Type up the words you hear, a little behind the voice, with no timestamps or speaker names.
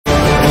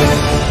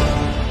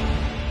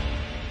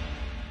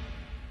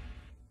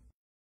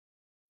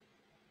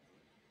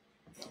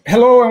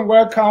Hello and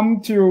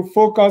welcome to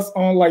Focus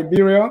on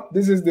Liberia.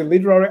 This is the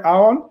Literary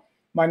Hour.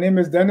 My name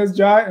is Dennis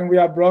Jai and we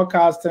are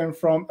broadcasting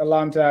from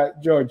Atlanta,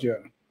 Georgia.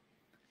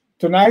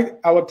 Tonight,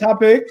 our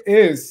topic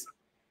is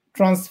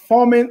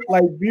transforming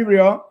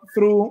Liberia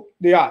through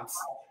the arts.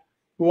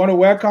 We want to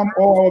welcome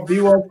all our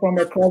viewers from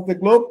across the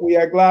globe. We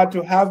are glad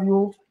to have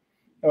you.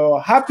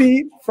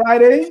 Happy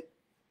Friday.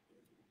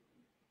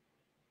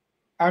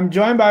 I'm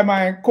joined by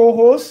my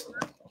co-host,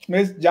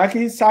 Ms.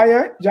 Jackie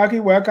Sayegh. Jackie,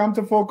 welcome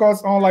to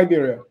Focus on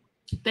Liberia.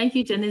 Thank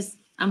you, Janice.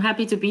 I'm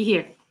happy to be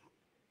here.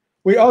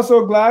 We're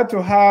also glad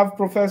to have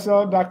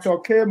Professor Dr.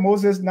 K.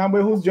 Moses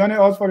Nagbe, who's joining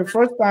us for the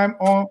first time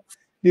on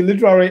the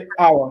Literary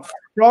Hour.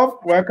 Prof,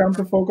 welcome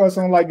to Focus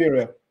on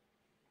Liberia.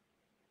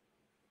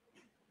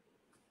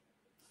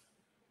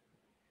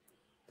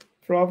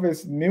 Prof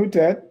is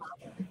muted.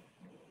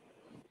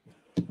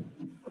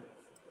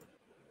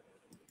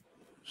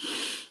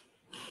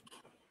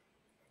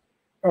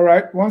 All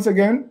right, once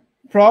again,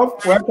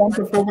 Prof, welcome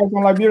to Focus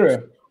on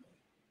Liberia.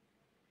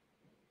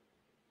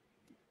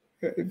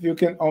 If you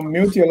can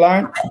unmute your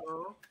line.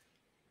 Hello?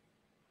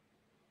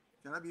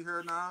 Can I be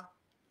heard now?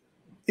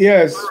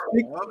 Yes,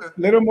 speak a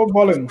little more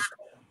volume.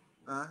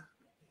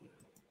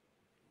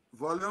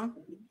 Volume?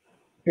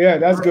 Yeah,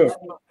 that's good.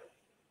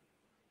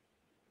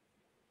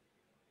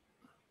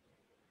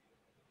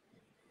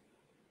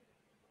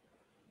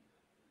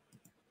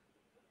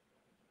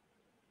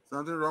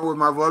 Something wrong with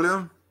my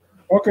volume?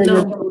 Okay.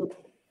 No.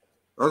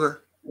 Okay.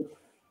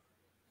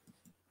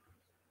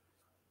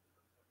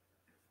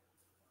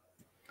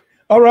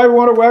 All right, we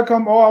want to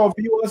welcome all our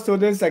viewers to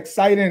this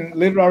exciting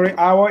Literary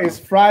Hour. It's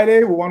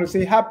Friday. We want to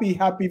say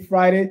happy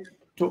Friday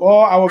to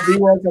all our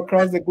viewers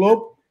across the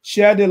globe.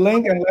 Share the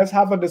link and let's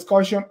have a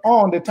discussion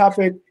on the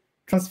topic,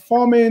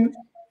 transforming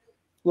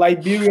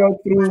Liberia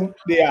through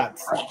the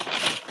arts.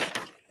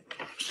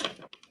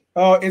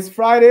 It's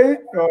Friday.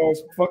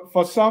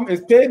 For some,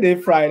 it's payday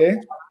Friday.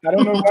 I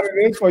don't know what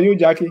it is for you,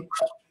 Jackie.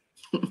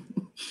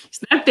 It's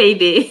not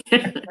payday.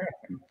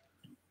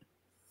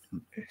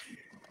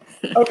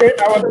 Okay,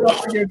 our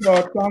topic is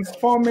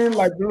transforming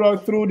Liberia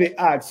through the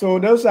arts. So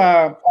those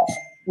are,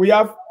 we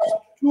have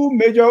two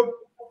major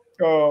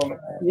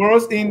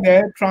words in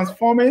there,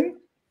 transforming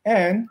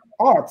and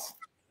arts.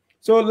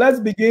 So let's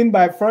begin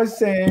by first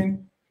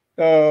saying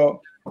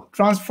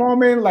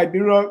transforming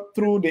Liberia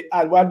through the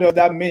art. What does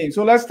that mean?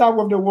 So let's start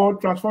with the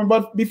word transform.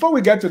 But before we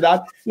get to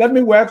that, let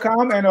me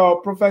welcome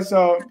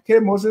Professor K.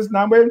 Moses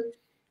Nagbe.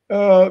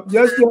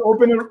 Just your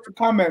opening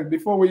comment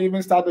before we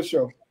even start the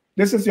show.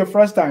 This is your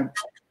first time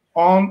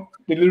on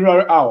the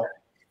Literary Hour.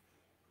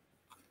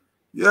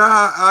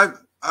 Yeah,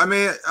 I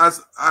mean,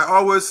 as I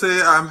always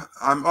say,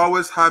 I'm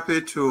always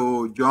happy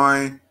to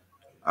join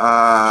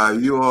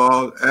you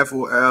all,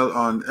 FOL,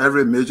 on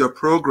every major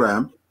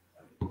program.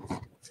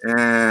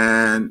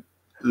 And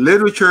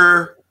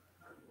literature,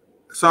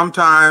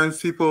 sometimes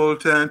people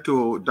tend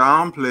to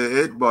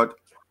downplay it, but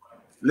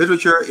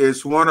literature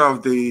is one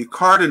of the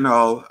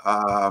cardinal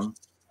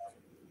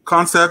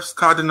concepts,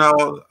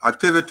 cardinal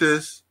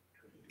activities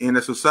in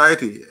a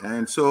society.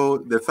 And so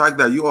the fact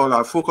that you all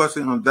are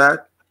focusing on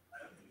that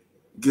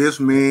gives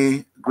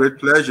me great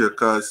pleasure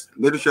because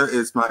literature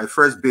is my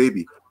first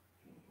baby.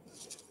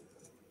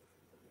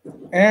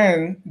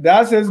 And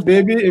that's his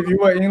baby. If you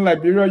were in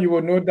Liberia, you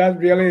would know that's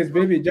really his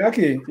baby.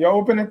 Jackie, your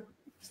opening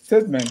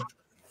statement.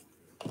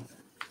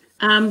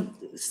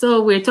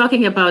 So we're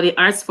talking about the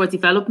arts for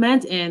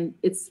development, and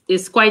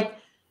it's quite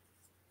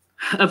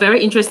a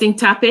very interesting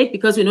topic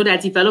because we know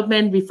that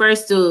development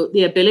refers to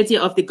the ability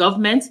of the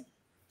government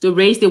to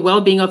raise the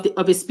well-being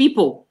of its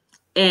people.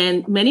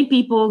 And many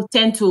people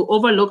tend to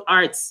overlook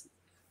arts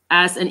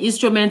as an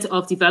instrument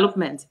of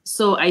development.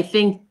 So I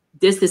think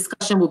this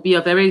discussion will be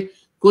a very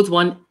good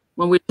one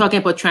when we're talking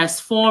about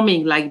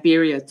transforming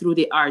Liberia through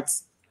the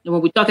arts. And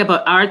when we talk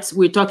about arts,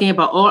 we're talking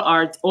about all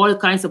art, all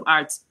kinds of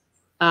arts,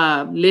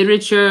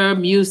 literature,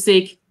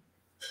 music,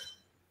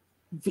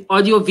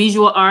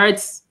 audio-visual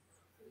arts,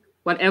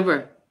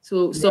 whatever.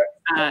 So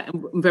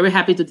I'm very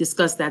happy to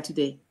discuss that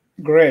today.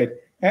 Great.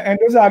 And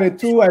those are the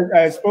two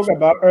I spoke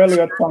about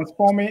earlier,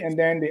 transforming and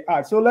then the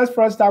art. So let's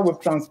first start with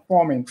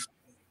transforming.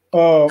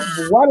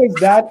 What is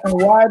that and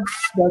why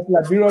does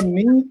Liberia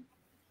need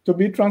to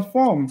be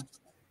transformed?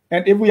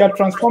 And if we are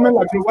transforming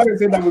Liberia, what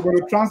is it that we're going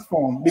to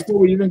transform before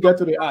we even get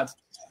to the art?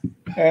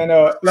 And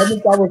let me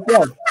start with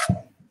Prof.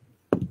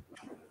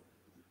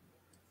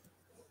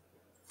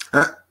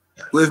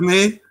 With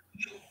me?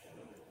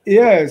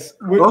 Yes.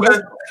 Okay.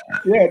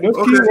 Yeah, those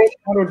key words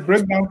I want to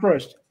break down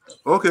first.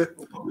 Okay.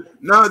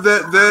 Now,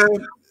 there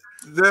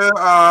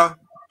are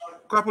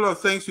a couple of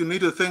things you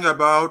need to think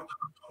about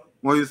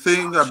when you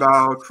think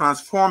about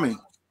transforming.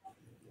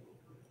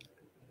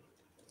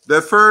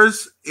 The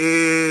first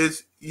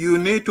is you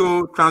need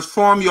to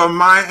transform your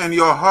mind and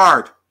your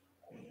heart.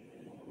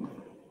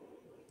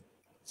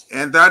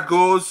 And that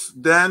goes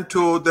then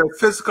to the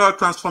physical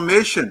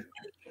transformation.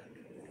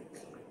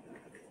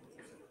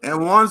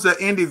 And once the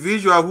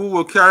individual who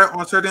will carry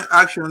on certain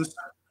actions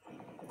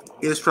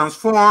is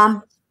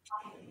transformed,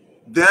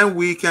 then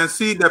we can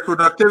see the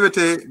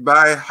productivity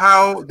by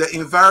how the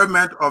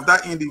environment of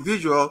that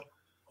individual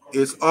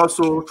is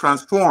also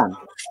transformed.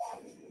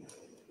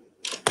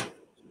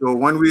 So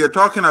when we are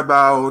talking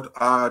about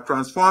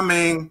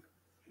transforming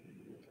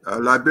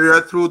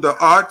Liberia through the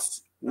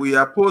arts, we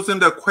are posing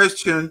the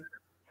question,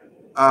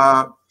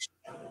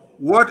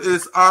 what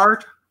is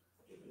art,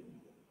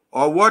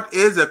 or what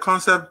is a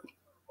concept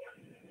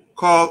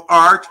called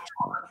art,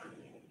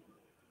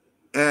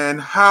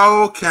 and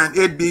how can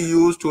it be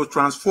used to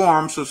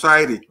transform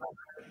society?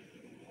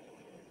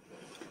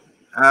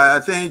 I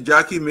think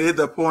Jackie made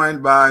the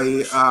point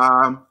by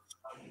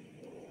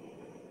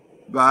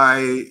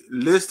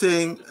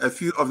listing a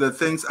few of the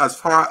things as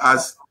far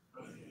as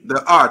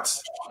the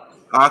arts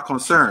are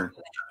concerned.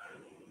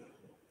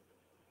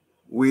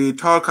 We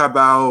talk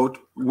about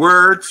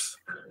words,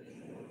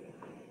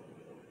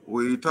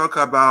 we talk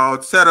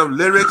about set of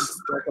lyrics,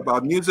 talk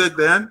about music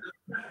then,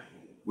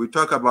 we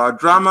talk about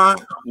drama,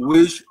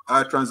 which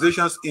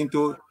transitions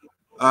into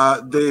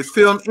the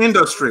film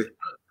industry.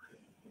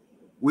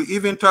 We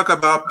even talk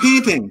about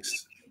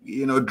paintings,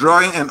 you know,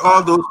 drawing and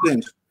all those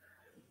things.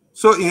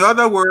 So in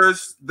other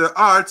words, the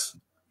arts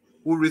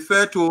will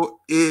refer to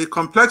a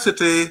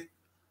complexity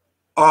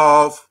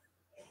of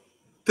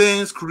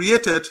things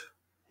created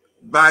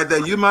by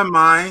the human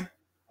mind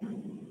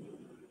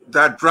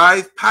that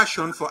drive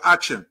passion for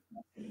action.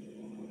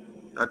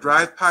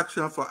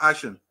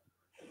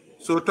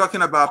 So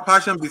talking about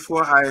passion,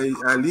 before I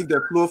leave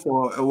the floor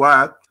for a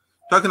while,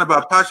 talking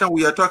about passion,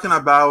 we are talking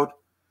about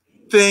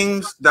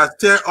things that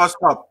stir us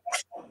up.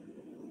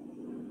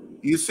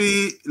 You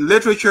see,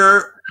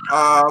 literature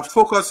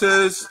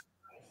focuses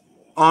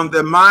on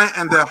the mind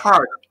and the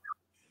heart,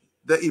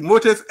 the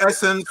emotive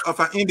essence of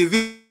an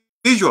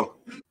individual.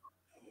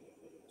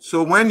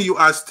 So when you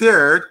are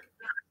stirred,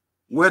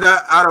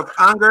 whether out of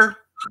anger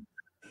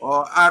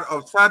or out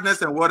of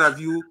sadness and what have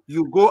you,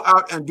 you go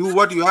out and do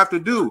what you have to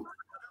do.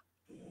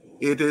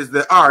 It is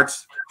the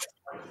arts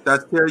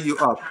that stir you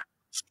up.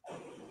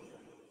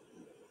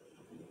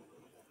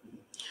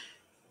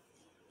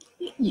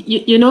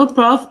 You know,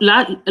 Prof,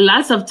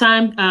 lots of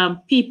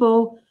time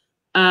people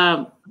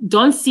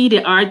don't see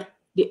the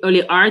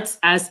early arts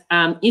as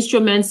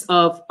instruments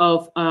of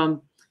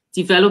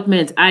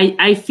development.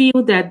 I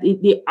feel that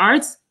the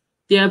arts,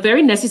 they are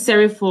very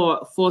necessary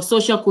for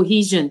social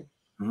cohesion,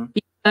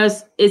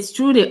 because it's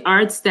through the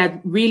arts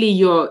that really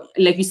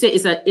like you said,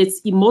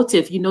 it's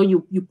emotive. You know,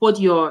 you put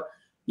your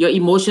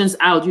emotions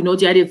out. You know,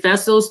 they are the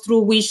vessels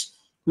through which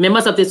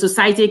members of the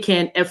society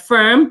can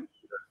affirm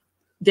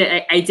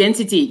their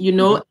identity, you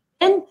know,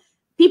 and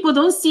people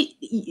don't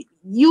see,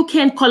 you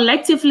can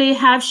collectively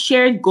have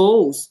shared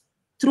goals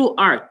through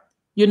art.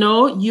 You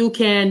know, you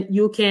can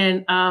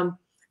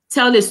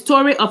tell the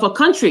story of a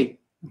country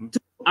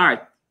through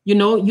art. You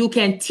know, you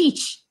can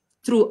teach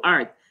through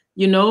art,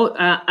 you know,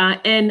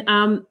 and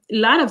a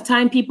lot of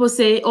time people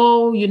say,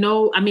 oh, you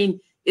know, I mean,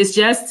 it's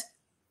just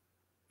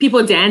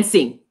people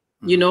dancing,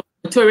 you know,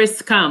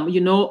 tourists come, you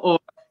know, or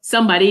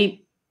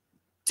somebody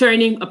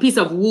turning a piece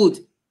of wood,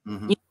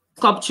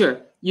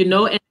 sculpture, you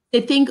know, and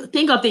they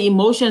think of the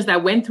emotions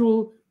that went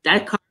through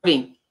that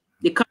carving.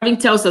 The carving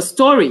tells a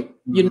story,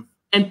 you know,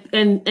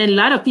 and a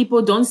lot of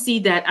people don't see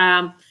that.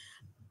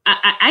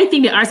 I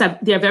think the arts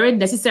they're very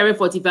necessary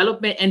for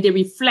development, and they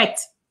reflect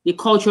the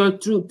culture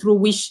through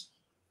which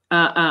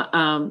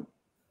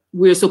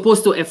we're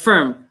supposed to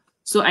affirm.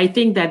 So I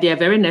think that they are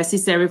very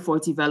necessary for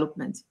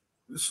development.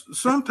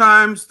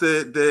 Sometimes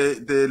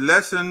the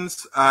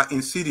lessons are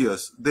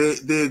insidious.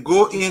 They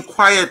go in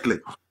quietly.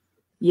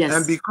 Yes.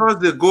 And because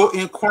they go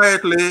in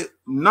quietly,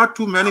 not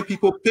too many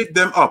people pick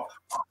them up.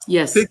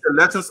 Yes. Pick the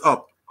lessons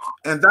up.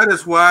 And that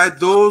is why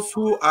those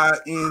who are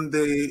in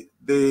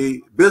the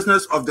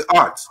business of the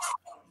arts,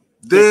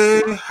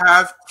 they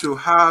have to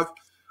have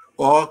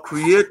or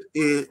create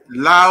a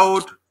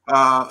loud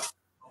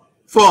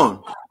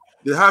phone.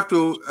 They have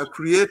to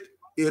create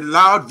a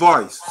loud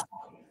voice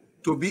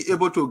to be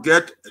able to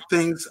get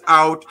things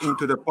out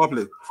into the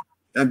public.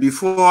 And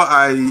before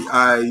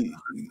I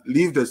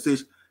leave the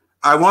stage,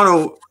 I want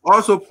to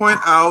also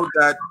point out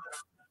that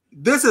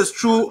this is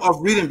true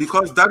of reading,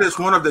 because that is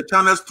one of the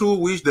channels through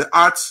which the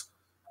arts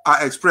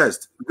are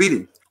expressed,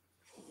 reading.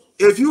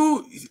 If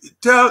you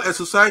tell a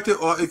society,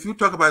 or if you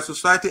talk about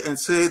society and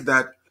say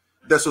that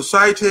the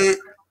society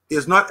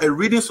is not a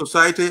reading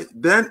society,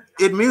 then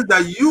it means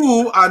that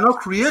you are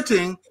not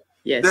creating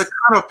the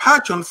kind of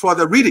passion for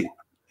the reading.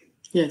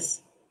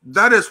 Yes.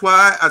 That is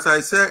why, as I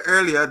said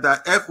earlier,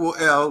 that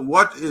FOL,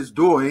 what is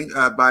doing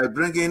by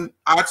bringing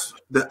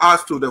the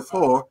arts to the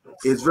fore,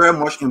 is very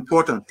much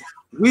important.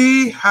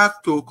 We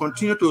have to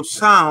continue to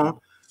sound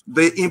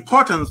the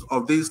importance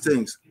of these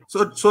things,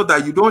 so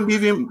that you don't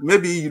even,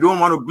 maybe you don't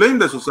want to blame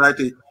the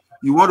society,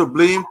 you want to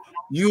blame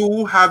you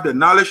who have the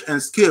knowledge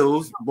and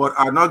skills, but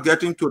are not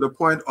getting to the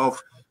point of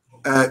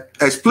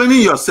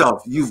explaining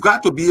yourself. You've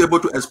got to be able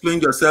to explain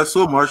yourself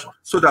so much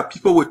so that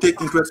people will take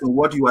interest in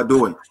what you are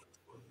doing.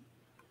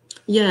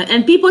 Yeah,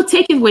 and people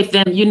take it with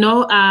them, you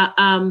know.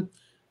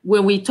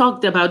 when we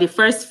talked about the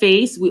first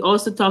phase, we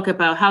also talk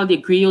about how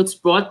the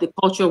griots brought the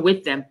culture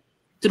with them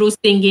through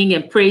singing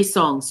and praise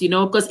songs, you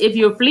know, because if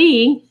you're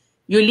fleeing,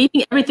 you're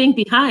leaving everything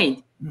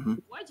behind. Mm-hmm.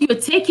 What you're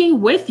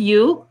taking with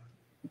you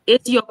is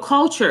your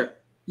culture,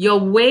 your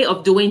way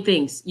of doing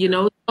things, you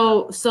know.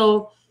 I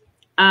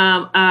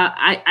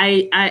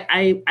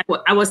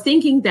was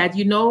thinking that,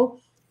 you know,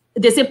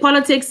 they say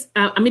politics,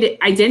 the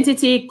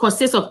identity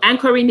consists of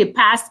anchoring the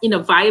past in a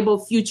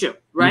viable future,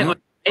 right? Mm-hmm.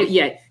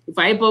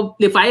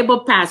 The viable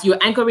past, you're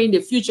anchoring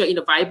the future in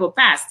a viable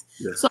past.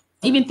 Yes. So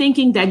even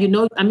thinking that, you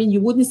know, you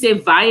wouldn't say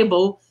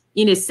viable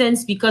in a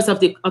sense because of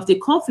the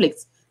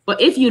conflicts. But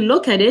if you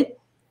look at it,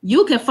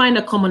 you can find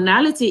a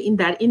commonality in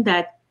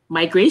that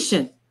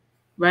migration,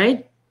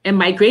 right? And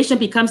migration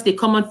becomes the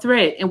common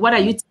thread. And what are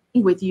you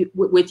taking with you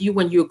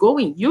when you're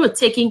going? You're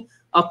taking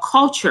a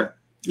culture,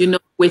 you know,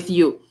 with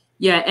you.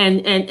 Yeah,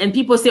 and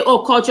people say,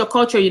 oh,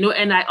 culture, you know,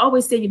 and I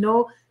always say, you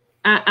know,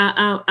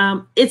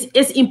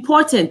 it's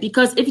important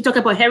because if you talk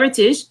about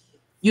heritage,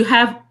 you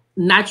have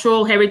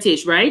natural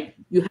heritage, right?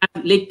 You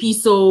have Lake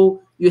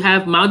Piso, you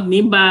have Mount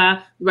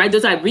Nimba, right?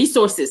 Those are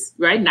resources,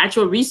 right?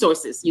 Natural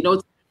resources, you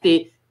know,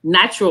 the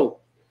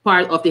natural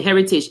part of the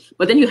heritage.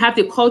 But then you have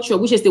the culture,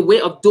 which is the way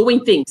of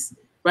doing things,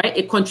 right?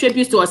 It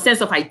contributes to a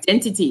sense of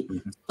identity.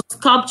 Mm-hmm.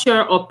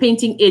 Sculpture or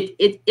painting,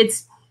 it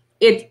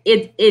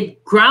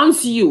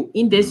grounds you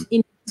in this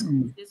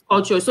this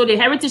culture. So the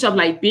heritage of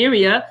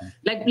Liberia,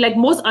 like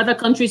most other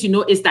countries, you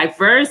know, is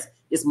diverse,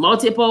 is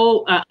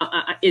multiple,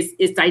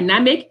 is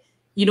dynamic.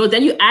 You know,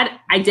 then you add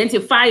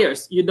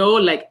identifiers, you know,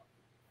 like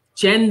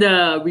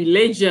gender,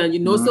 religion, you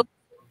know. Mm-hmm. So,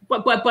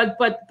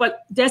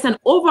 but there's an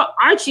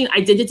overarching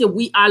identity.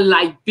 We are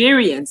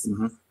Liberians.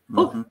 Mm-hmm.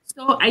 Mm-hmm.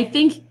 So I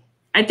think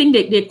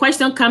the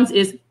question comes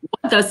is,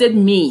 what does it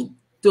mean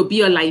to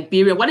be a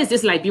Liberian? What is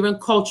this Liberian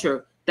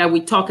culture that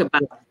we talk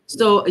about?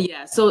 So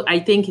yeah, so I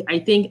think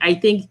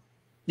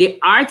the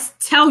arts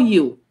tell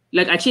you,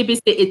 like Achibi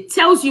said, it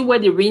tells you where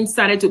the rain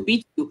started to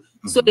beat you.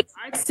 Mm-hmm. So the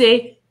arts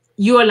say,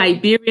 you're a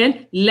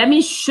Liberian, let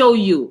me show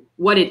you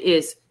what it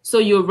is. So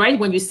you're right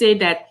when you say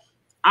that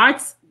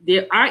arts,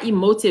 they are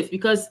emotive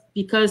because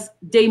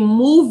they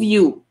move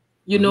you,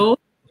 you mm-hmm. know.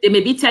 They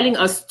may be telling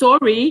a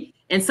story,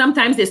 and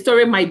sometimes the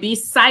story might be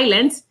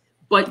silent,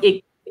 but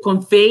it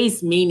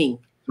conveys meaning.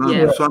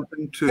 Yeah.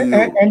 Something to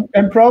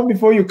and Prof,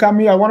 before you come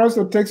here, I want us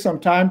to take some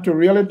time to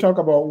really talk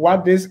about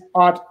what this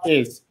art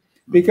is,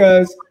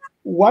 because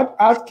what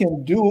art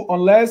can do,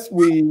 unless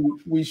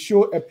we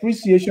show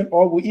appreciation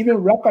or we even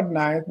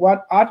recognize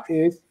what art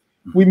is,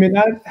 we may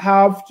not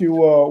have to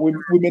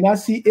we may not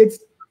see its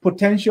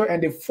potential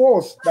and the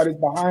force that is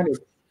behind it.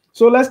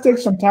 So let's take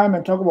some time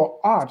and talk about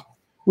art.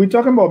 We're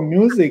talking about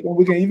music, and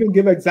we can even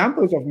give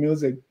examples of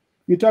music.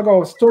 You talk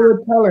about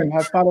storytelling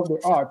as part of the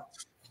art.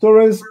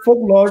 Stories,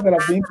 folklore that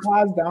are being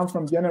passed down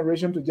from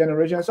generation to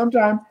generation.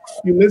 Sometimes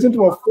you listen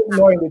to a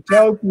folklore and it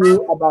tells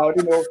you about,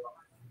 you know,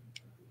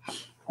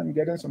 I'm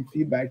getting some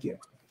feedback here.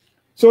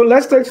 So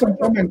let's take some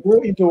time and go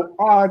into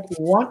art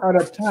one at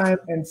a time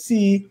and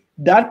see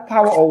that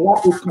power of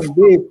what it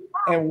conveys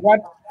and what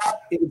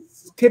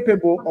it's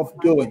capable of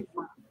doing.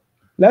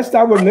 Let's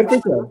start with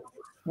literature,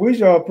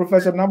 which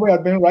Professor Nagbe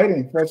has been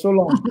writing for so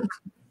long.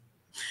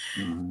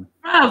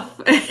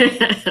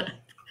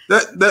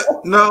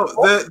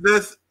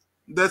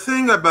 The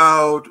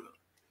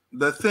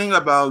thing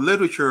about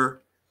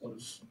literature,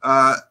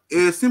 a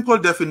simple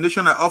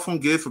definition I often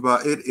give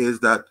about it is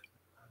that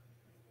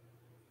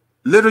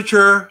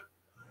literature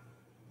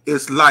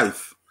is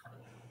life.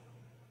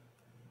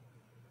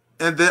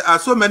 And there are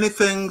so many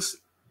things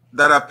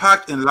that are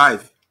packed in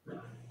life.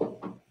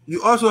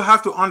 You also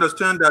have to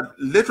understand that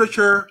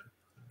literature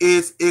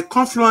is a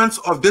confluence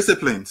of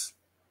disciplines.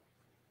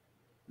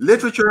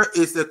 Literature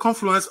is a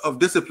confluence of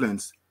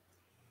disciplines.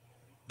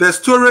 The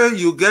story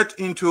you get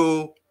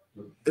into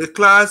a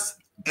class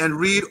and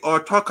read or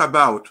talk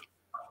about,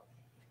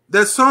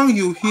 the song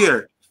you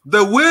hear,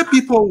 the way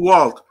people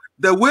walk,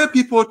 the way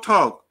people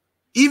talk,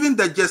 even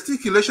the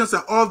gesticulations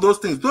and all those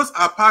things, those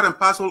are part and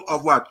parcel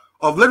of what?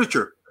 Of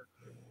literature.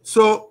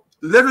 So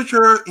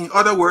literature, in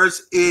other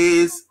words,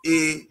 is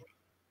a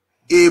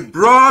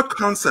broad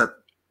concept.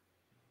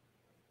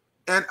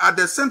 And at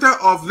the center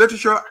of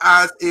literature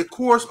as a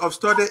course of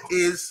study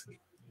is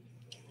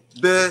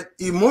the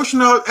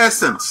emotional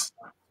essence.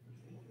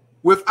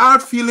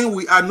 Without feeling,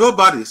 we are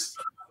nobodies.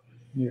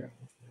 Yeah.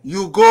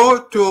 You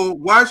go to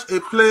watch a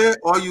play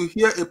or you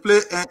hear a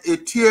play and a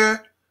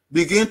tear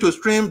begin to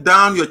stream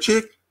down your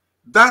cheek.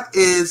 That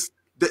is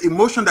the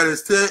emotion that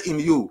is there in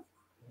you.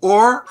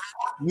 Or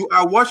you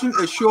are watching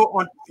a show,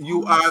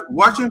 you are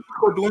watching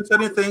people doing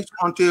certain things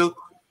until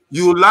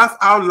you laugh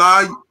out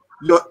loud.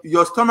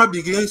 Your stomach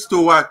begins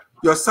to what?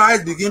 Your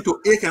sides begin to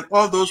ache and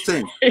all those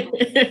things.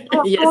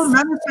 Yes. So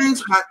many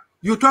things.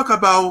 You talk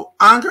about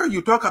anger,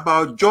 you talk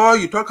about joy,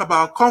 you talk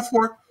about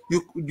comfort,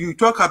 you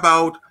talk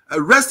about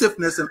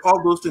restiveness and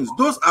all those things.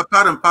 Those are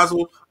part and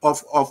parcel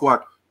of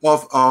what?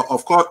 Of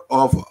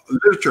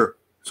literature.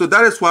 So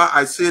that is why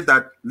I say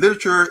that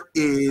literature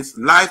is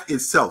life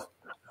itself.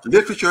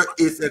 Literature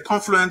is a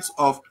confluence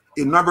of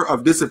a number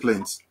of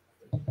disciplines.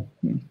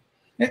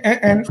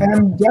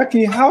 And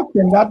Jackie, how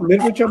can that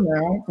literature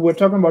now, we're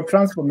talking about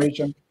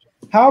transformation,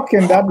 how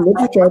can that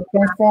literature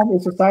transform a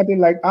society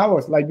like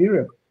ours,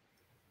 Liberia?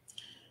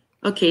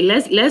 Okay,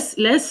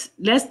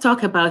 let's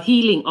talk about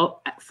healing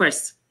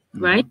first,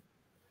 right?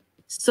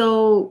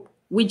 So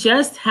we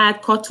just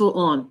had Koto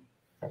on,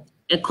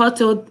 and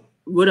Koto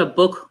wrote a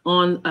book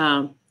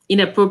on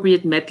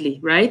inappropriate medley,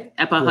 right?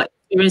 About her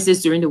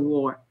experiences during the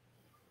war.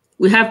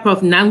 We have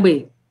Prof.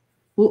 Nagbe,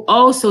 who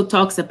also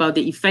talks about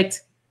the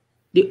effect,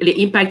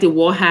 the impact the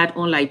war had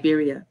on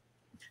Liberia.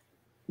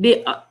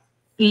 The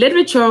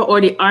literature or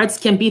the arts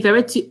can be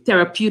very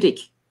therapeutic.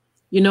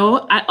 You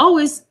know, I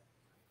always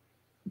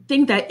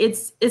think that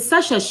it's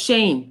such a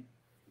shame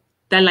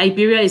that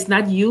Liberia is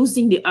not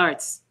using the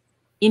arts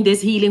in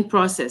this healing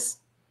process.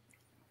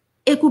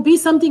 It could be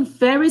something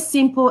very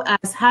simple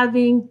as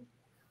having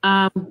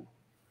a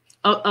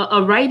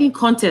writing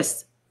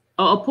contest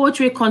or a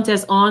poetry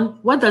contest on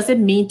what does it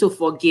mean to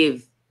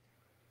forgive,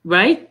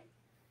 right?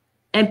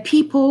 And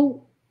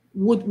people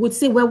would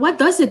say, well, what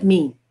does it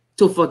mean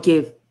to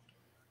forgive?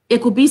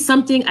 It could be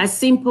something as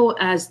simple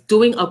as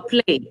doing a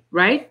play,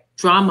 right?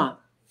 Drama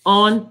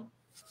on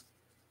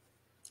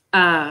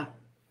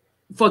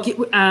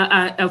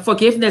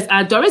forgiveness.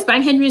 Doris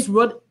Bank Henrys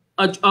wrote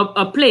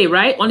a play,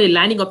 right, on the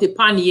landing of the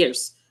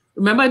pioneers.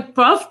 Remember,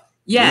 Prof?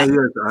 Yeah.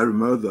 Yes, I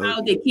remember that.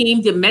 How they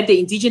came, they met the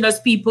indigenous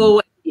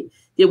people,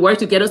 they worked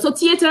together. So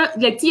theater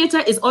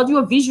is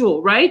audio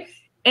visual, right?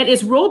 And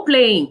it's role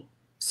playing.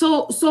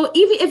 So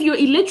even if you're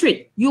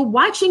illiterate, you're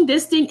watching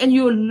this thing and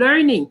you're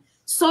learning.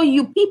 So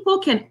you people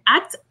can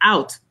act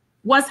out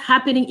what's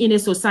happening in a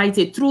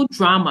society through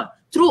drama,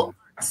 through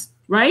arts,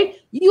 right?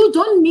 You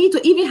don't need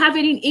to even have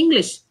it in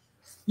English.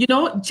 You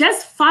know,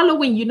 just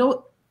following, you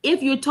know,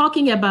 if you're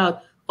talking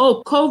about,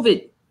 oh,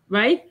 COVID,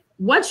 right?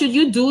 What should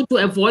you do to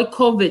avoid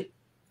COVID?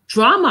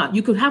 Drama.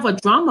 You could have a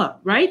drama,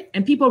 right?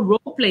 And people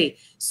role play.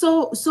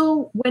 So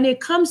when it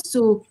comes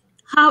to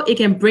how it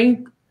can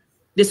bring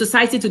the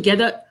society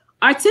together,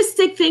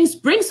 artistic things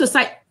bring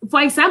society.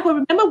 For example,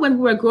 remember when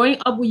we were growing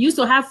up, we used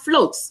to have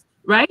floats,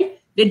 right?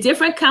 The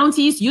different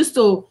counties used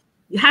to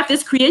have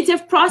this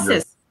creative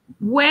process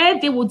where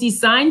they would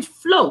design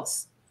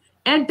floats.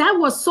 And that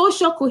was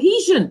social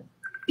cohesion.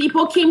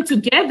 People came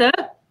together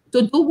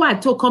to do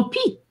what? To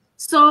compete.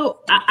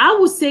 So I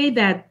would say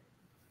that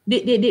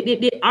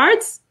the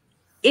arts,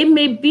 it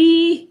may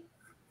be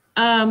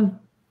a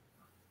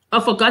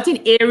forgotten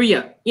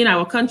area in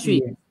our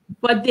country,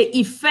 but the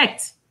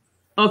effect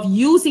of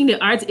using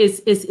the arts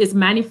is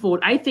manifold.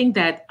 I think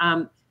that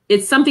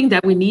it's something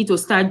that we need to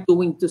start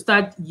doing, to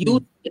start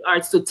using the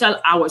arts to tell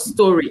our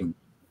story.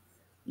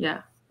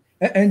 Yeah.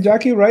 And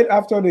Jackie, right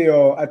after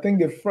the, I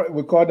think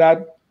we call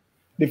that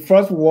the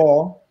first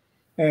war,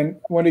 and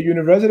when the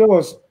university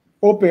was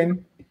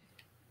open,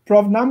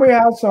 Prof. Nagbe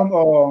had some,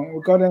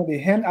 we call them the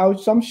handout,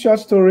 some short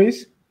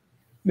stories.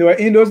 They were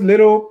in those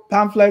little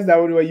pamphlets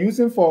that we were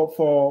using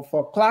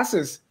for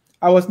classes.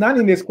 I was not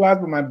in this class,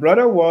 but my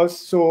brother was,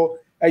 so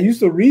I used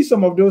to read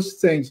some of those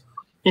things.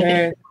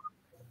 And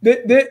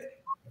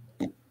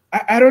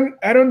I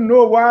don't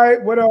know why,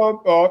 whether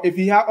if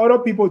he had other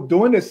people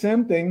doing the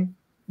same thing,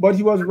 but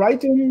he was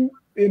writing,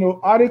 you know,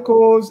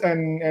 articles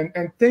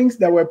and things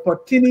that were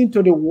pertaining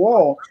to the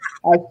war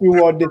as we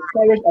were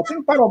discouraged. I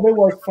think part of it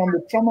was from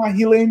the trauma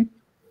healing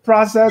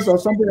process or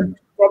something.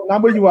 From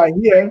number you are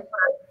here,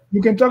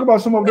 you can talk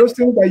about some of those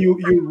things that you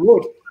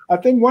wrote. I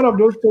think one of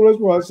those stories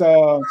was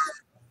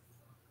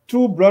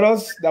two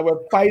brothers that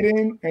were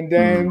fighting, and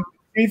then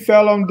he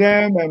fell on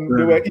them, and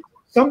they were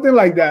something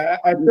like that.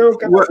 I feel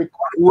kind of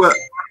well,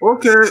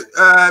 okay.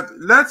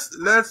 Let's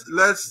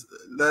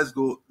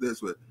go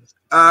this way.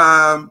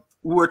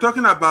 We were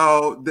talking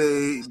about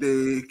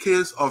the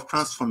case of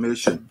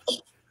transformation.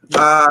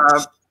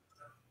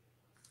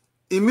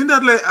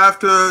 Immediately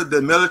after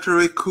the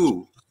military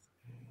coup,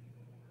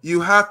 you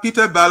have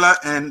Peter Bala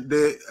and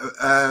the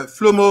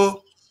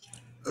Flomo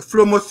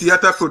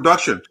Theater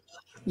production.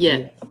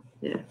 Yeah.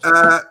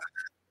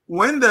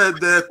 When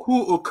the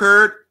coup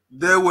occurred,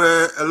 there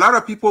were a lot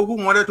of people who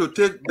wanted to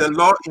take the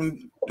law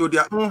into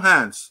their own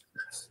hands.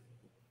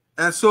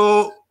 And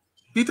so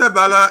Peter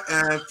Bala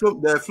and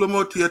the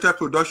Flomo Theater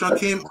production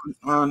came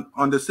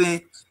on the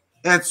scene.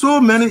 And so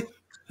many,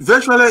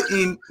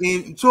 virtually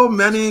in so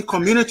many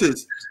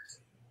communities,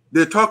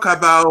 they talk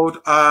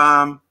about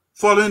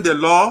following the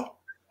law.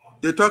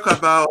 They talk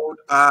about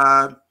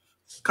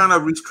kind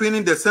of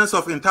restraining the sense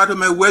of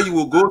entitlement, where you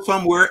will go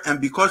somewhere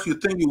and because you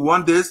think you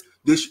want this,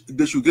 they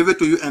should give it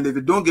to you. And if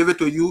they don't give it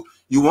to you,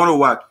 you want to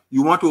what?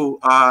 You want to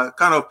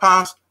kind of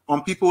pounce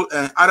on people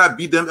and either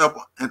beat them up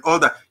and all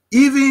that.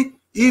 Even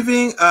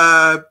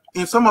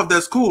in some of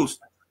the schools,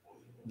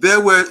 there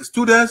were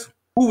students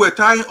who were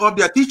tying up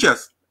their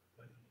teachers.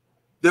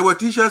 There were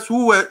teachers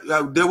who were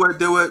there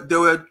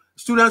were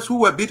students who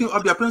were beating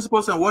up their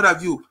principals and what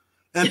have you.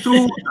 And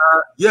through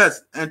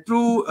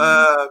through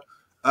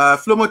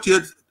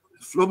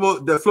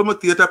the Flomo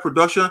Theater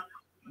production,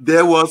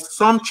 there was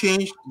some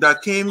change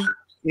that came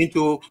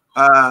into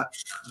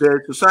the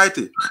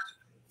society.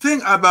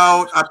 think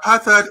about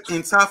apartheid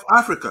in South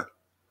Africa.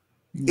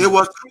 It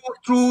was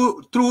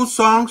through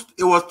songs,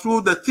 it was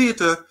through the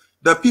theater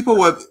that people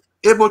were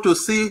able to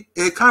see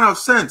a kind of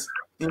sense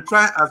in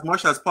trying as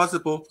much as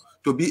possible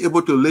to be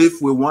able to live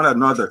with one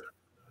another.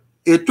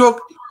 It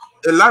took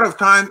a lot of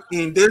time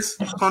in this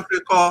country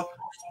called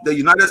the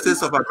United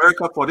States of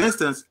America, for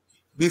instance,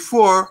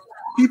 before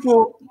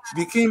people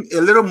became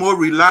a little more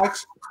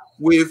relaxed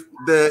with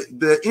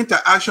the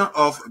interaction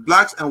of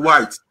blacks and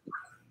whites.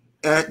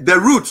 The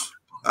Roots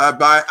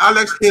by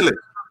Alex Haley,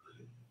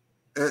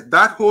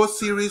 that whole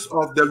series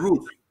of The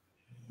Roots,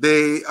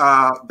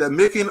 the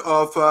making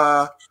of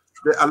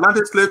the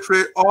Atlantic slave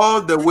trade,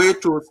 all the way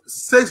to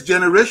 6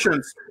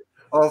 generations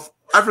of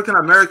African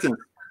Americans,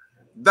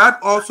 that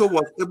also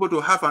was able to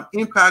have an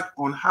impact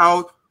on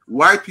how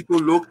white people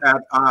look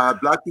at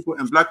black people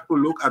and black people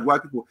look at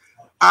white people.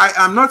 I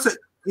am not saying,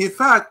 in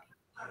fact,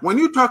 when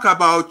you talk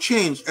about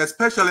change,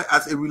 especially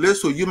as it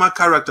relates to human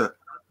character,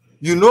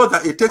 you know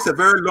that it takes a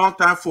very long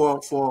time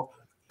for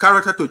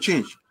character to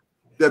change.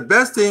 The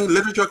best thing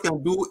literature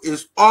can do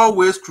is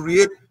always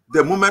create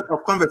the moment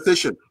of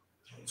conversation.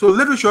 So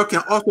literature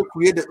can also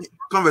create the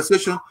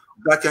conversation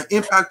that can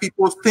impact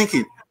people's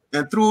thinking.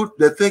 And through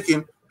the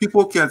thinking,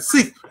 people can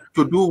seek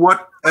to do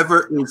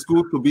whatever is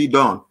good to be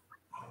done.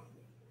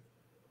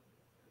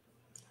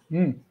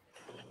 And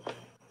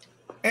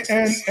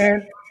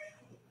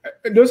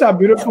those are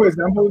beautiful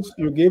examples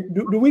you gave.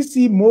 Do we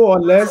see more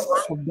or less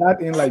of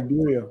that in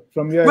Liberia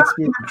from your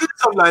experience? In the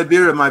case of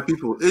Liberia, my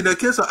people, in the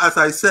case of, as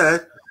I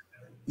said,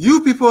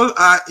 you people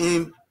are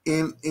in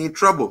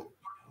trouble.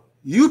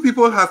 You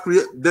people have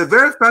created, the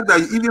very fact that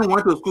you even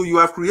went to school, you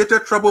have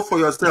created trouble for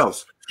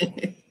yourselves.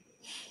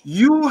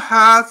 You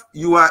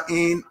are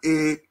in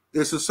a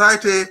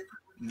society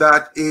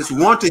that is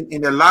wanting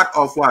in a lot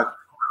of what?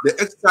 The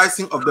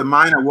exercising of the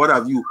mind and what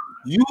have you.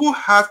 You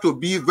have to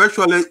be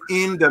virtually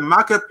in the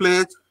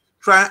marketplace,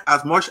 trying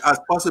as much as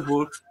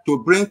possible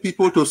to bring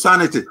people to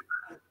sanity.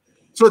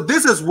 So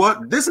this is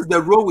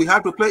the role we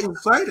have to play in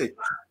society.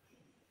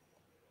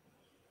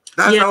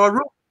 That's our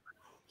role.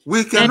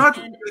 We cannot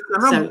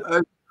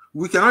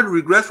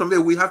regress from it.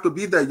 We have to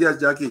be there. Yes,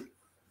 Jackie.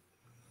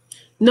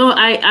 No,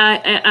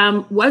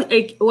 what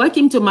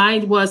came to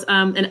mind was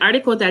an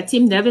article that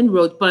Tim Nevin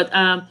wrote, but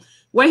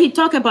where he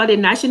talked about the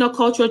National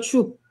Cultural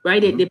Troupe,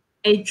 right? The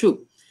ballet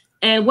troupe.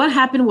 And what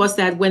happened was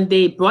that when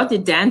they brought the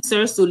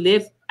dancers to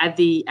live at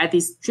the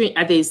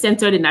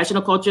center, the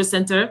National Culture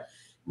Center,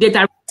 the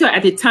director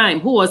at the time,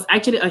 who was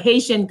actually a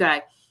Haitian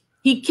guy,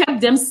 he kept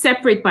them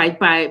separate by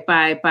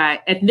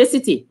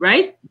ethnicity,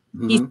 right?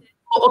 He said,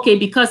 oh, okay,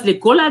 because the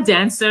Gola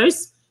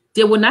dancers,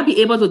 they will not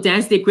be able to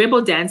dance the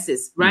Grebo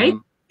dances, right?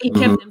 He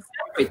kept them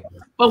separate.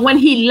 But when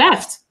he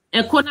left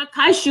and Kona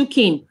Kaishu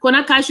came,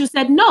 Kona Kaishu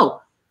said,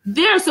 no,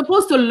 they're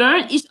supposed to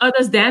learn each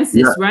other's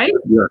dances, right?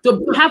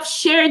 To have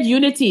shared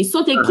unity.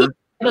 So they keep,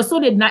 so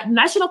the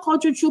National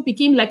Culture Troupe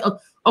became like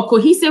a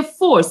cohesive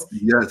force.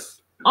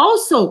 Yes.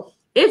 Also,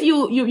 if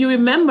you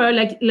remember,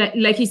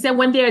 like he said,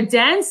 when they're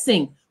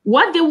dancing,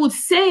 what they would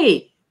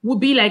say would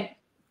be like,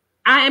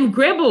 I am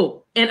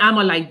Grebo and I'm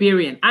a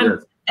Liberian.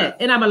 And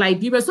I'm a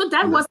Liberian. So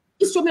that was an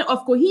instrument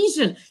of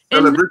cohesion.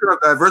 Celebration of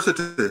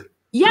diversity.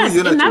 Yes,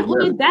 unity, and not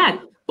only that,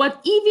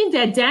 but even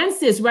their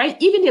dances, right?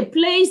 Even the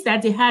plays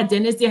that they had,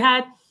 Dennis, they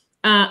had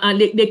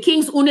the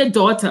King's Une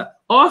Daughter,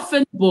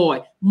 Orphan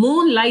Boy,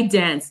 Moonlight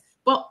Dance.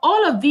 But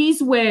all of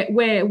these were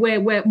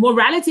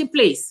morality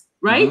plays,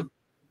 right?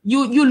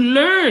 You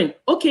learn,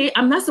 okay,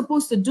 I'm not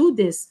supposed to do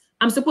this.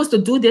 I'm supposed to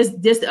do this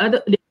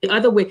the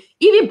other way.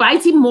 Even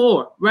Biting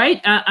Moore,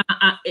 right?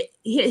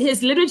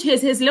 His literature,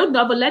 his little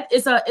novelette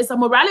is a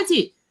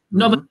morality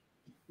novel,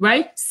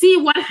 right? See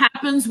what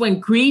happens when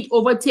greed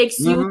overtakes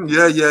you.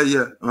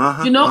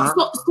 You know,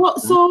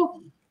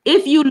 so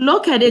if you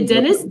look at it,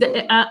 Dennis,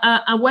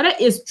 whether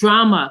it's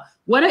drama,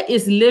 whether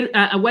it's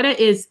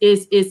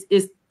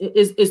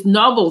is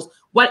novels,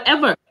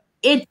 whatever,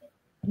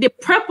 the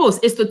purpose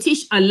is to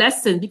teach a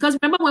lesson. Because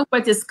remember when we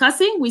were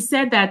discussing, we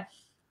said that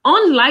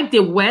unlike the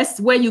West,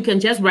 where you can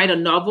just write a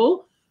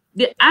novel,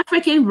 the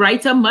African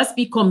writer must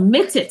be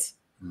committed,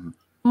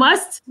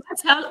 must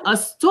tell a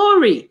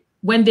story.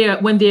 When they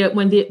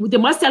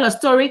must tell a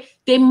story,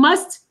 they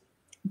must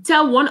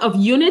tell one of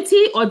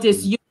unity or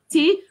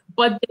disunity,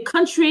 but the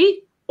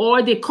country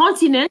or the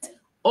continent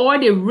or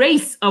the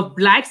race of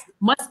Blacks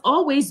must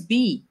always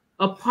be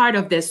a part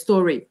of their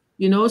story.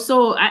 You know,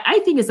 so I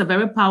think it's a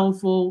very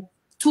powerful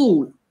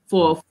tool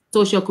for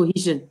social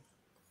cohesion.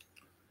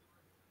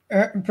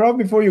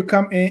 Probably before you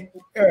come in,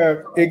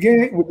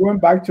 again, we're going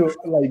back to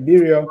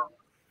Liberia.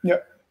 Yeah,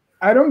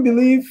 I don't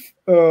believe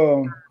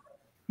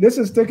this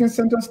is taking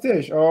center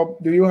stage, or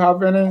do you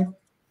have any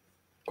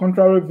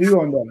contrary view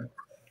on that?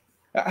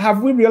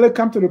 Have we really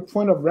come to the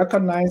point of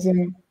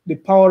recognizing the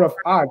power of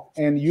art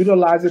and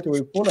utilize it to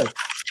its fullest?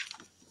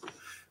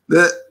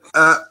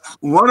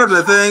 One of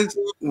the things,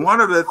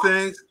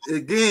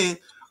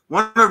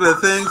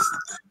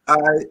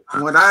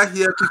 when I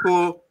hear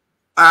people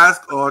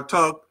ask or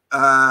talk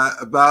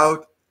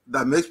about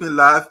that makes me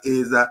laugh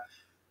is that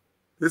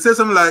They say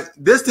something like,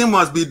 this thing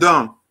must be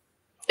done.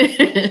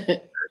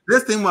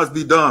 This thing must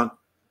be done.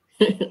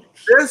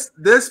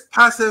 This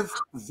passive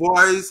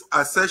voice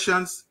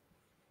assertions,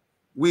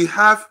 we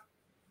have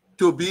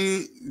to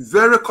be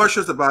very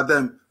cautious about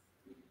them.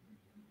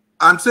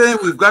 I'm saying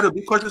we've got to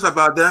be cautious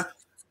about them.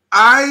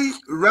 I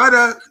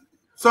rather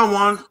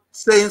someone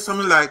saying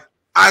something like,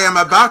 I am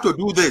about to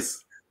do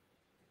this.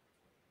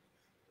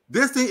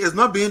 This thing is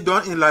not being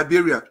done in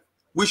Liberia.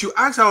 We should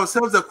ask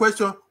ourselves the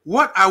question,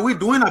 what are we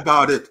doing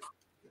about it?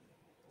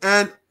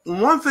 And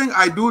one thing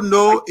I do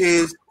know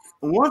is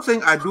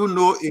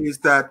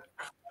that,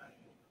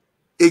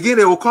 again,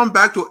 it will come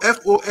back to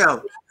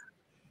FOL.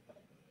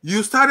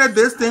 You started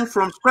this thing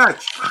from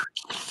scratch.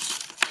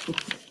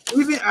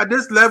 Even at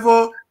this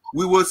level,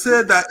 we will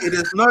say that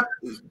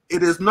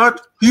it is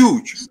not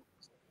huge.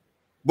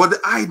 But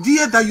the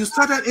idea that you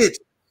started it,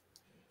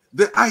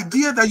 the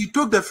idea that you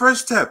took the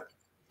first step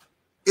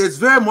is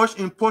very much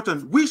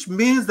important, which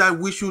means that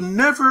we should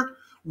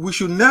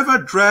never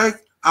drag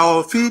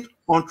our feet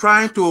on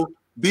trying to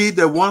be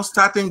the one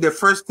starting the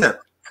first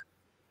step.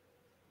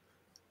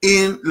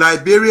 In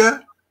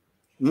Liberia,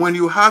 when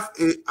you have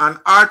an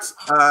arts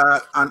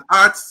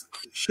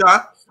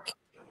shop,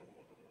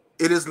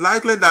 it is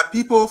likely that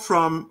people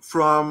from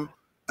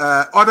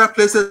other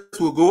places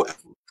will go.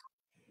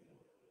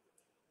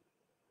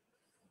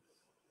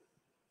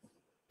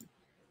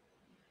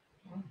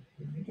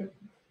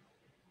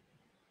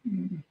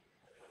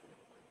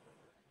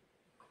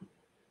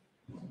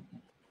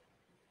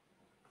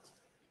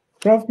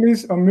 Prof,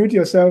 please unmute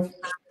yourself.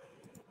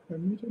 I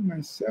muted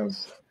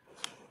myself.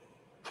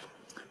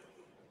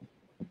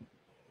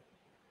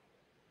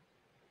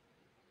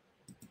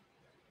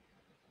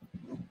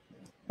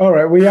 All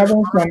right, we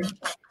having some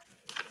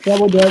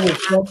trouble there with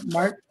Prof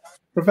Mike.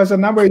 Professor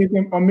Nagbe, you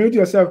can unmute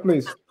yourself,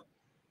 please.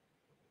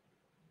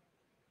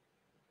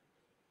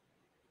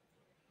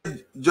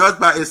 Just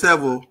by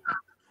itself.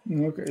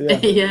 Okay, yeah.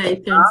 Yeah,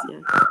 it can. Yeah.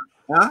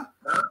 Huh?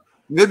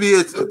 Maybe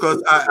it's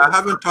because I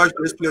haven't touched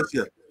this place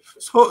yet.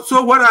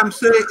 So what I'm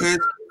saying is,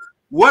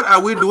 what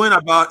are we doing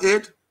about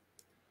it?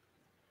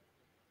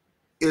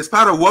 Is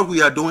part of what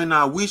we are doing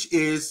now, which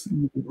is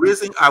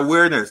raising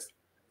awareness.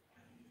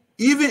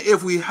 Even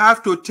if we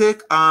have to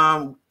take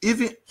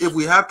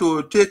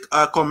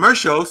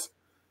commercials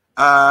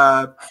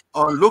on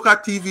local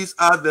TVs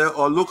out there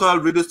or local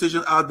radio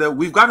stations out there,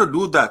 we've got to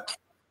do that.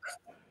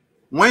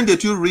 When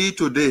did you read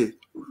today?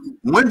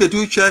 When did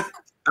you check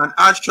an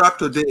art shop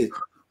today?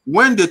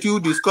 When did you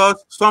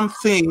discuss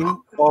something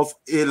of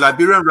a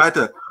Liberian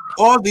writer?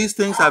 All these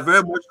things are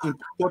very much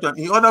important.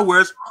 In other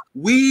words,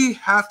 we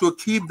have to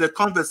keep the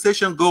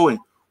conversation going.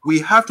 We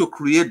have to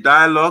create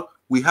dialogue.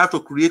 We have to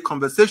create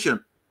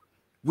conversation.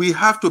 We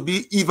have to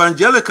be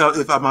evangelical,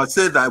 if I must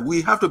say that.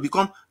 We have to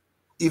become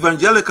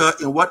evangelical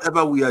in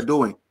whatever we are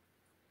doing.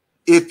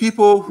 If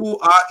people who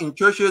are in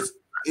churches,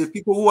 if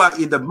people who are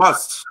in the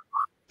mosques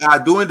are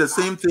doing the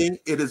same thing,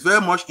 it is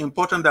very much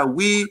important that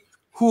we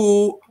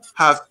who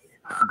have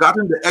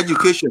gotten the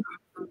education,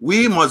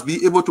 we must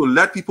be able to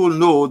let people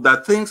know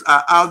that things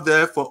are out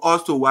there for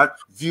us to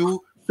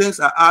view, things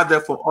are out there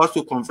for us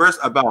to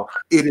converse about.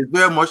 It is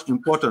very much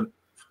important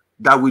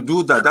that we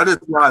do that. That is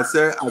why I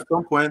say at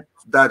some point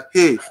that,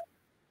 hey,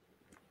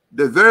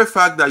 the very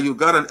fact that you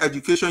got an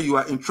education, you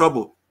are in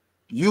trouble.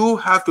 You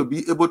have to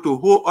be able to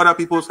hold other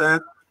people's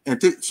hands and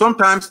take,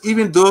 sometimes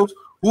even those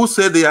who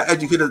say they are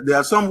educated, there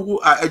are some who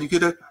are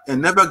educated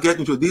and never get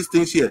into these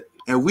things yet.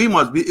 And we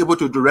must be able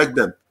to direct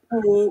them.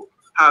 Who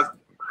have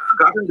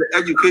gotten the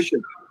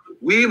education,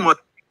 we must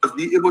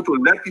be able to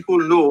let people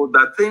know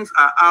that things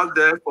are out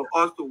there for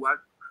us to watch,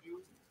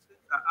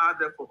 things are out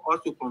there for us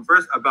to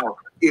converse about.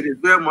 It is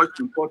very much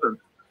important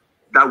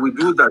that we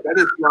do that. That is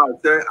why I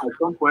say at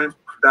some point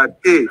that,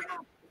 hey,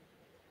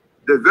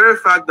 the very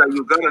fact that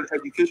you got an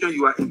education,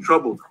 you are in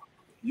trouble.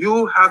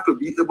 You have to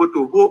be able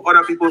to hold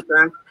other people's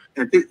hands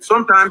and take,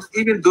 sometimes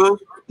even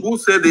those who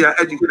say they are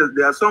educated,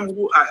 there are some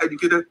who are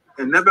educated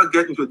and never get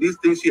into these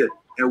things yet.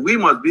 And we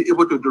must be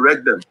able to direct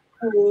them.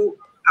 Who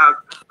have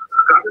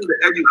gotten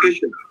the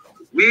education,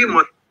 we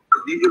must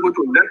be able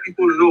to let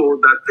people know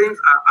that things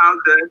are out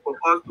there for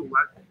us to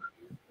watch,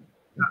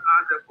 are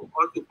out there for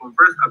us to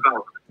converse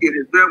about. It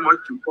is very much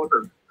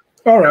important.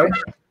 All right.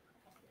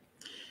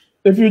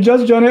 If you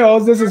just joining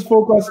us, this is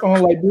Focus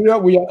on Liberia.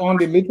 We are on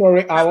the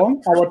Literary Hour.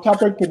 Our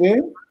topic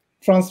today,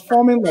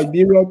 transforming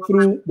Liberia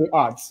through the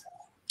arts.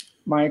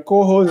 My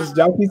co-host is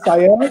Jackie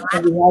Sayegh,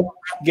 and we have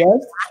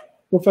guest,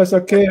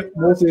 Professor K.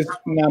 Moses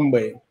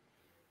Nagbe.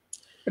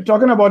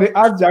 Talking about the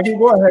arts, Jackie,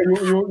 go ahead.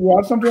 You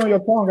have something on your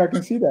tongue. I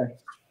can see that.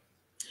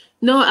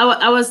 No,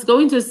 I was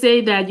going to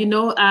say that, you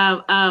know,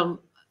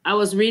 I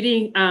was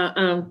reading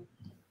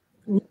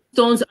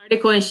Stone's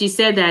article, and she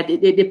said that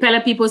the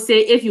Pella people say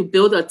if you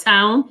build a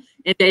town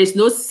and there is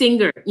no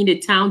singer in the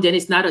town, then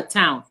it's not a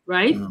town,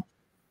 right? Yeah.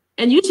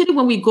 And usually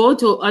when we go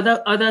to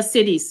other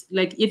cities,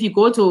 like if you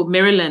go to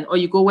Maryland or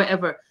you go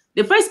wherever,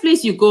 the first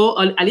place you go,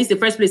 or at least the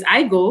first place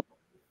I go,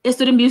 is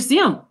to the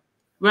museum,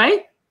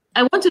 right?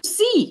 I want to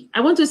see.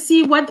 I want to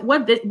see what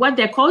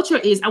their culture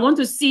is. I want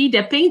to see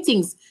their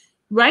paintings,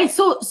 right?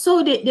 So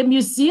the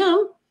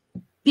museum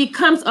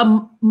becomes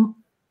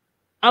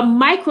a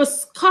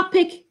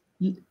microscopic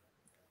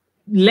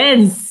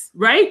lens,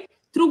 right?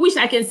 Through which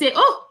I can say,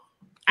 oh,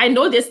 I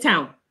know this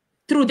town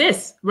through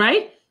this,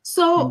 right?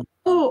 So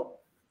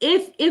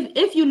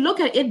if you look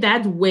at it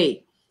that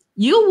way,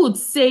 you would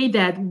say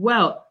that,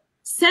 well,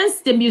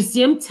 since the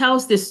museum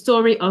tells the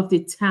story of the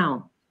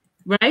town,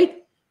 right?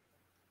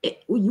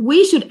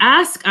 We should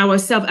ask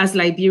ourselves as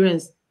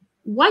Liberians,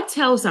 what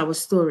tells our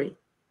story?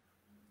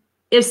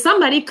 If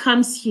somebody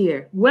comes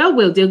here, where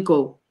will they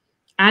go?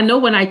 I know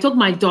when I took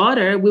my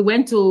daughter, we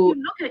went to,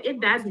 you look at it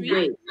that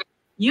way,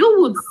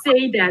 you would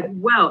say that,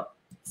 well,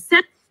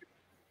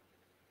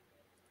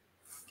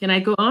 can I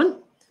go on?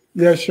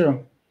 Yeah,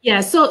 sure.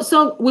 Yeah,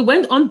 so we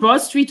went on Broad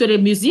Street to the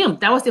museum.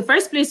 That was the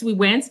first place we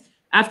went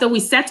after we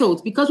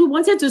settled, because we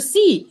wanted to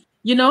see,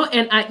 you know,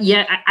 and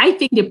I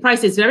think the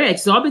price is very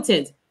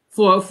exorbitant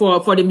for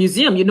the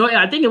museum. You know,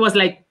 I think it was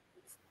like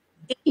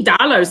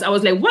 $8. I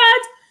was like,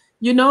 what?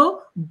 You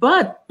know,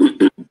 but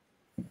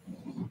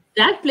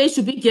that place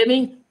should be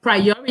giving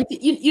priority.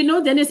 You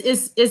know, Dennis,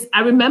 is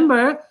I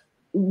remember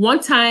one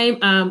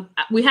time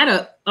we had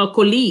a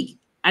colleague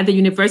at the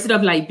University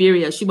of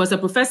Liberia. She was a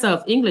professor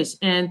of English,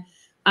 and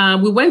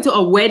we went to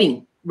a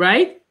wedding,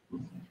 right?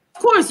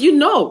 Of course, you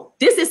know,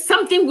 this is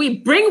something we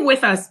bring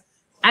with us.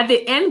 At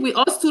the end, we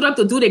all stood up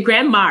to do the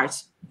Grand March,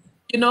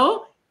 you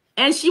know,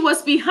 and she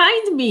was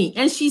behind me,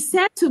 and she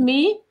said to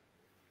me,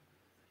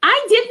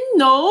 I didn't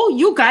know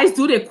you guys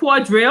do the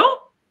quadrille.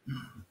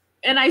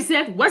 And I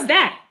said, what's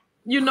that?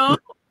 You know,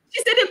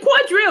 she said the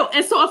quadrille.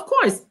 And so, of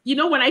course, you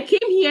know, when I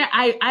came here,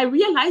 I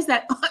realized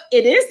that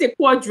it is the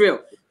quadrille.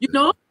 You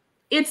know,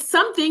 it's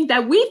something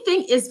that we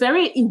think is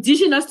very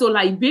indigenous to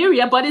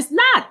Liberia, but it's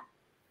not,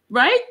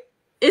 right?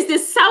 It's the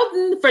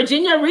Southern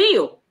Virginia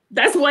reel.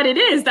 That's what it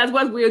is. That's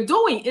what we're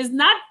doing. It's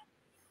not,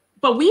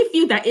 but we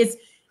feel that it's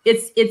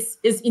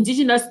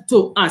indigenous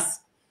to us.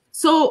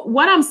 So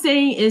what I'm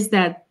saying is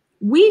that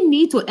we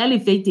need to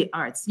elevate the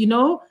arts. You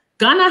know,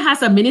 Ghana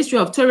has a Ministry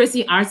of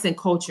Tourism, Arts and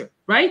Culture,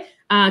 right?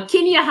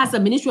 Kenya has a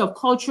Ministry of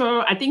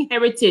Culture, I think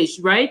Heritage,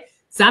 right?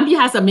 Zambia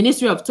has a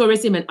Ministry of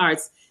Tourism and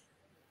Arts.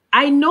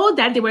 I know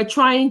that they were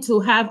trying to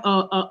have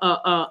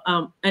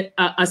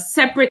a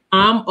separate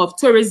arm of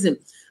tourism.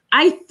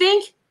 I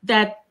think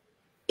that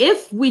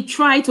if we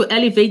try to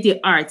elevate the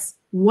arts,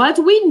 what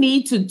we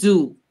need to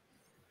do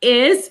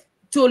is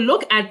to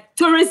look at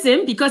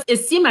tourism, because it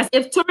seems as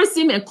if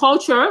tourism and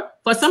culture,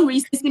 for some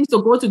reason, seems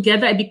to go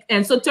together.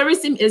 And so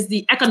tourism is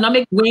the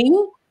economic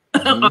wing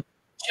of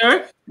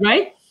culture,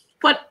 right?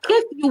 But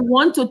if you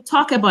want to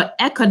talk about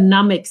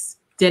economics,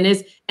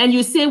 Dennis, and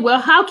you say, well,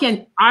 how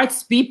can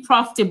arts be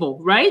profitable,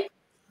 right?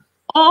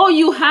 All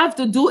you have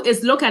to do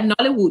is look at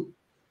Nollywood.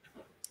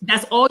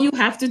 That's all you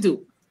have to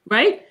do,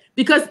 right?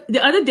 Because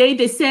the other day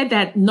they said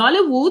that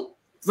Nollywood,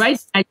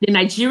 right, like the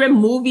Nigerian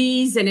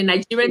movies and the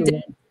Nigerian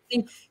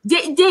dancing,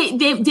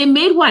 they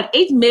made what,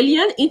 8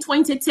 million in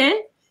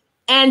 2010?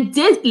 And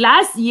this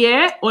last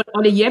year or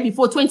the year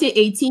before,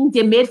 2018,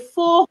 they made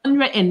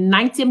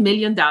 $490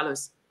 million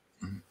of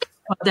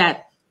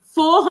that.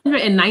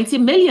 490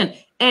 million.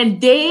 And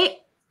they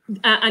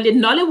and the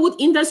Nollywood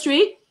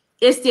industry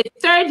is the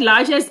third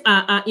largest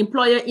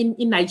employer in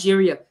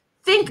Nigeria.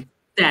 Think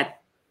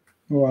that.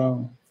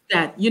 Wow.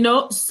 That, you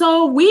know,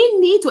 so we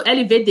need to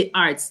elevate the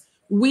arts.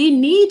 We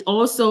need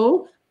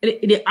also,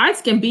 the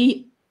arts can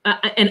be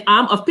an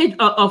arm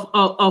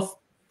of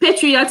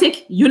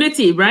patriotic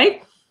unity,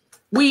 right?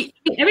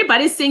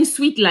 Everybody sings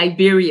Sweet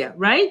Liberia,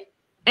 right?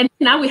 And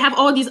now we have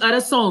all these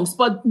other songs,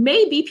 but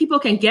maybe people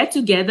can get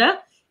together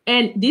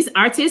and these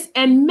artists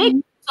and make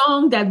a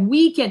song that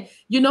we can,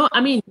 you know, I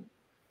mean,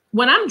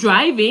 when I'm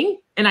driving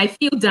and I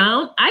feel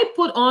down, I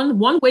put on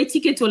One Way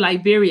Ticket to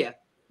Liberia,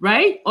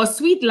 right? Or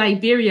Sweet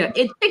Liberia.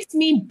 It takes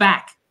me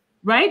back,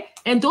 right?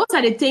 And those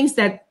are the things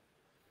that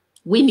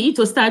we need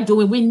to start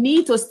doing. We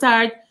need to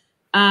start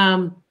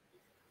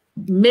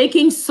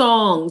making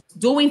songs,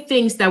 doing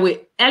things that will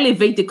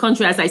elevate the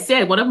country. As I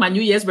said, one of my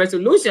New Year's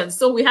resolutions.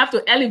 So we have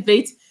to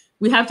elevate.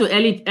 We have to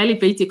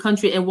elevate the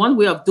country, and one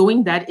way of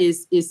doing that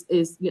is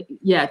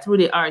through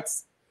the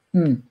arts.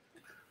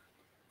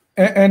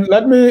 And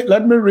let me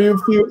read a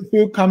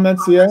few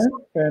comments here,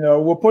 and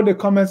we'll put the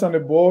comments on the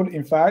board.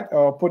 In fact,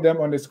 I'll put them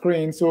on the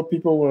screen so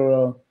people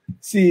will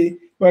see.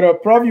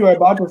 But Prof, you are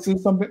about to see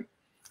something.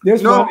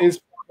 This one is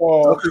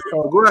for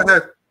go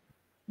ahead.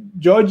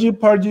 Georgie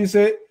Parji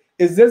said,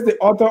 "Is this the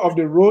author of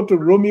The Road to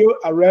Romeo?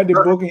 I read the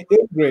book in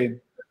 8th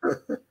grade."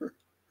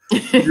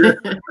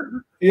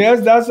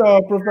 Yes, that's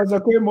Professor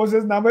K.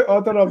 Moses Nagbe,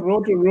 author of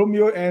Road to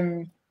Romeo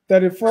and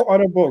 34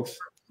 other books.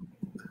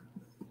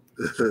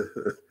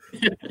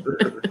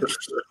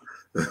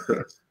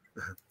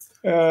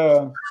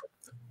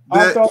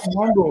 Author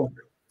Mango.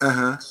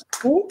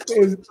 Who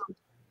is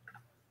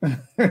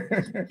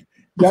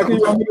Jackie?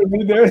 You want me to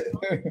read this?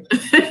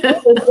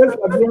 Who is this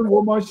Liberian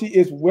woman? She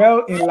is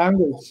well in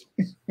language.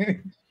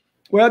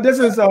 Well, this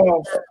is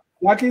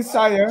Jackie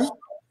Sayegh.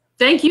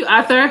 Thank you,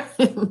 Arthur.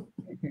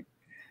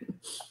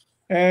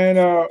 And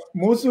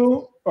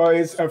Musu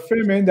is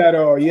affirming that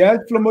yes,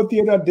 Flomo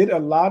Theater did a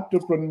lot to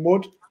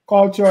promote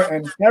culture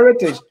and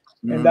heritage,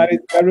 and that is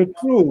very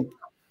true.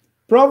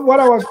 Prof, what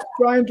I was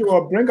trying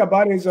to bring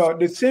about is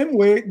the same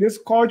way this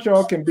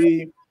culture can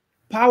be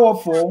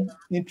powerful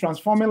in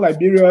transforming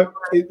Liberia,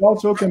 it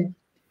also can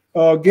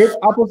give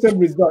opposite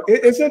result.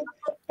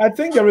 I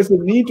think there is a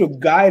need to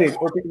guide it.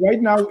 Okay,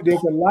 right now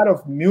there's a lot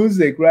of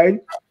music,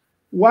 right?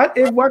 What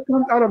if what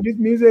comes out of this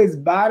music is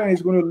bad and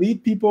it's going to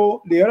lead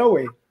people the other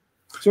way?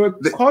 So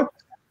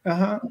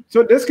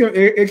so this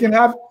can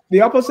have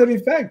the opposite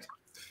effect.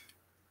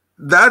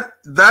 That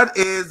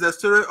is the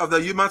story of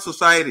the human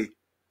society.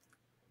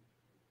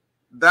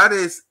 That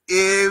is,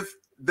 if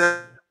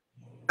the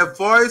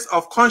voice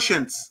of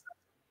conscience,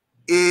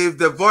 if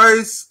the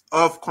voice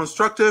of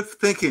constructive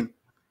thinking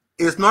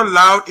is not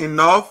loud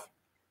enough,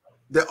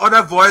 the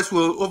other voice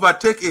will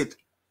overtake it.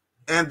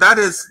 And that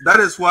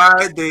is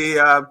why they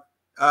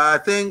I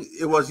think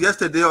it was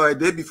yesterday or a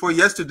day before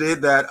yesterday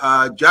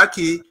that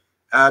Jackie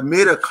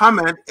made a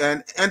comment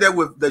and ended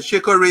with the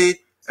Shekori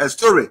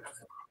story.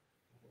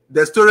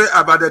 The story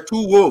about the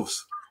two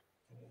wolves.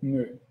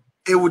 Mm.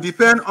 It will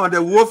depend on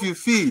the wolf you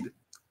feed.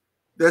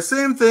 The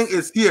same thing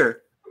is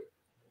here.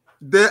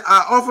 There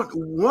are often,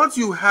 once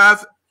you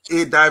have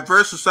a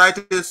diverse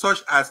society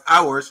such as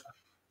ours,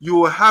 you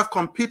will have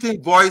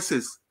competing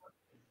voices.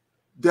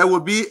 There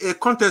will be a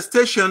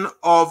contestation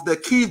of the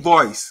key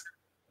voice.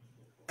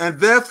 And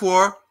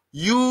therefore,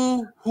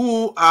 you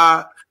who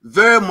are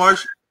very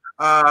much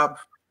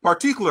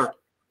particular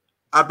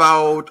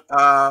about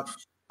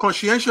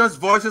conscientious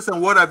voices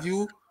and what have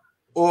you,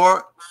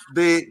 or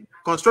the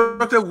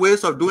constructive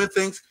ways of doing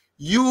things,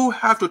 you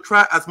have to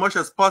try as much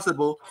as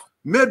possible.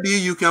 Maybe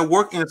you can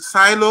work in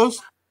silos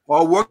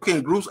or work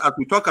in groups, as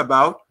we talk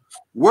about,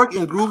 work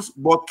in groups,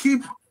 but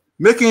keep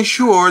making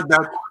sure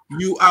that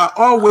you are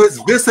always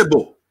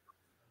visible.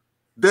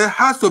 There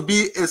has to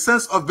be a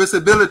sense of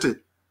visibility.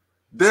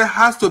 There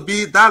has to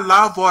be that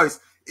loud voice.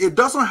 It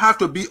doesn't have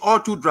to be all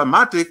too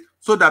dramatic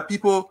so that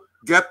people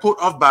get put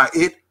off by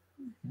it.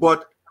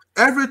 But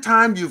every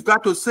time you've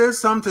got to say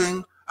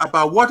something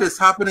about what is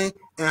happening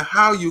and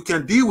how you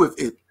can deal with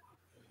it.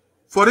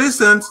 For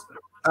instance,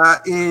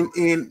 in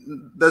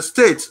the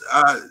States,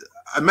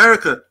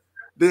 America,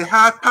 they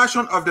have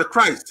Passion of the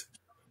Christ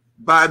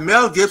by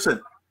Mel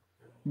Gibson.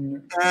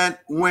 And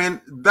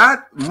when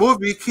that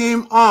movie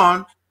came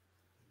on,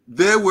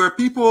 there were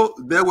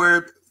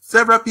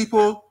several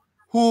people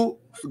who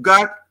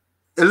got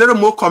a little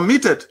more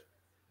committed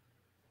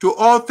to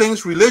all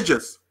things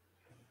religious.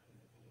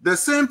 The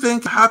same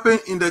thing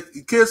happened in the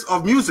case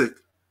of music.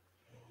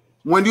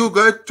 When you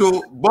go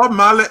to Bob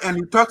Marley and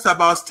he talks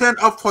about stand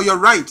up for your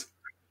right,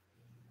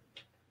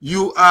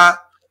 you are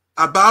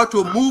about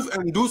to move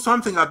and do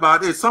something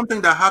about it, something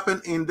that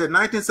happened in the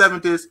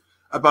 1970s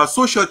about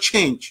social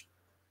change.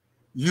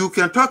 You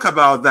can talk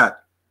about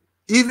that.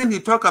 Even he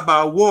talked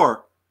about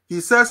war. He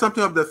said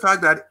something of the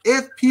fact that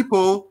if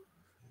people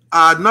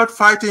are not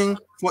fighting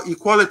for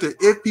equality,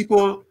 if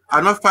people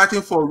are not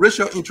fighting for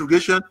racial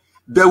integration,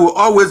 there will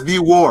always be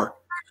war.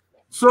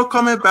 So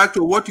coming back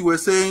to what you were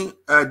saying,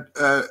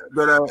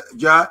 Brother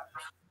Ja,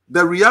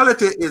 the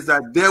reality is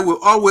that there will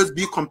always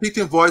be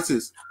competing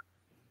voices.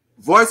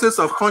 Voices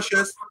of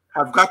conscience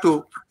have got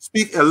to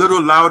speak a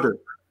little louder.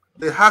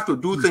 They have to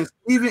do things,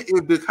 even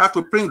if they have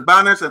to print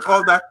banners and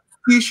all that,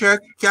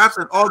 T-shirts, caps,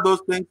 and all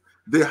those things,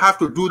 they have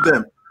to do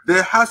them.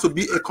 There has to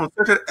be a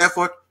concerted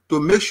effort to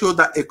make sure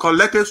that a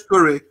collective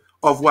story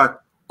of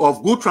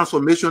good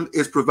transformation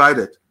is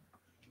provided.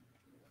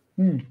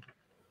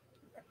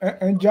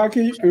 And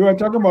Jackie, you were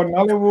talking about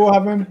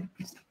Nollywood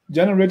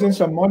generating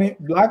some money.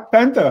 Black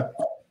Panther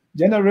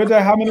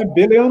generated how many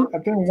billion? I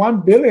think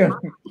 1 billion.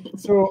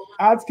 So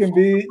arts can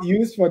be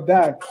used for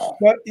that.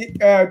 But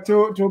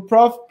to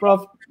Prof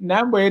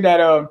Nagbe,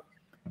 that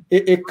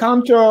a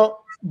counter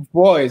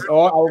voice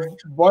or our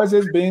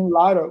voices being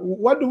louder.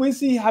 What do we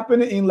see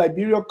happening in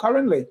Liberia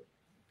currently?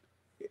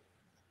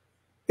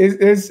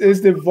 Is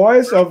the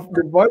voice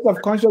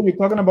of conscience you're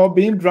talking about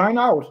being drowned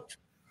out?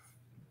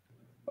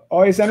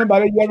 Or is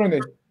anybody hearing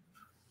it?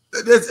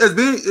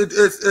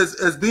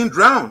 It's being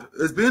drowned.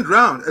 It's being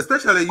drowned.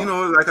 Especially,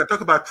 like I talk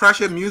about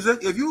trashy music.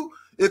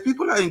 If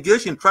people are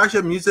engaged in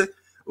trashy music,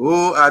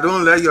 oh, I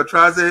don't like your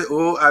trousers.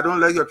 Oh, I don't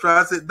like your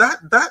trousers.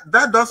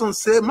 That doesn't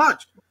say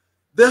much.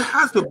 There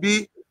has to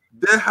be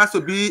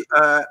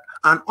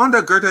an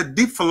undergirded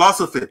deep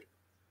philosophy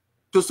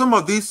to some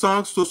of these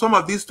songs, to some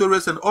of these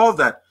stories, and all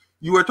that.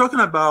 You were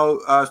talking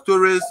about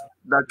stories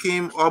that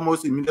came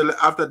almost immediately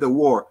after the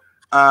war.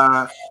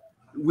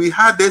 We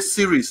had this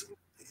series,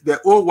 the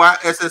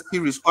OYSS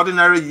series,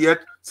 Ordinary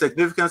Yet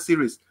Significant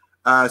series.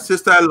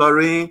 Sister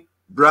Lorraine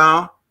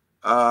Brown,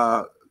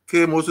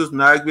 K. Moses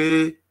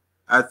Nagbe,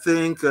 I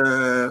think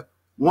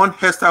one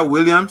Hester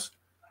Williams,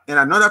 and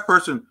another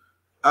person.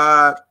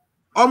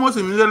 Almost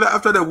immediately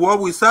after the war,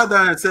 we sat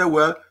down and said,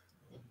 well,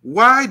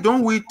 why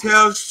don't we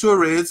tell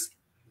stories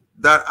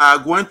that are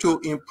going to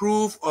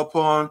improve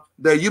upon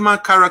the human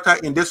character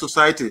in this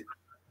society?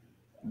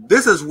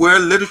 this is where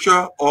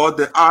literature or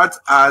the arts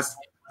as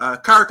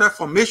character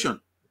formation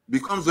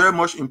becomes very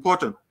much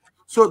important.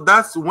 So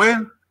that's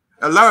when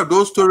a lot of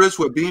those stories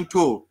were being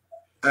told.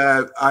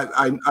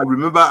 I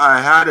remember I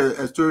had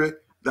a story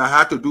that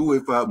had to do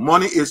with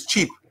money is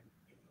cheap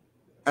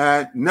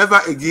and never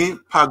again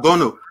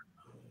pagono.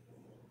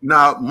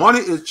 Now, money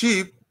is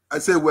cheap. I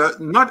say, well,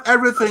 not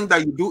everything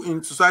that you do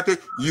in society,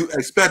 you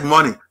expect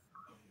money.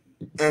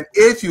 And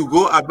if you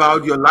go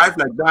about your life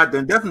like that,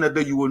 then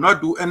definitely you will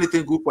not do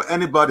anything good for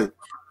anybody.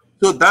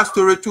 So that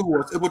story too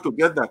was able to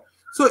get that.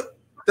 So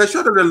the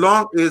short of the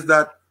long is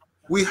that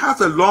we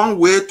have a long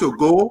way to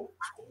go,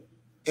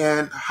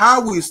 and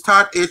how we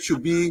start it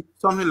should be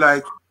something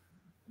like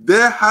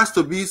there has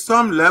to be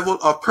some level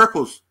of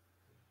purpose,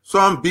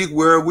 some big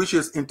word, which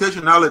is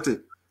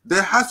intentionality.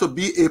 There has to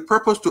be a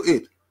purpose to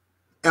it.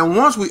 And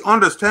once we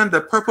understand the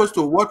purpose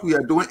to what we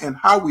are doing and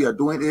how we are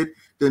doing it,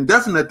 then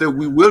definitely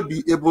we will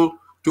be able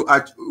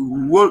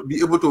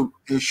to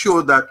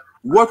ensure that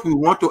what we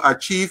want to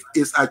achieve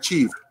is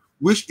achieved,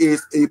 which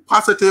is a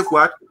positive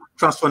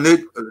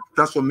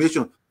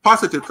transformation,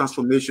 positive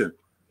transformation.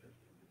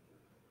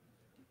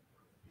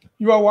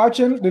 You are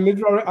watching the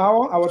Literary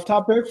Hour. Our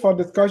topic for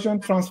discussion: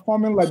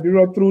 transforming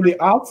Liberia through the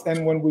arts.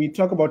 And when we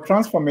talk about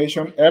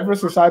transformation, every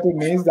society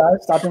needs that,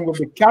 starting with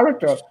the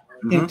character,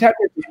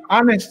 integrity,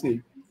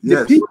 honesty.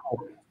 The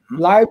people,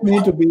 life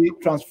need to be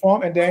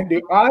transformed, and then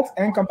the arts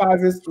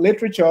encompasses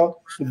literature,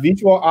 the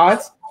visual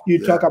arts.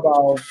 You talk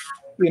about,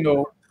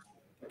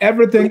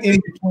 everything in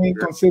between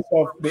consists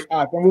of the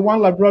art. And we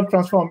want Liberia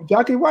transformed.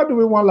 Jackie, why do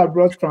we want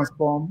Liberia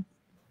transformed?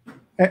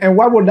 And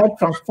what would that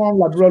transformed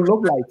Liberia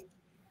look like?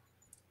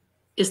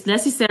 It's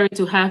necessary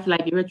to have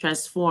Liberia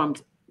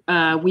transformed.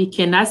 We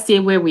cannot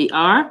stay where we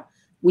are.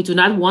 We do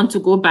not want to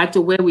go back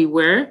to where we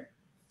were.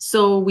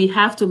 So we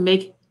have to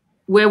make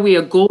where we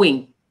are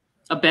going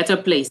a better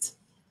place.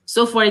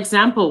 So, for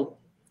example,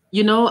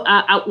 when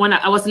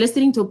I was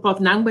listening to Prof.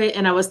 Nagbe,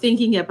 and I was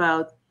thinking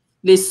about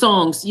the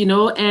songs,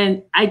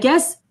 and I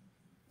guess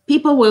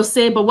people will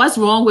say, but what's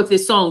wrong with the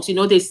songs?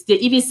 They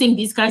even sing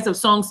these kinds of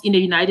songs in the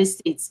United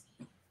States.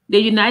 The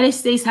United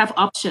States have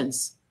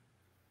options.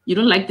 You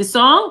don't like the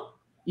song?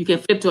 You can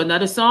flip to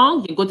another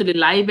song. You can go to the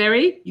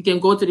library. You can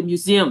go to the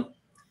museum.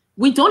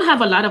 We don't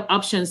have a lot of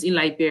options in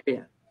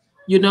Liberia,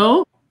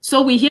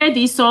 So we hear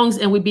these songs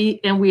and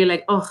we're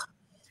like, oh,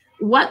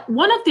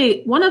 one of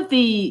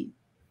the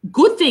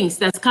good things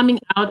that's coming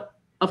out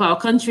of our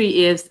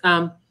country is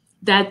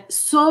that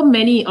so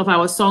many of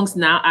our songs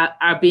now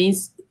are being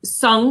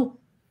sung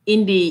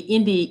in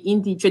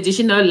the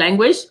traditional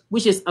language,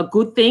 which is a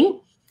good thing.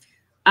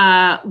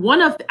 I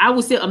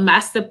would say a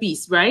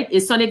masterpiece, right?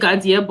 Is Sonny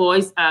Gardia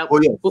Boys.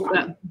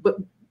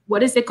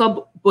 What is it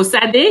called?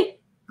 Bosade,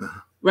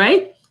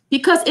 right?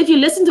 Because if you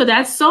listen to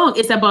that song,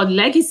 it's about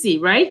legacy,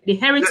 right? The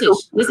heritage.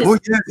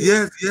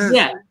 Yes.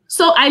 Yeah.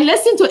 So I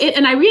listened to it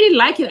and I really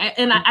like it,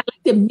 and I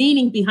like the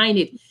meaning behind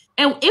it.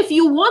 And if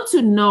you want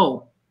to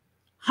know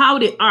how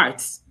the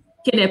arts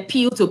can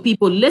appeal to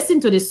people, listen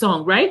to the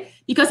song, right?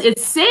 Because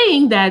it's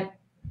saying that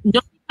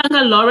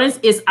Nyanga Lawrence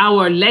is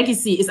our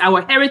legacy, is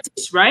our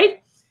heritage,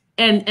 right?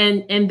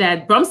 And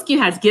that Bromsky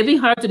has given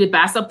her to the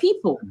Bassa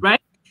people,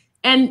 right?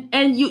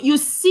 And you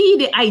see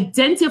the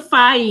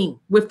identifying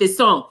with the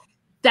song,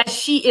 that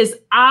she is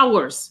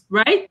ours,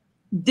 right?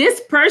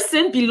 This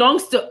person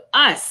belongs to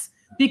us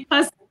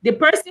because the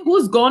person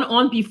who's gone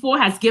on before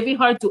has given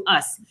her to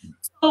us.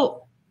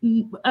 So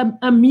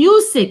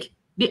music,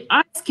 the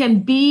arts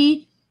can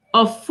be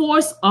a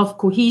force of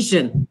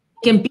cohesion,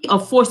 can be a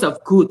force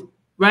of good,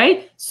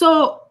 right?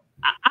 So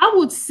I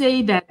would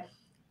say that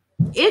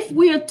if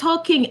we are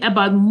talking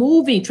about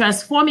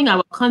transforming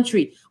our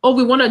country, or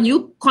we want a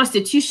new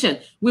constitution,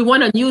 we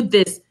want a new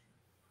this,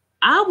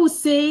 I would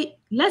say,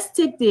 let's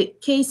take the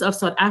case of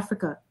South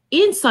Africa.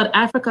 In South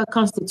Africa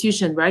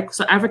constitution, right?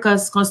 South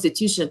Africa's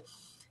constitution,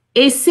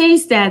 it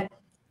says that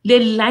the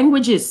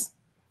languages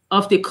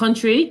of the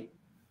country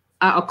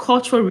are a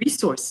cultural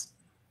resource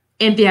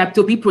and they have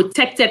to be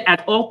protected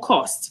at all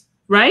costs,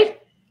 right?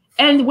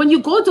 And when you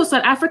go to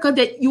South Africa,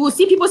 that you will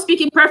see people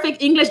speaking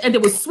perfect English and they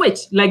will switch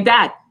like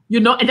that,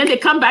 and then they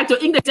come back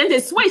to English and they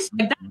switch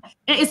like that.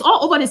 And it's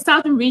all over the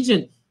southern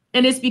region.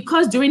 And it's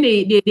because during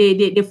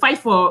the fight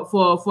for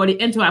the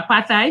end to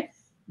apartheid,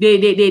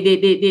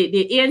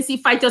 the ANC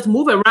fighters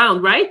move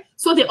around, right?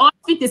 So they all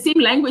speak the same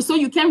language. So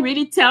you can't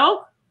really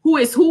tell who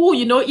is who,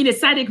 in the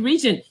Sayegh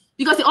region,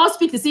 because they all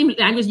speak the same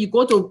language. You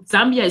go to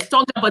Zambia, it's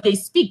Tonga, but they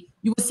speak.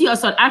 You will see a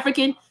South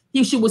African,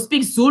 she will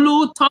speak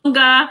Zulu,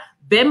 Tonga,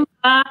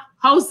 Bemba,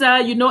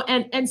 Hausa,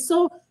 and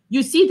so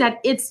you see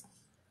that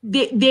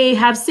they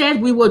have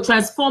said we will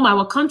transform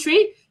our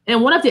country.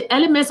 And one of the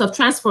elements of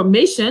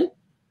transformation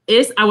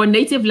is our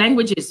native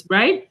languages,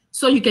 right?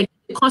 So you can get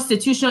the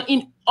constitution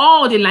in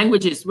all the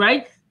languages,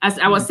 right? As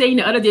I was saying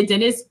the other day,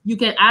 Dennis, you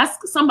can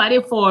ask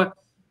somebody for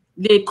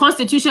the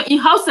constitution in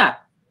Hausa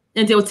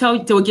and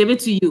they'll give it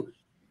to you.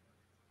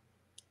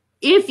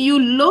 If you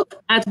look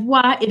at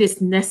why it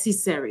is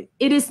necessary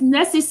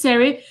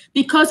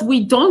because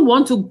we don't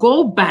want to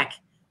go back,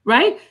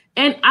 right?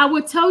 And I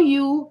will tell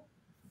you,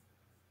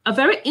 a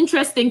very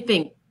interesting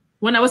thing.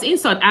 When I was in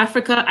South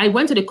Africa, I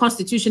went to the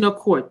Constitutional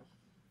Court.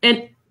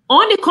 And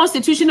on the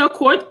Constitutional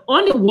Court,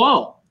 on the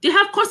wall, they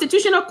have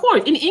Constitutional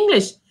Court in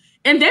English.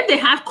 And then they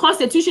have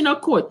Constitutional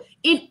Court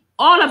in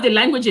all of the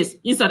languages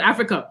in South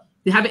Africa.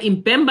 They have it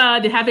in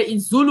Bemba, they have it in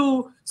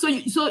Zulu. So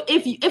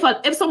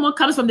if someone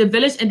comes from the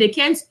village and they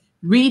can't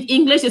read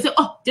English, they say,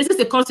 oh, this is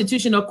the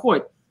Constitutional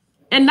Court.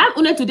 And not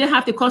only do they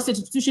have the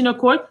Constitutional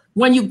Court,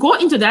 when you go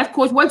into that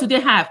court, what do they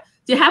have?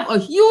 They have a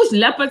huge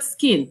leopard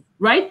skin,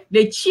 right?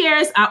 The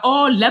chairs are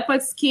all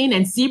leopard skin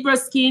and zebra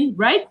skin,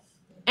 right?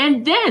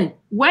 And then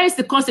where is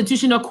the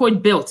Constitutional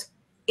Court built?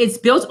 It's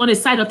built on the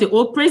side of the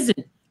old prison.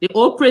 The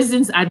old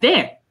prisons are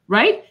there,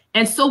 right?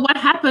 And so what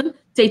happened?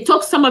 They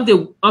took some of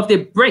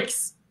the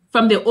bricks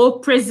from the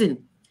old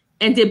prison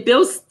and they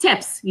built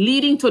steps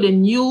leading to the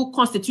new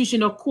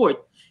Constitutional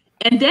Court.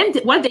 And then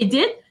what they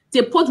did,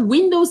 they put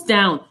windows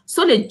down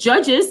so the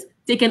judges,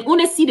 they can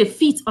only see the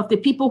feet of the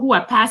people who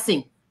are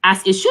passing,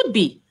 as it should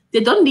be. They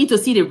don't need to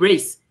see the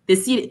race. They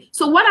see it.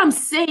 So what I'm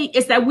saying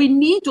is that we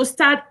need to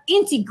start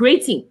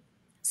integrating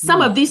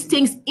some of these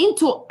things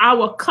into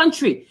our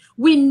country.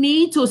 We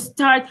need to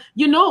start,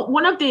 you know,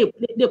 one of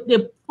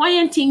the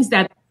poignant things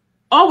that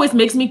always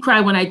makes me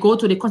cry when I go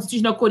to the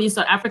Constitutional Court in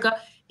South Africa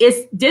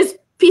is this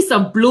piece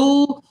of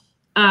blue,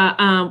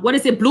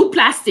 blue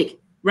plastic,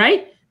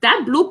 right?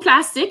 That blue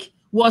plastic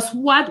was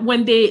what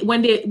when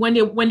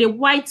the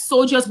white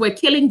soldiers were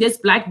killing this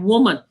black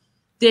woman,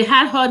 they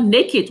had her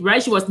naked,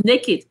 right? She was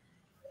naked.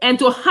 And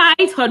to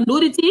hide her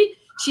nudity,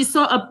 she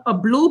saw a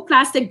blue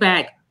plastic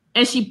bag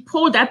and she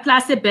pulled that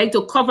plastic bag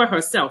to cover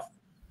herself.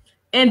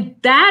 And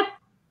that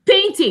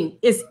painting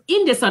is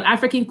in the South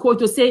African court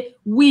to say,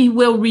 we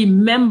will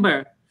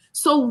remember.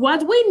 So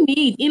what we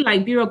need in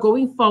Liberia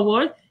going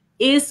forward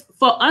is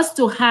for us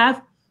to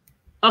have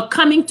a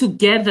coming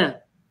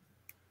together.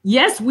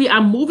 Yes, we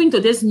are moving to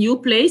this new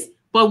place,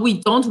 but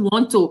we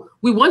want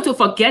to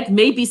forget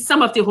maybe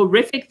some of the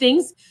horrific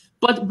things,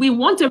 but we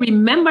want to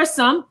remember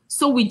some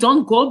so we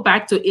don't go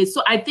back to it.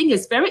 So I think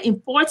it's very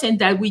important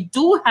that we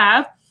do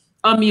have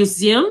a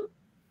museum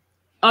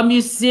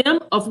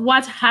of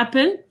what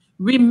happened,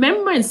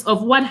 remembrance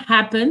of what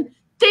happened,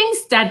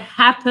 things that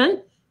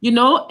happened, you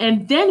know,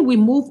 and then we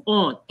move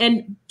on.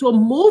 And to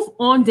move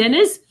on,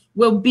 Dennis,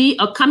 will be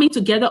a coming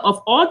together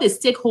of all the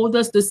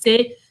stakeholders to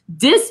say,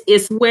 this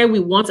is where we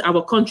want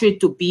our country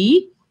to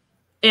be.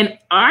 And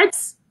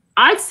arts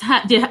has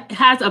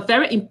a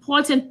very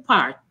important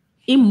part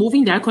in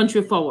moving that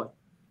country forward.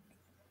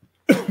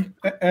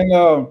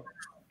 And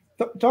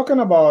talking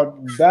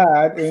about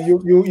that, and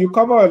you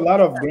cover a lot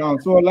of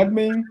ground. So let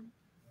me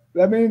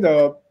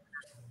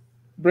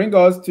bring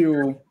us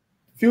to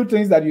a few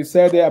things that you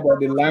said there about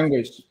the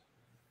language.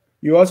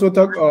 You also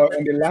talk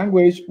in the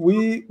language.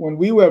 When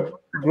we were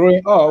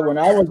growing up, when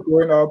I was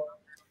growing up,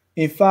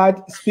 in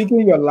fact,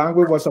 speaking your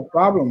language was a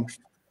problem.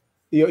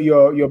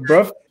 Your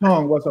birth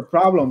tongue was a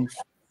problem,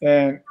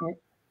 and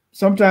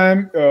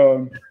sometimes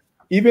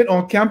even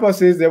on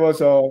campuses there was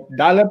a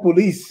dialect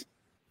police.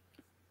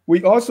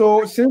 We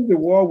also, since the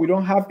war, we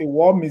don't have a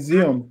war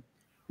museum.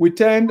 We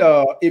tend,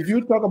 if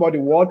you talk about the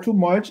war too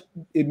much,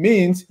 it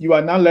means you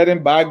are not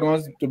letting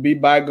bygones to be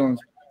bygones.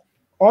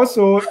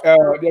 Also,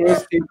 there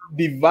is a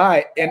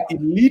divide, an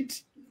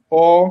elite,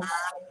 or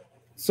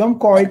some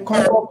call it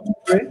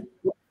conquer,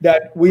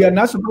 that we are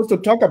not supposed to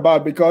talk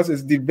about because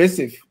it's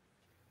divisive.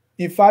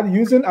 In fact,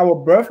 using our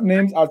birth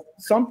names at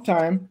some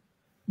time,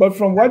 but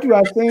from what you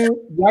are saying,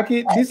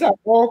 Jackie, these are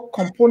all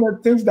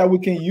component things that we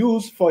can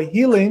use for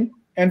healing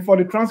and for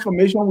the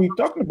transformation we're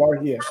talking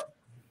about here.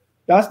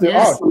 That's the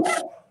art.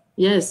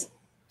 Yes.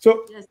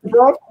 So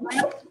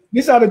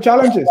these are the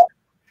challenges.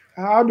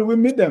 How do we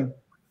meet them?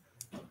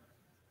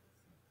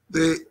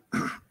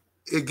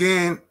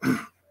 Again,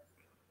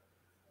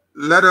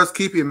 let us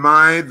keep in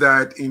mind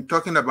that in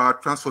talking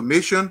about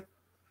transformation,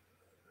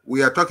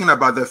 we are talking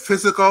about the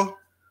physical,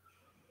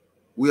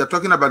 we are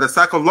talking about the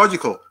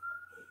psychological,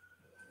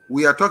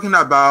 we are talking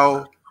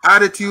about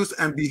attitudes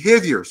and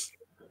behaviors.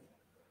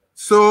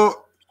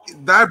 So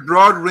that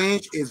broad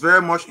range is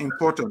very much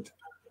important,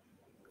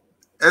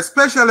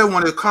 especially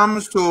when it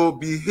comes to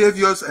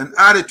behaviors and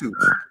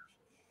attitudes.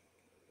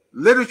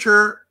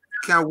 Literature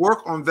can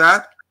work on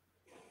that,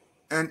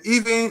 and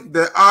even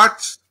the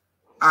arts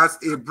as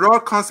a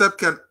broad concept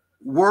can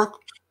work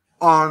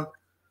on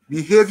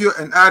behavior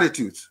and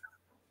attitudes.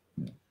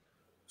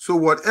 So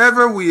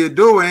whatever we are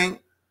doing,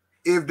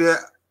 if there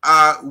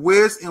are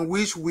ways in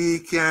which we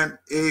can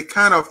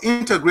kind of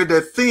integrate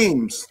the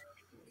themes,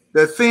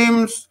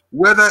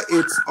 whether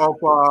it's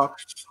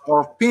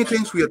of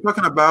paintings we're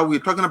talking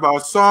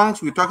about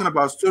songs, we're talking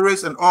about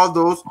stories and all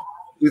those,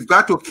 we've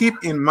got to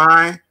keep in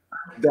mind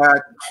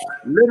that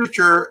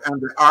literature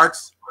and the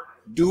arts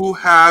do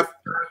have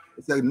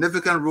a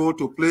significant role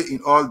to play in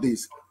all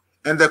this.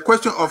 And the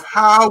question of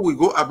how we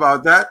go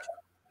about that,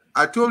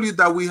 I told you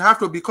that we have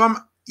to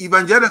become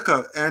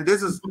evangelical, and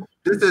this is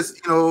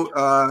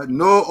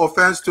no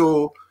offense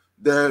to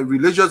the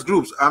religious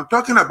groups. I'm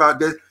talking about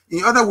that.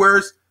 In other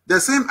words, the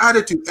same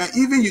attitude, and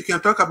even you can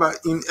talk about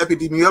in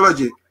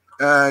epidemiology.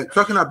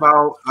 talking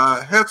about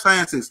health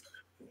sciences,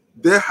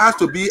 there has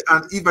to be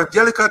an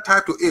evangelical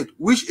type to it,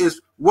 which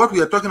is what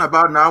we are talking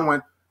about now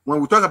when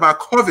we talk about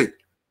COVID.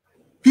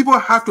 People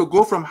have to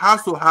go from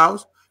house to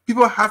house.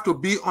 People have to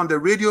be on the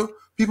radio.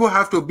 People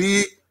have to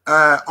be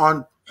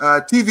on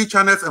TV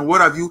channels and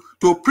what have you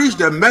to preach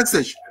the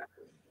message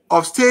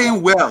of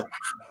staying well,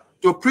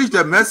 to preach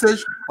the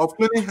message of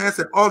cleaning hands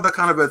and all that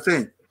kind of a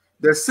thing.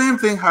 The same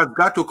thing has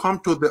got to come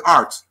to the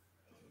arts.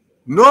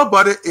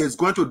 Nobody is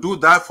going to do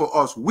that for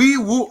us. We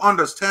who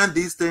understand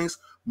these things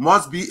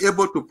must be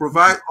able to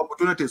provide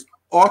opportunities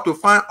or to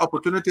find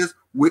opportunities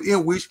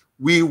within which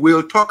we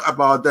will talk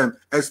about them,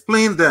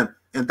 explain them.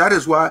 And that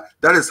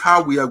is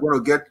how we are going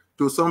to get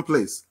to some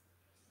place.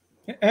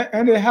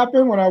 And it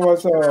happened when I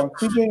was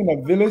teaching in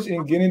a village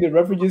in Guinea, the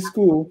refugee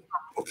school.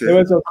 Okay. There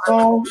was a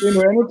song,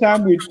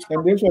 anytime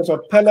and this was a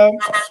Pella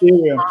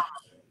area.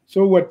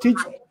 So we're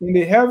teaching in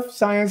the health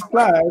science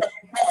class,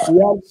 we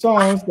had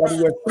songs that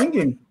we were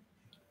singing.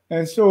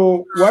 And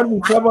so what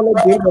we cleverly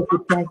did was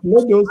to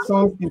translate those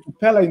songs into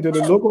Pella, into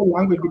the local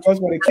language, because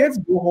when the kids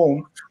go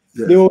home,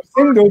 they will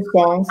sing those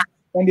songs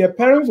and their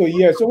parents will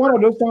hear. So one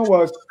of those songs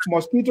was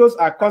 "Mosquitoes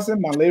are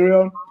causing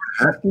malaria."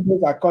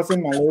 Mosquitoes are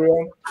causing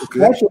malaria. Okay.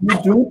 What should we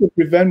do to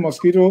prevent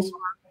mosquitoes?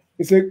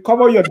 He said,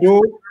 cover your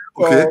door,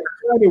 clear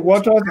the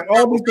waters, and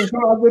all these things. So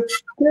the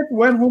kids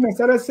went home and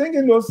started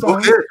singing those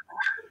songs.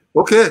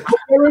 Okay. The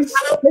parents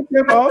picked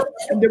them up,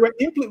 and they were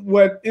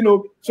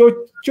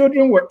so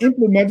children were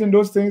implementing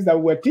those things that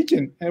we were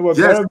teaching, and it was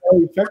very,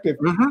 very effective.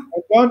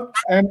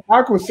 And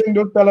I could sing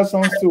those Pella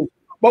songs too.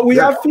 But we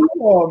have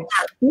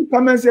few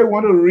comments here we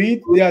want to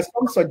read. There are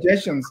some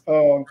suggestions.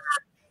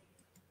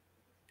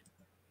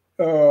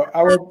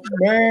 Our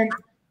man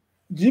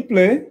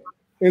G-Play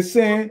is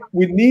saying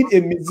we need a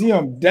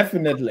museum,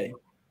 definitely.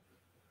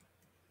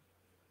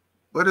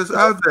 But it's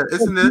out there,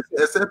 isn't it?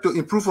 Except to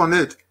improve on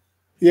it.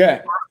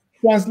 Yeah.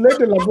 Translate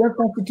the Liberian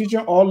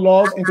Constitution or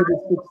laws into the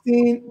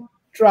 16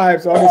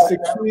 tribes or the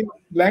 16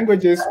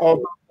 languages of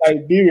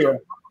Liberia.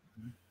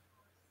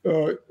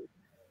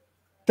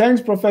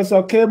 Thanks,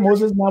 Professor K.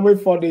 Moses Nagbe,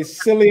 for the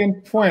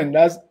salient point.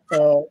 That's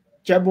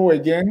Chebo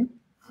again.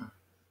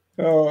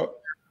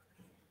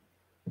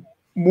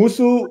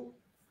 Musu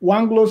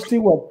Wanglo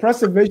Stewart,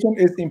 preservation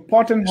is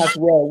important as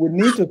well. We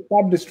need to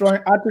stop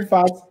destroying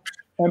artifacts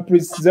and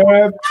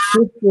preserve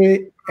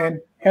history and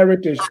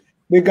heritage.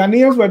 The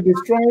Ghanaians were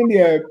destroying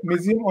their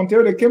museum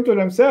until they came to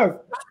themselves.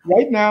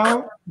 Right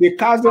now, the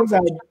cousins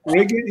are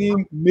raking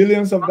in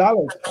millions of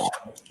dollars.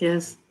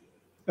 Yes.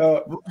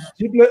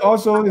 G-Play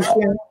also is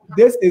saying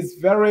this is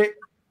very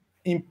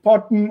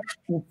important,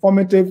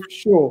 informative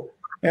show.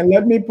 And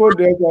let me put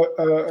there's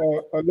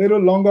a little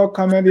longer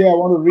comment here. I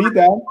want to read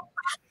that.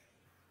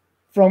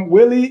 From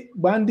Willie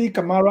Bandi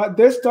Kamara,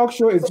 this talk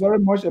show is very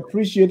much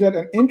appreciated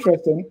and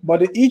interesting, but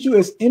the issue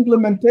is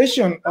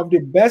implementation of the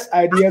best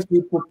ideas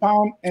we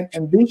propound and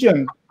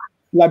envision.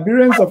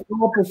 Liberians of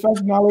our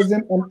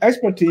professionalism and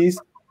expertise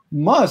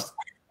must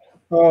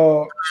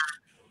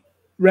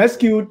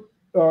rescue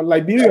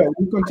Liberia.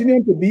 We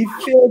continue to be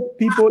failed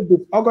people,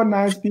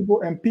 disorganized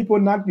people, and people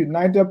not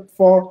united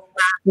for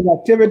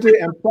productivity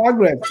and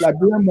progress.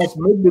 Liberia must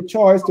make the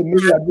choice to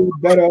make Liberia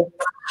better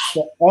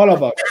for all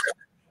of us.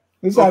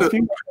 These are a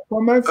few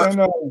comments.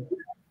 And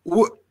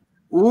who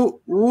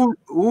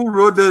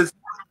wrote this?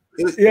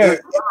 Is he a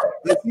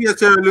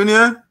Sierra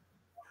Leonean?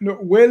 No,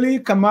 Willie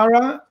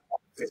Kamara.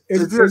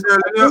 Is he a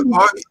Sierra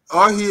Leonean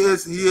or he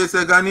is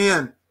a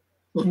Ghanaian?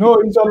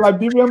 No, he's a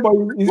Liberian, but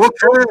he's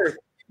okay.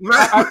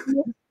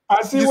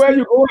 I see where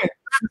you're going.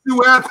 You see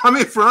where I'm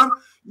coming from?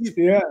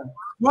 Yeah.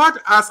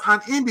 But as an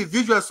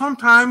individual,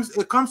 sometimes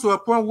it comes to a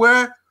point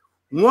where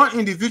one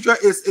individual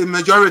is a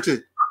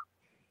majority.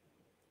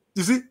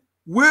 You see?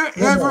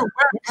 Wherever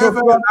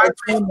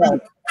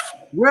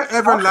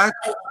life,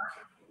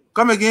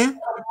 come again.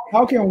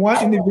 How can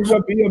one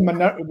individual be a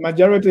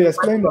majority?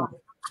 Explain that.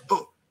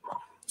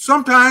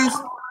 Sometimes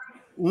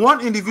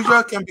one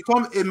individual can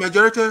become a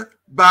majority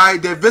by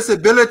the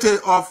visibility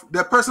of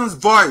the person's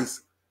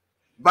voice,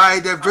 by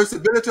the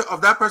visibility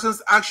of that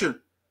person's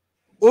action.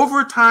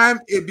 Over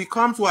time, it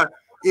becomes what?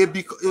 It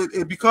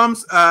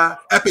becomes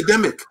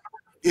epidemic.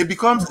 It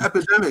becomes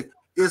epidemic.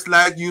 It's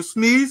like you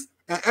sneeze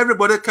and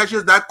everybody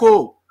catches that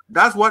cold.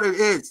 That's what it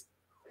is.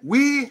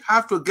 We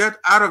have to get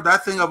out of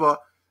that thing of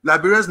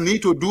Liberians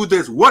need to do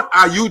this. What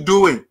are you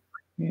doing?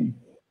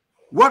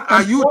 What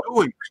are you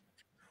doing?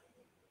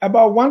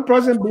 About one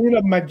person being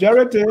a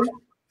majority,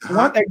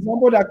 one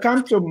example that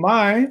comes to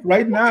mind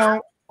right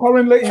now,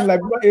 currently in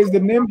Liberia, is the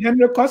name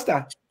Henry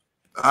Costa.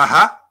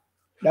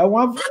 That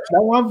one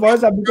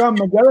voice has become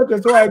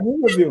majority, so I agree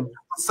with you.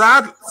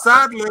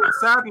 Sadly,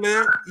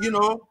 you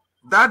know,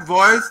 that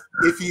voice,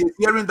 if he is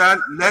hearing that,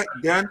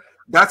 then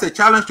that's a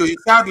challenge to you.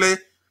 Sadly,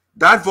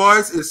 that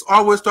voice is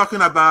always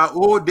talking about,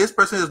 oh, this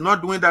person is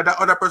not doing that, that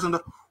other person.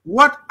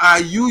 What are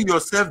you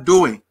yourself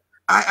doing?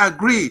 I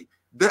agree.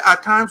 There are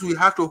times we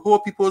have to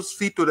hold people's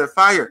feet to the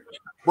fire.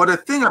 But the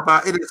thing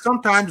about it is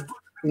sometimes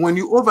when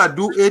you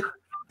overdo it,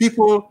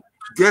 people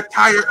get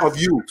tired of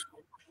you.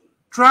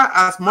 try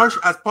as much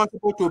as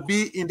possible to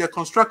be in the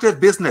constructive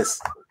business.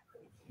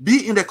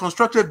 Be in the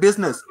constructive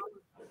business.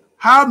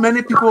 How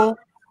many people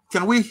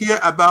can we hear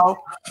about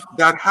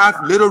that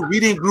have little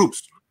reading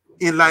groups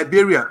in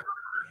Liberia?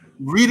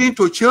 Reading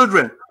to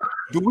children.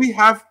 Do we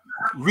have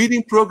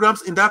reading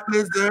programs in that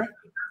place there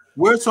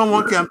where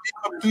someone can pick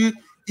up to you,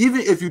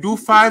 even if you do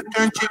 5,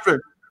 10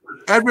 children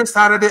every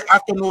Saturday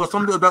afternoon or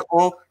something like that,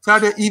 or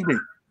Saturday evening?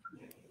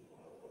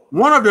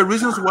 One of the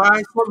reasons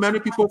why so many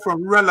people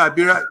from rural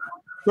Liberia,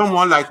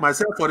 someone like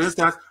myself, for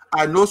instance,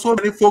 I know so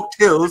many folk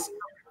tales,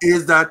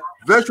 is that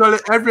virtually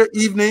every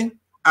evening,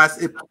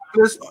 as a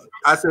place,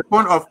 as a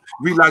point of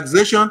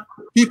relaxation,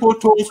 people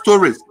told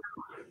stories.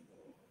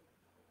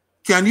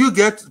 Can you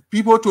get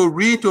people to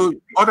read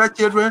to other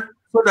children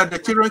so that the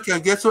children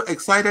can get so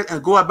excited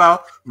and go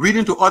about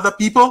reading to other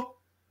people?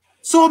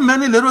 So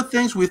many little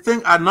things we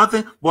think are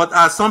nothing, but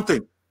are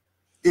something.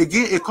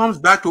 Again, it comes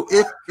back to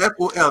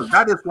FOL.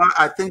 That is why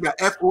I think that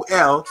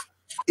FOL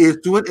is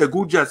doing a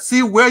good job.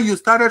 See where you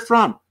started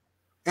from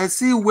and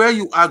see where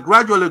you are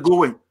gradually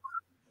going.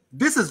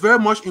 This is very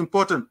much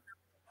important.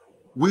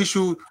 We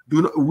should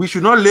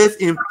not live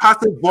in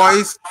passive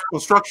voice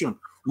construction.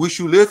 We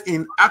should live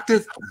in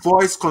active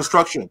voice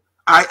construction.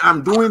 I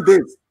am doing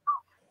this.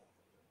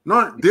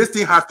 No, this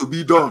thing has to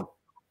be done.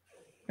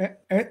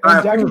 And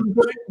Jackie,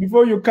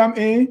 before you come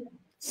in,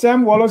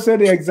 Sam Wallace said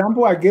the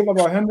example I gave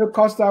about Henry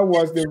Costa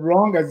was the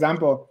wrong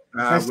example.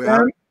 And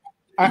Sam,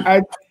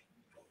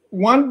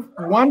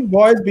 one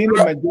voice being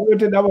the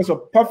majority, that was a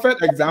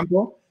perfect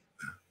example.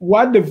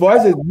 What the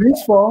voice is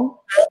used for,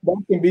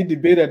 that can be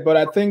debated, but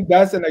I think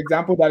that's an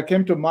example that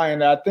came to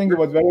mind. I think it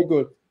was very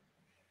good.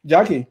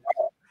 Jackie?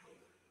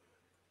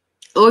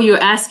 Oh,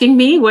 you're asking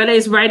me whether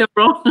it's right or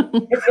wrong?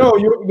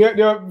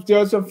 No,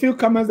 there's a few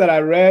comments that I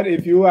read.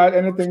 If you had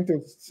anything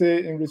to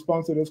say in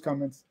response to those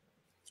comments.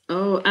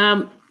 Oh,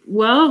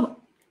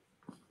 well,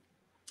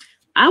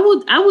 I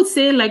would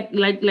say like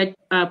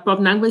Prof.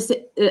 Nagbe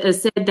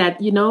said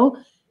that, you know,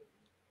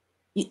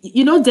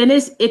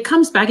 Dennis, it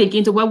comes back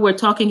again to what we're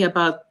talking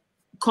about,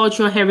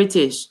 cultural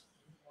heritage.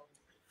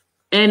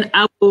 And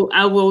I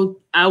will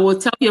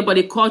tell you about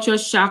a culture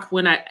shock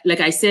when I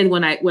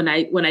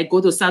go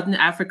to Southern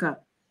Africa.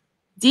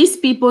 These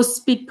people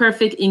speak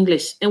perfect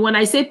English. And when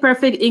I say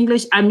perfect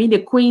English, I mean the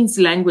Queen's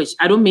language.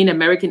 I don't mean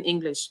American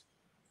English.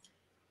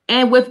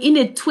 And within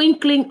a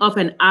twinkling of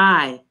an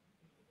eye,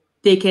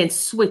 they can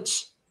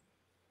switch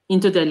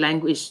into the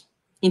language,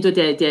 into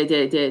the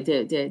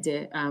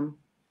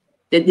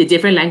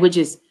different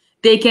languages.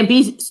 They can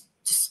be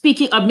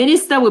speaking, a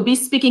minister will be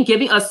speaking,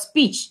 giving a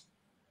speech.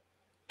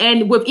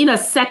 And within a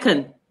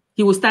second,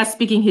 he will start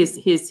speaking his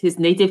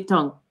native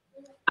tongue,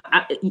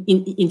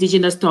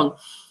 indigenous tongue.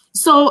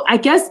 So I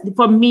guess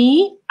for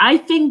me, I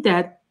think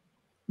that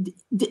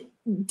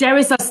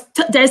there's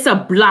a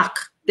block,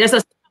 there's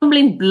a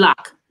stumbling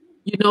block,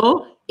 you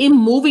know, in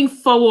moving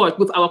forward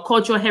with our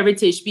cultural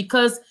heritage,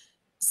 because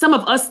some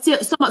of us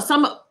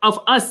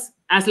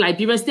as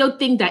Liberians still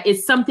think that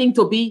it's something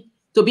to be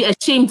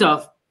ashamed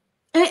of.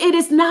 And it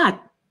is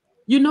not,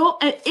 you know.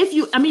 And if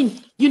you, I mean,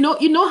 you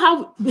know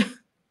how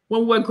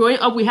when we're growing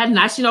up, we had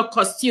National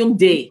Costume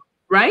Day,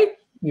 right?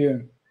 Yeah.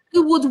 We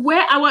would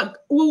wear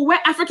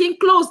African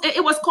clothes.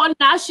 It was called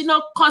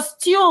National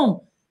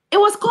Costume. It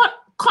was called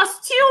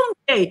Costume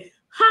Day.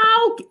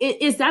 How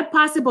is that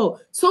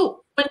possible?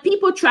 So when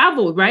people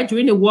traveled, right,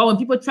 during the war, when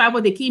people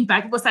traveled, they came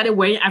back, people started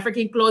wearing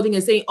African clothing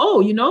and saying, oh,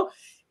 you know,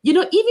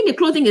 even the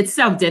clothing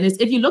itself, Dennis,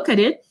 if you look at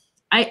it,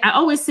 I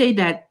always say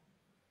that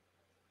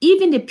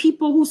even the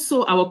people who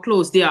sew our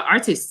clothes, they are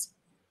artists.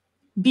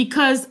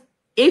 Because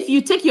if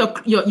you take your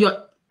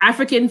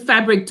African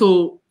fabric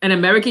to an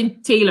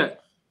American tailor,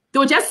 they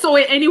will just sew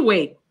it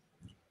anyway.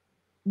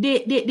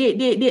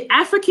 The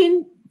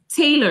African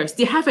tailors,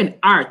 they have an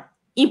art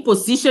in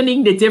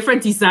positioning the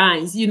different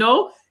designs, you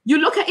know? You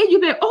look at it, you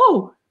be,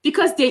 oh,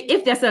 because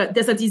if there's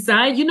a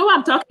design, you know what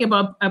I'm talking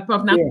about,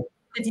 Prof. Now, yeah.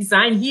 The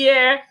design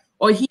here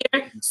or here.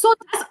 So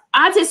that's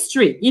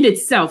artistry in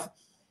itself.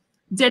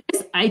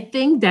 Dennis, I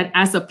think that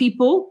as a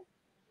people,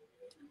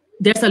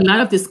 there's a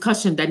lot of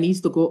discussion that needs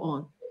to go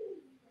on.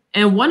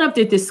 And one of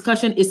the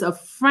discussion is a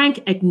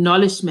frank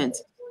acknowledgement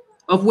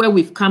of where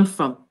we've come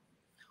from,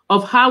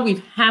 of how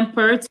we've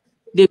hampered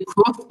the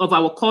growth of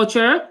our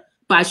culture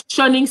by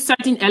shunning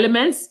certain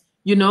elements,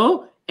 you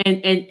know,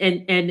 and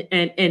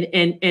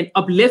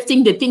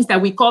uplifting the things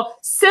that we call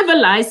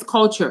civilized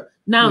culture.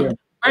 Now, yeah.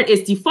 The word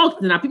is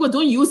default. Now, people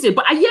don't use it,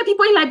 but I hear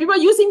people in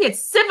Liberia using it,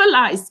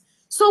 civilized.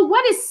 So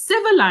what is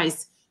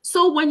civilized?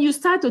 So when you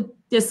start to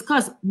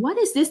discuss, what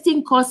is this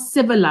thing called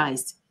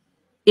civilized?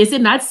 Is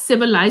it not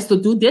civilized to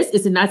do this?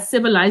 Is it not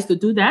civilized to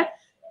do that?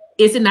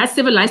 Is it not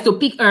civilized to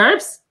pick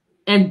herbs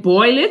and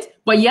boil it?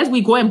 But yes,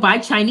 we go and buy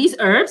Chinese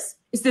herbs.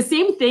 It's the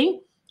same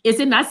thing. Is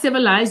it not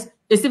civilized?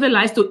 It's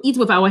civilized to eat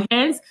with our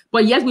hands.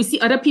 But yes, we see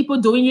other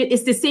people doing it.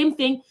 It's the same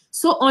thing.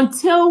 So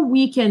until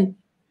we can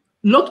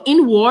look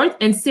inward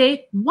and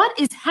say, what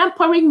is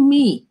hampering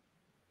me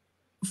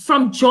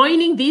from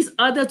joining these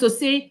others to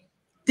say,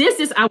 this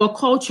is our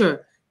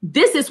culture.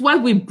 this is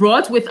what we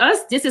brought with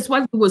us, this is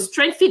what we will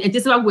strengthen, and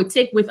this is what we'll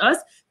take with us,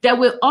 there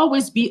will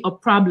always be a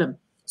problem.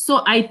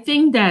 So I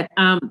think that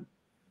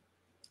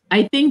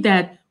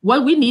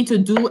what we need to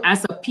do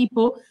as a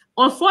people,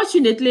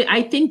 unfortunately,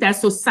 I think that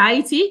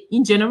society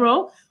in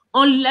general,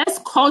 unless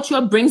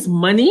culture brings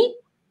money,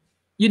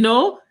 you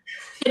know,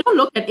 they don't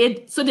look at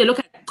it. So they look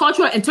at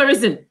culture and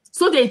tourism.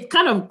 So they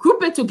kind of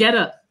group it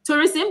together,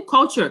 tourism,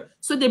 culture.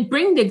 So they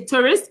bring the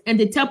tourists and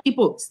they tell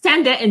people,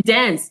 stand there and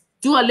dance,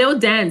 do a little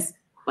dance.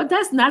 But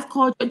that's not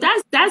culture.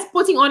 That's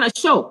putting on a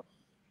show,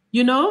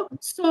 you know?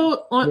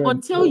 So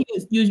until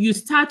you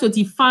start to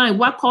define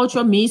what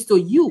culture means to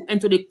you and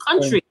to the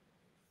country,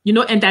 you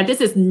know, and that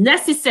this is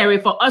necessary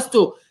for us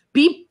to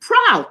be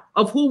proud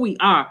of who we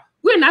are,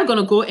 we're not going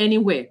to go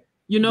anywhere,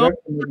 you know?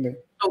 Definitely.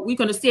 So we're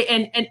going to stay,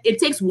 and it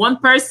takes one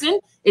person,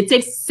 it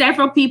takes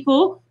several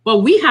people, but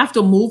we have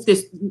to move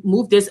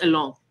this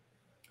along.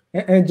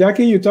 And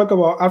Jackie, you talk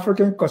about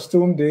African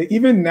Costume Day.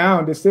 Even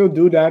now, they still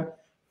do that.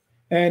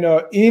 And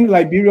in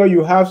Liberia,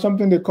 you have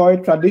something they call a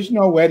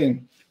traditional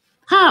wedding.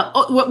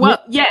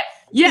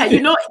 Yeah,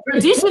 you know,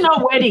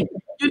 traditional wedding.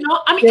 You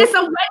know, I mean, it's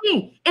a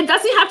wedding. It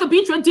doesn't have to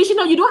be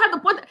traditional. You don't have to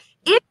put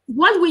it.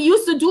 What we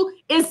used to do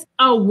is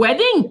a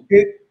wedding.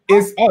 It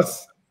is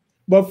us.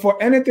 But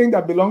for anything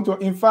that belongs to,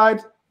 in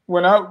fact,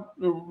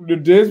 the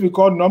days we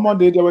called normal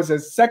day, there was a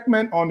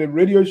segment on the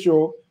radio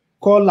show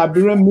called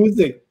Liberian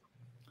Music.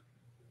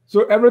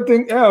 So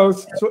everything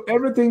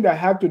that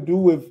had to do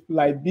with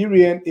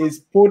Liberian is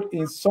put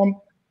in some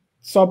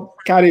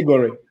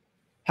subcategory,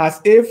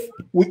 as if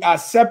we are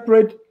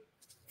separate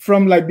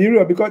from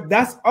Liberia, because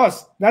that's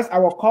us, that's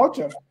our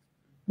culture.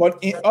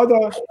 But and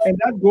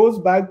that goes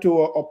back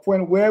to a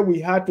point where we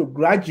had to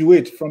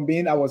graduate from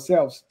being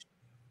ourselves.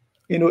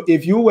 You know,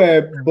 if you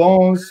were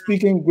born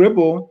speaking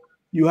Gribble,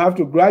 you have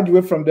to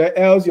graduate from there,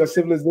 else your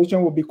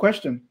civilization will be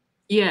questioned.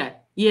 Yeah,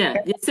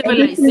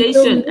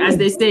 civilization, as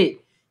they say.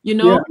 You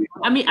know, yeah.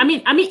 I mean,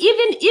 even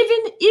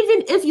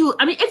if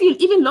you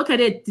even look at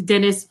it,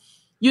 Dennis,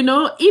 you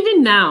know,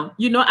 even now,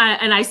 you know,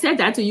 I said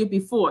that to you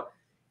before.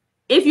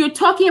 If you're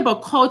talking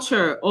about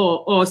culture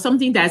or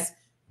something that's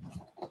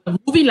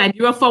moving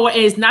Liberia forward,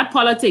 and it's not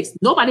politics,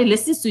 nobody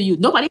listens to you.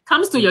 Nobody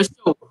comes to your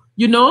show.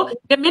 You know,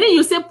 the minute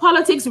you say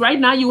politics right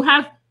now, you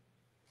have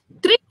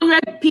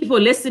 300 people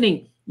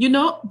listening. You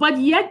know, but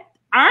yet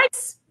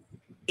arts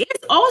is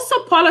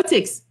also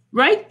politics.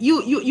 Right?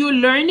 You're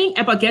learning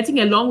about getting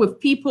along with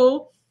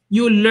people.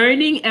 You're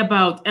learning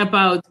about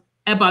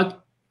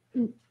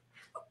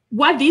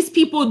what these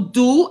people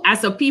do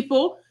as a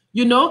people.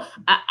 You know,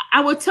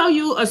 I will tell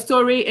you a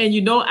story, and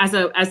you know, as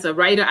a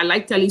writer, I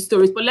like telling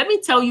stories. But let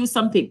me tell you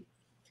something.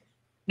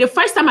 The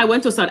first time I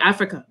went to South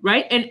Africa,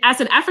 right? And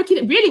as an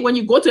African, really, when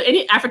you go to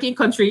any African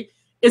country,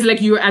 it's like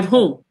you're at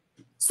home.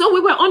 So we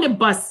were on the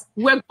bus.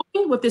 We're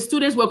going with the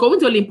students. We're going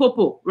to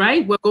Limpopo,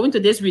 right? We're going to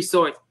this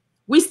resort.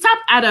 We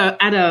stopped at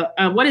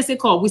a what is it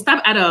called? We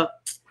stopped at a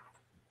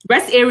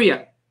rest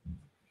area,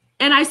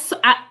 and so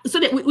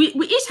that we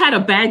each had a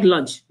bag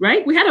lunch,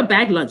 right? We had a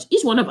bag lunch,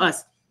 each one of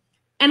us,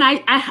 and I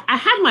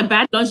had my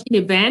bag lunch in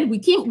the van. We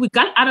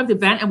got out of the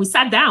van and we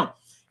sat down,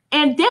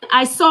 and then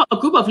I saw a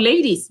group of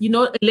ladies, you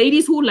know,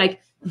 ladies who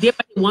like they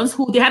were the ones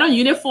who they had on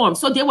uniform,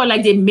 so they were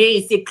like the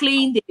maids, they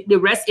cleaned the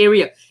rest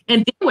area,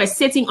 and they were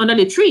sitting under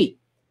the tree.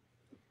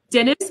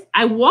 Dennis,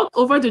 I walked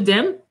over to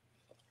them.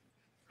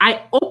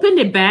 I opened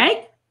the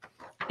bag,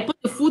 I put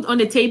the food on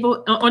the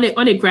table, on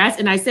the grass,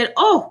 and I said,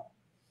 "Oh,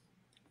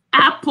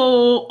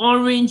 apple,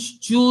 orange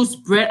juice,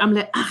 bread." I'm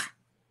like,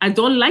 I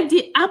don't like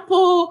the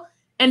apple.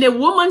 And the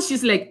woman,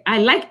 she's like, "I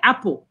like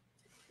apple."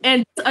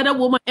 And this other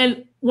woman,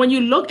 and when you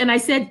look, and I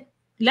said,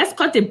 "Let's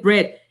cut the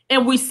bread."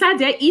 And we sat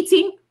there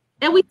eating,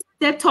 and we sat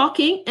there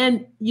talking.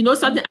 And you know,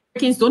 some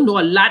Africans don't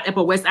know a lot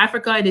about West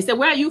Africa. And they said,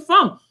 "Where are you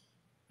from?"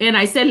 And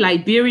I said,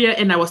 "Liberia."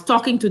 And I was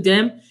talking to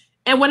them.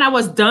 And when I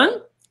was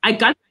done, I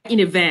got in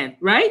a van,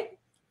 right?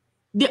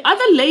 The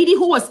other lady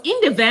who was in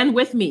the van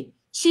with me,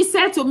 she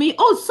said to me,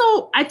 "Oh,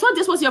 so I thought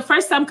this was your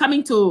first time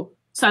coming to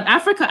South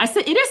Africa." I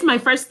said, "It is my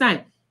first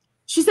time."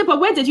 She said, "But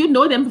where did you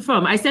know them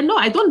from?" I said, "No,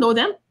 I don't know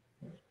them."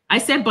 I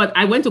said, "But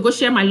I went to go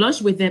share my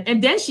lunch with them."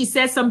 And then she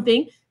said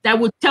something that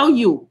would tell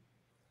you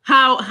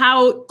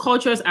how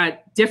cultures are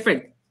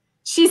different.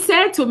 She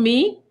said to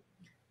me,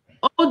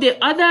 "Oh,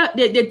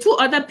 the two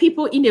other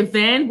people in the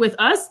van with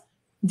us,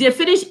 they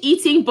finished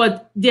eating,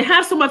 but they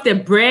have some of their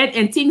bread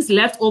and things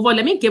left over.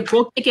 Let me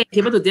go take it and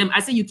give it to them." I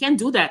said, "You can't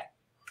do that.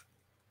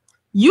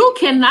 You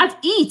cannot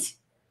eat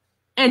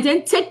and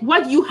then take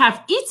what you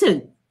have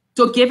eaten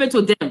to give it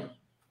to them,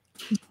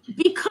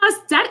 because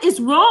that is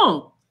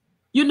wrong."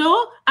 You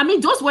know, I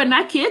mean, those were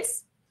not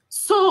kids.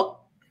 So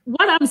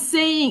what I'm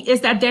saying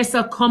is that there's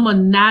a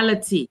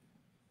commonality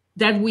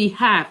that we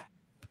have,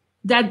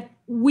 that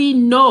we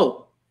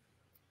know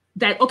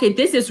that, okay,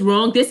 this is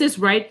wrong, this is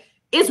right.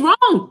 It's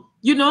wrong.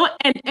 You know,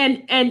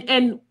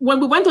 and when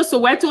we went to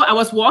Soweto, I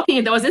was walking,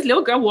 and there was this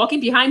little girl walking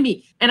behind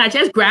me, and I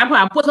just grabbed her,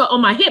 I put her on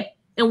my hip,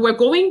 and we're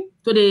going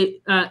to the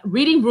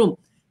reading room.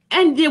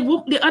 And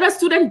the other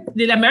student,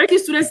 the American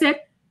student, said,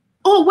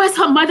 "Oh, where's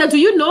her mother? Do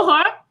you know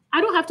her?"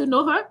 I don't have to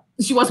know her.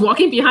 She was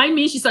walking behind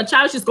me. She's a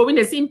child. She's going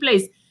the same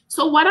place.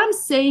 So what I'm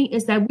saying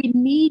is that we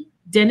need,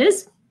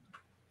 Dennis,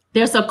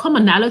 there's a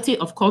commonality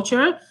of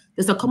culture.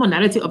 There's a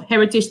commonality of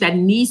heritage that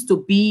needs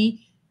to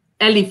be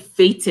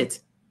elevated.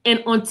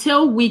 And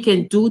until we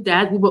can do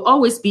that, we will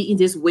always be in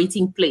this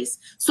waiting place.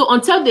 So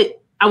until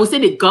I would say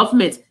the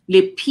government,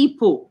 the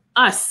people,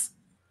 us,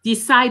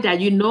 decide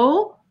that, you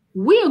know,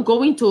 we are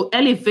going to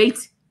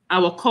elevate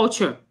our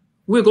culture.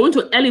 We're going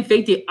to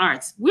elevate the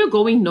arts. We're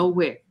going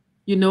nowhere,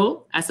 you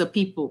know, as a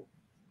people.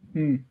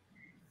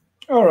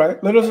 All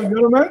right, ladies and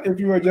gentlemen, if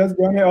you are just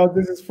joining us,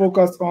 this is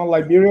focused on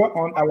Liberia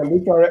on our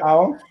literary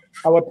hour.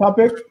 Our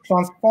topic,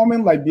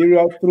 transforming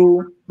Liberia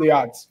through the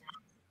arts.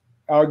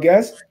 Our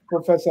guest,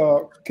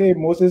 Professor K.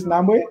 Moses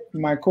Nagbe.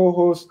 My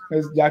co-host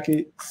is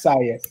Jackie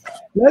Sayegh.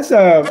 Let's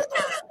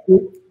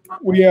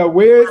we are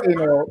way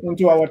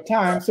into our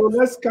time, so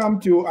let's come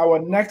to our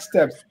next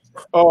steps.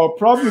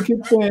 Prof, you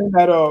keep saying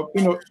that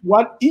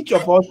what each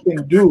of us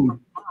can do.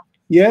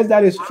 Yes,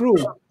 that is true,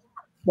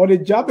 but the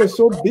job is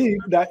so big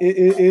that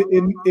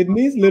it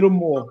needs little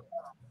more.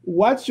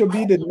 What should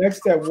be the next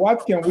step?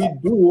 What can we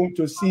do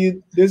to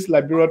see this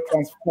Liberia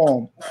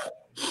transform?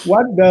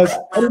 What does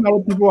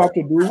ordinary people have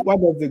to do? What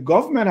does the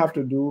government have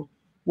to do?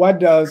 What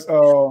does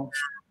the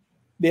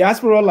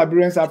diaspora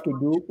Liberians have to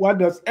do? What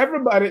does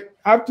everybody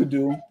have to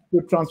do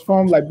to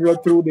transform Liberia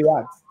through the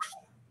arts?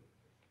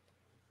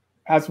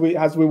 As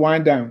we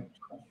wind down.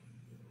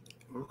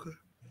 Okay.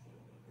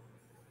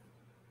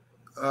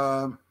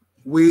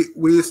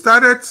 We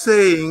started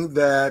saying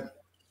that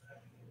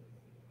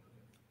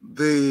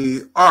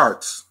the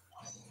arts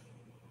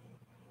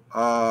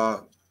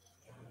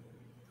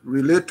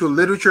relate to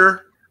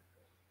literature.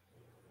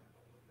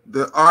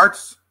 The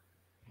arts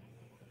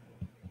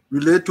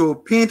relate to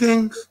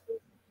paintings.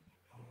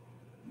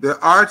 The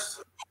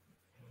arts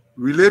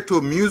relate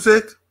to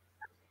music.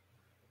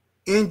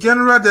 In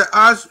general, the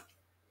arts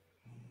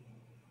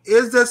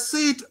is the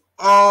seat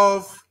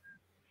of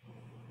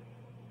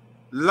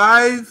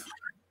life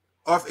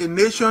of a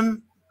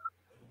nation,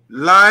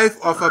 life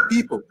of a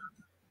people.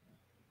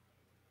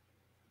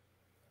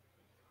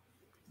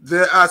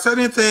 There are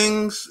certain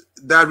things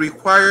that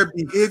require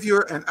behavior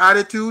and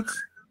attitudes.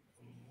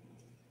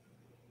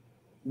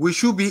 We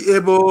should be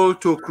able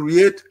to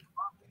create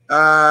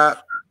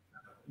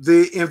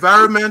the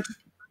environment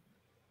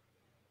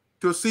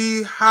to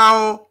see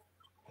how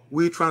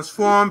we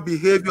transform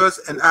behaviors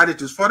and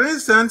attitudes. For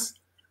instance,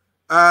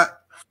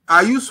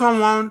 are you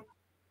someone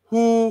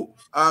who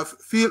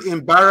feel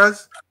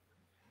embarrassed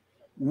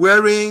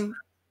wearing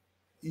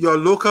your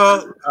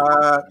local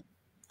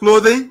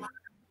clothing,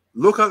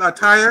 local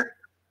attire?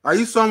 Are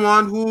you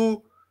someone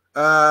who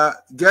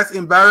gets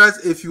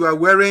embarrassed if you are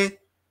wearing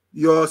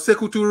your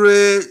Sekou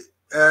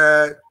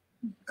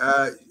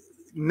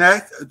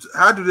neck?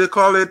 How do they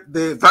call it?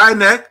 The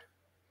V-neck?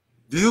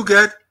 Do you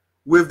get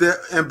with the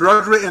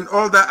embroidery and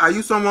all that? Are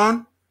you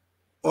someone,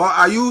 or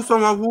are you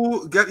someone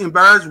who get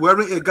embarrassed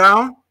wearing a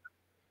gown?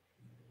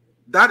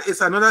 That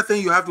is another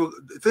thing you have to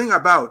think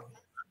about.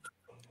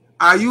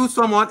 Are you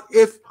someone,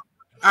 if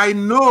I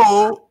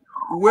know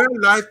where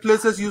life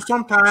places you,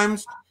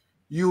 sometimes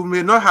you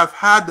may not have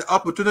had the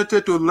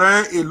opportunity to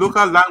learn a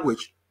local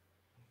language,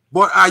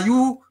 but are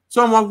you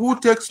someone who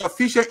takes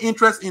sufficient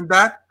interest in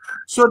that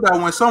so that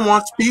when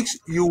someone speaks,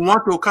 you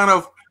want to kind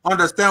of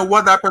understand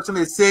what that person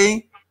is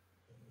saying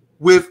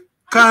with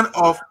kind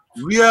of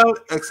real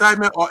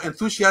excitement or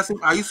enthusiasm?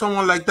 Are you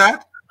someone like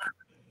that?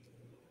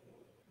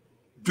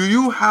 Do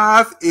you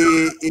have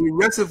a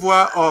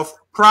reservoir of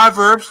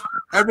proverbs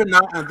every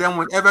now and then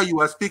whenever you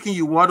are speaking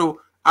you want to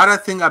either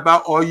think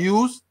about or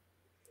use?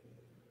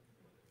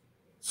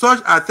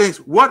 Such are things.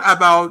 What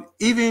about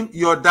even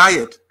your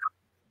diet?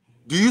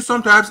 Do you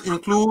sometimes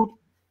include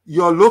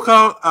your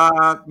local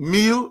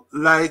meal?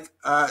 Like,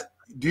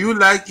 do you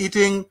like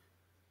eating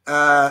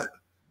flour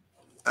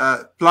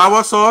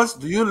sauce?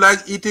 Do you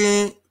like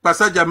eating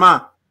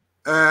pasajama,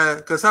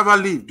 cassava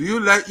leaf? Do you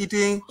like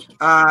eating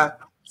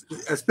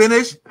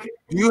spinach?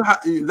 Do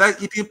you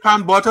like eating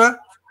palm butter?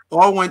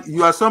 Or when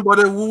you are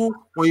somebody who,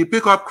 when you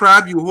pick up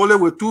crab, you hold it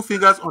with 2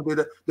 fingers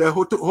until the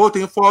whole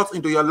thing falls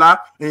into your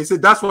lap, and you say,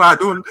 "That's why I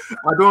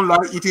don't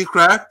like eating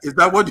crab." Is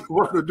that what you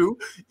want to do?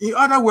 In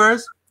other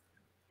words,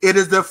 it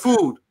is the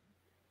food,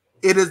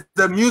 it is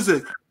the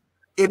music,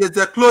 it is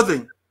the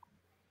clothing,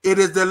 it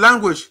is the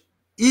language,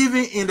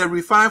 even in the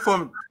refined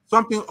form,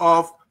 something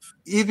of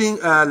even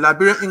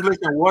Liberian English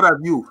and what have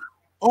you.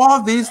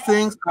 All these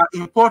things are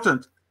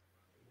important.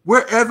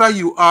 Wherever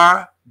you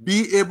are,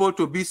 be able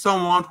to be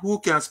someone who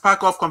can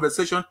spark off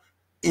conversation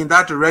in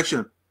that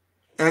direction.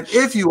 And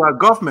if you are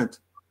government,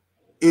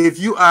 if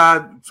you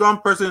are some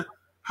person,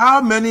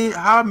 how many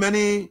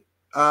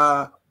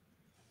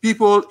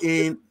people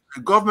in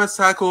the government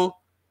cycle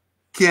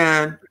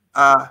can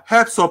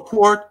help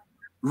support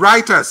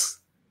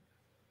writers?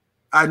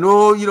 I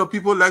know,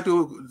 people like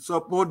to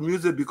support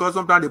music because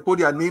sometimes they put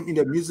their name in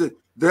the music.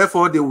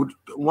 Therefore, they would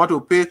want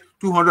to pay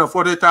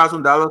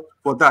 $240,000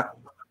 for that.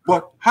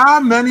 But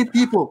how many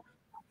people?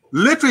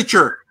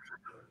 Literature.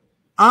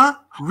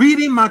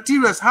 reading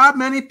materials. How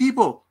many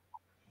people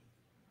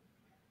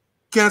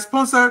can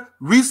sponsor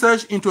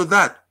research into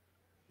that?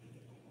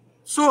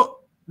 So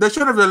the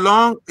short of the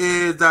long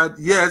is that,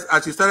 yes,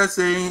 as you started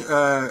saying,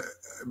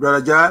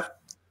 Brother Jai,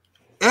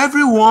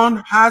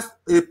 everyone has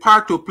a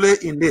part to play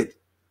in it.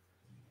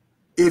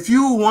 If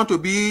you want to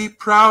be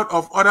proud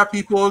of other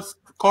people's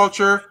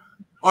culture,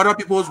 other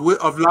people's way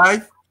of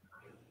life,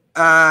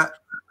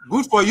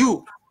 good for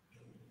you.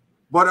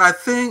 But I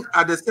think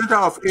at the center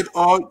of it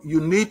all,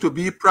 you need to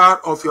be proud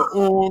of your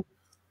own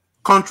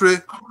country,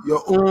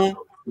 your own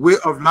way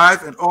of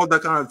life, and all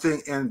that kind of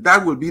thing. And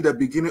that will be the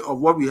beginning of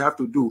what we have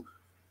to do.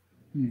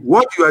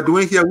 What you are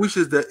doing here, which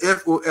is the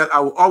FOL, I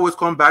will always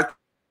come back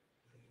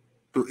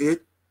to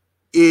it.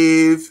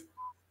 If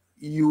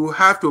you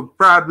have to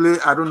probably,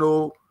 I don't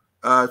know,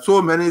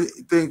 so many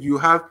things, you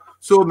have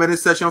so many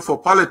sessions for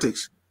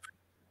politics,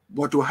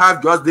 but to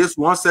have just this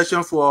one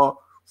session for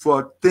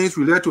things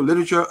related to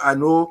literature, I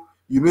know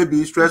you may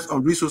be stressed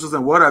on resources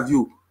and what have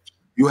you.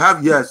 You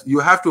have, yes, you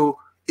have to,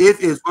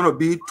 if it's going to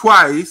be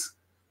twice,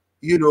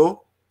 you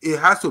know, it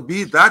has to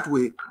be that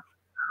way.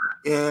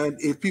 And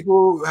if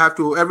people have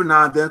to every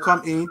now and then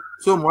come in,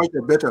 so much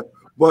the better.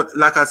 But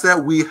like I said,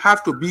 we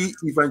have to be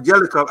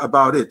evangelical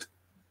about it.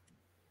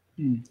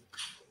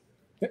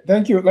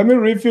 Thank you. Let me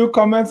read a few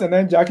comments and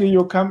then Jackie,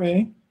 you'll come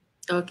in.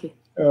 Okay.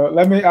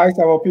 Let me ask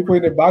our people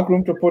in the back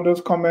room to put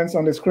those comments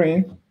on the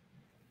screen.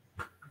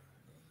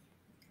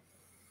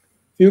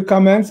 Few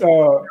comments.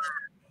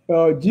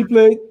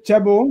 Jiple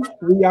Chebo,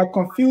 we are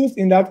confused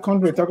in that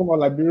country, talking about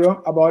Liberia,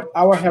 about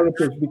our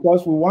heritage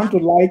because we want to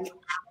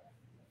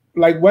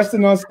like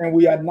Westerners and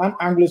we are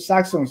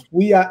non-Anglo-Saxons.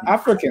 We are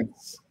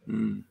Africans.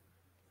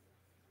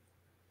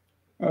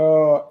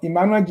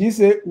 Emmanuel G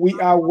said we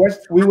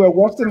were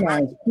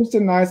Westernized,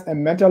 Christianized,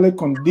 and mentally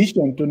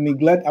conditioned to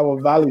neglect our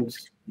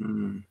values.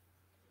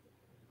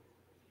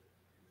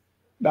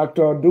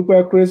 Dr.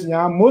 Dupe Chris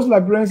Yang, most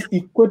Liberians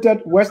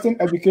equated Western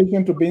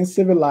education to being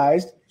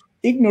civilized,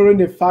 ignoring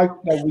the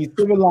fact that we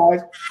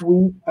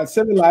are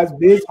civilized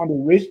based on the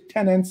rich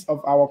tenets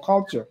of our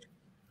culture.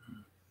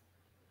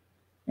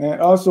 And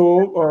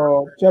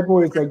also,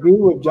 Chepo is agreeing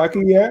with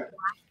Jackie here.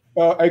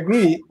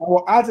 Agree,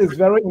 our art is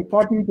very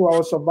important to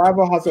our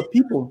survival as a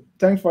people.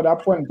 Thanks for that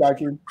point,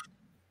 Jackie.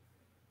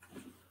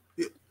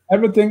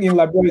 Everything in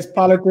Liberia is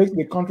politics.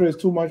 The country is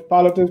too much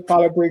politics,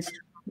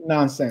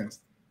 nonsense.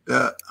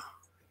 Yeah.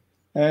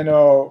 And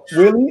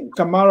Willie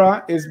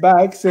Kamara is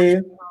back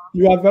saying,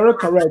 you are very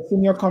correct.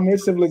 Senior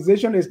community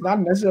civilization is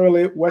not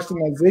necessarily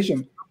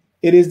Westernization.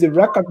 It is the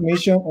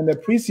recognition and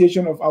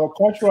appreciation of our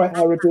cultural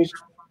heritage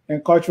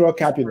and cultural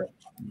capital.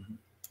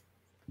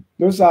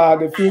 Those are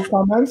the few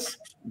comments.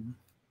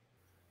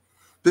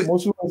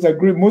 Musu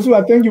agree. Musu,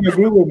 I think you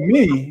agree with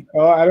me.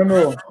 I don't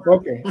know.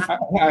 Okay.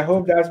 I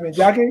hope that's me.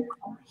 Jackie?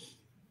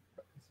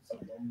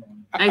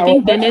 I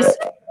think, Dennis,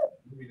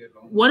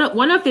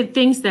 one of the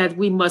things that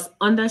we must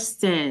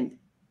understand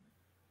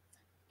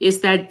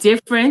is that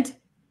different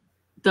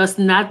does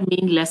not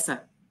mean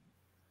lesser.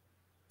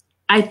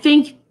 I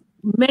think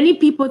many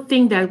people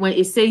think that when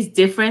it says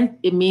different,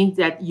 it means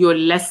that you're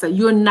lesser.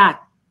 You're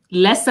not.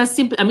 Lesser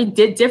simply,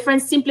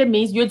 different simply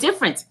means you're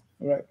different.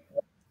 Right.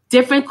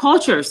 Different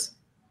cultures.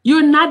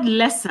 You're not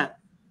lesser.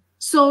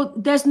 So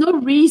there's no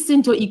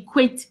reason to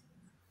equate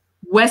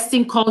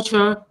Western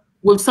culture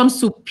with some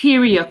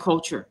superior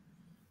culture.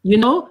 You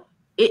know,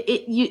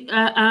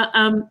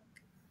 I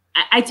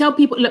tell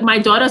people, my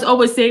daughters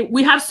always say,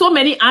 we have so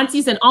many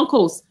aunties and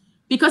uncles,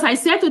 because I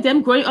said to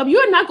them growing up,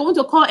 you're not going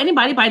to call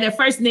anybody by their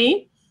first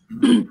name.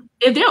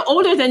 If they're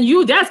older than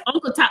you, that's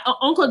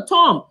Uncle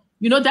Tom.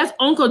 You know, that's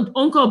Uncle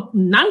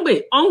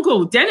Nagbe,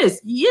 Uncle Dennis.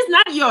 He's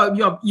not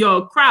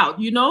your crowd,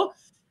 you know?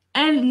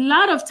 And a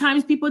lot of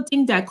times people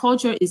think that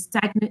culture is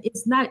stagnant.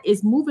 It's not,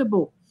 it's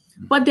movable.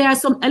 But there are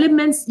some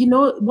elements, you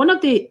know, one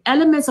of the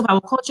elements of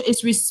our culture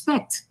is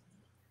respect.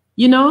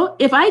 You know,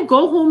 if I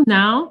go home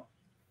now,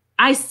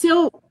 I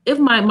still, if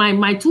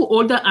my two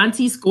older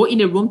aunties go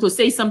in a room to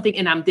say something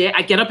and I'm there,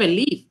 I get up and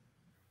leave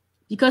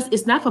because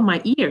it's not for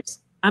my ears.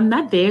 I'm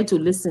not there to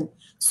listen.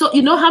 So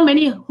you know how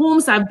many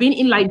homes I've been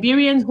in,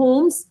 Liberian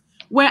homes,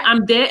 where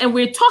I'm there and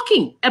we're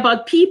talking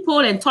about people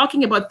and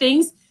talking about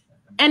things,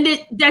 and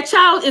their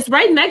child is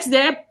right next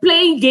there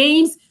playing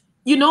games.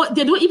 You know,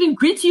 they don't even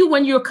greet you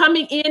when you're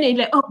coming in and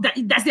like, oh,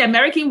 that's the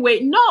American way.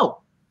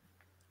 No,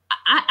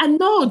 I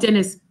know,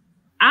 Dennis.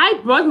 I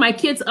brought my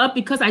kids up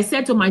because I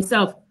said to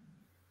myself,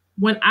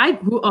 when I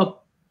grew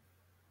up,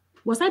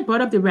 was I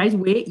brought up the right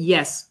way?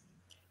 Yes.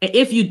 And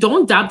if you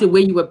don't adopt the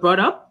way you were brought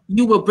up,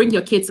 you will bring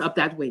your kids up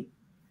that way,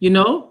 you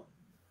know?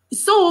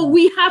 So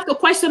we have to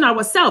question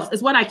ourselves.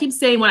 It's what I keep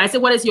saying when I say,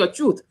 what is your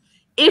truth?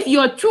 If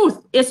your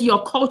truth is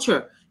your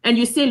culture and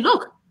you say,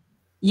 look,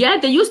 yeah,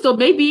 they used to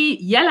maybe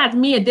yell at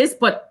me and this,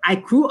 but I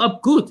grew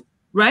up good,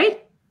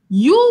 right?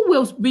 You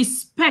will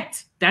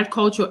respect that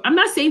culture. I'm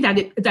not saying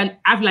that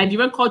our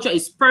Liberian culture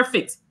is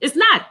perfect. It's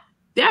not.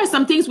 There are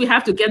some things we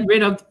have to get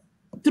rid of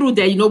through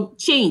the, you know,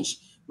 change,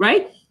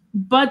 right?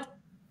 But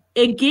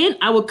again,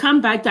 I will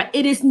come back that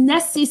it is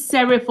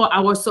necessary for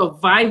our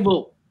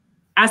survival.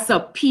 as a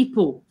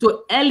people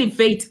to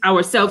elevate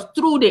ourselves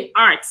through the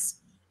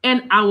arts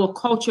and our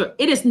culture.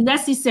 It is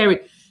necessary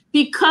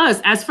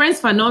because, as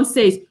Frantz Fanon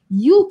says,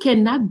 you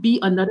cannot be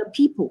another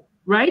people,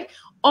 right?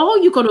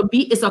 All you're gonna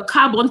be is a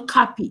carbon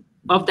copy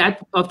of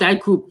that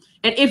group.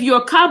 And if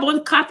you're a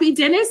carbon copy,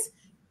 Dennis,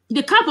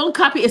 the carbon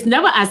copy is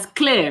never as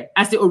clear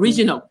as the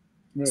original.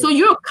 Right. So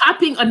you're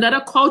copying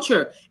another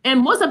culture,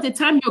 and most of the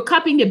time you're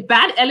copying the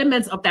bad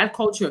elements of that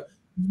culture.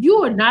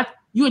 You're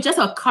just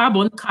a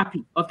carbon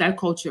copy of that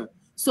culture.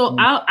 So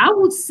I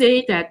would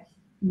say that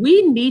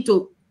we need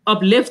to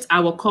uplift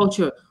our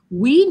culture.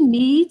 We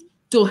need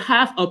to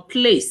have a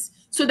place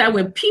so that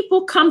when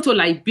people come to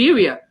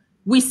Liberia,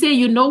 we say,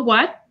 you know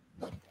what?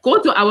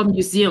 Go to our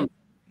museum,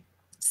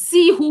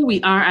 see who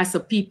we are as a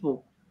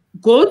people.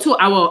 Go to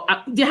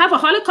they have a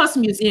Holocaust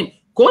museum.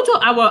 Go to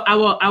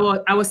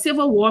our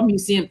Civil War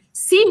museum.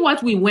 See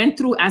what we went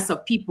through as a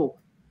people,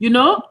 you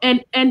know,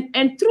 and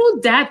through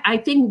that, I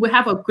think we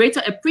have a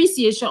greater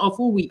appreciation of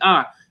who we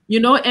are, you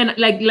know. And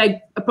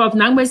like Prof.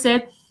 Nagbe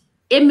said,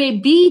 it may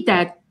be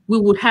that we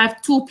would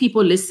have 2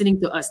 people listening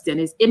to us,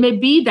 Dennis. It may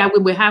be that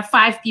we will have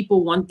 5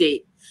 people one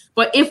day.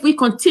 But if we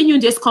continue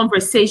this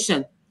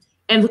conversation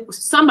and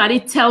somebody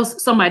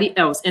tells somebody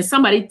else and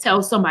somebody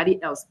tells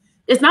somebody else,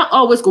 it's not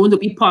always going to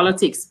be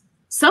politics.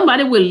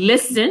 Somebody will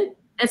listen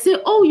and say,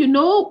 oh, you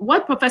know,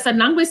 what Professor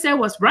Nagbe said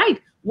was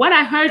right. What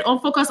I heard on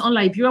Focus on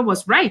Liberia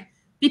was right.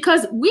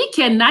 Because we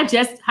cannot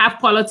just have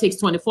politics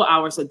 24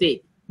 hours a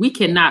day. We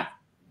cannot,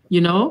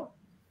 you know?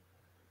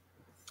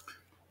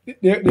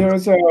 There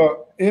is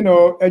you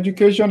know,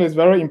 education is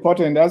very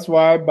important. That's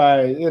why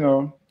by, you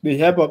know, the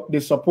help of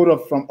the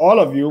support from all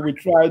of you, we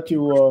try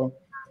to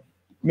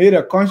make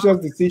a conscious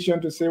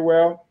decision to say,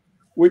 well,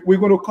 we're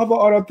going to cover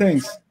other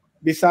things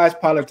besides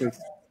politics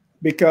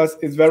because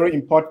it's very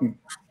important.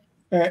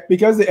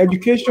 Because the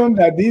education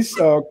that this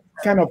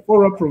kind of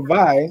forum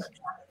provides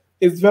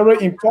is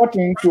very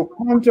important to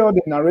counter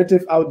the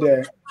narrative out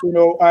there. You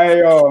know,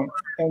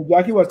 and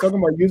Jackie was talking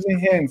about using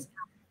hands.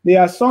 There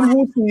are some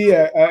who see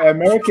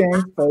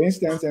Americans, for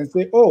instance, and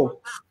say, oh,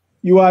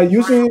 you are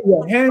using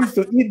your hands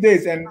to eat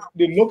this, and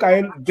they look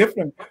at it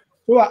different.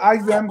 So I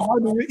ask them, how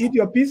do you eat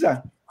your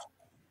pizza?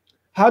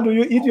 How do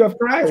you eat your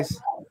fries?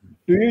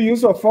 Do you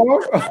use a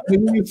fork or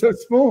do you use a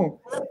spoon?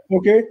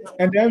 Okay,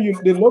 and then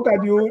they look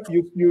at you,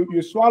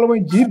 you're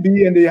swallowing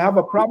GB and they have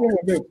a problem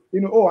with it.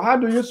 You know, oh, how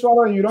do you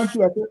swallow and you don't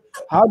chew it?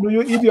 How do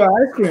you eat your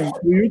ice cream?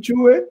 Do you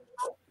chew it?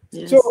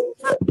 Yes. So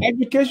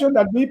education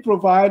that we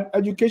provide,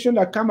 education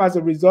that comes as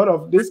a result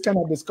of this kind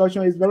of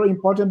discussion is very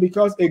important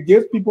because it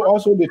gives people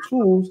also the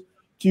tools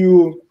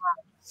to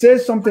say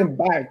something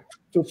back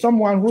to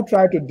someone who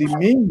tried to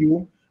demean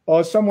you,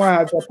 or someone,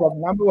 as Prof.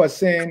 Nagbe was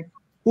saying,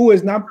 who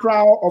is not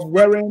proud of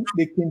wearing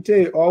the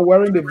kente or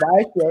wearing the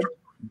vice shirt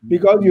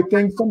because you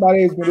think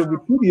somebody is going to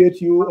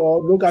repudiate you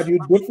or look at you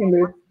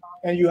differently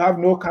and you have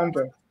no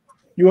counter.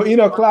 You're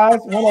in a class,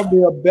 one of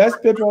the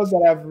best papers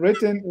that I've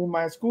written in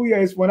my school year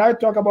is when I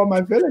talk about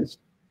my village.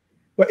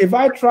 But if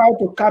I try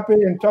to copy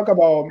and talk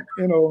about,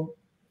 you know,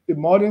 the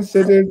modern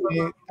cities,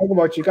 talk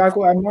about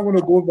Chicago, I'm not going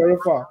to go very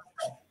far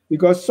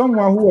because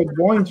someone who was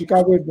born in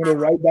Chicago is going to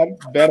write that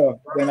better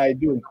than I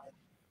do.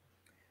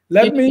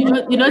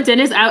 You know,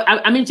 Dennis,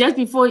 I mean, just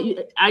before,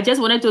 I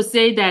just wanted to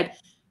say that,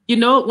 you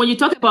know, when you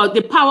talk about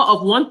the power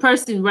of one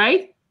person,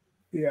 right?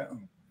 Yeah.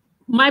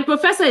 My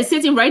professor is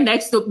sitting right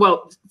next to,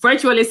 well,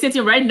 virtually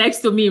sitting right next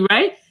to me,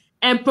 right?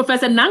 And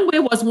Professor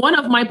Nagbe was one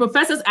of my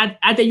professors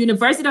at the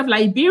University of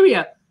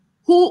Liberia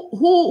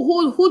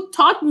who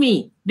taught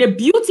me the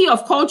beauty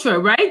of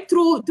culture, right?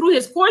 Through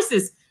his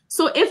courses.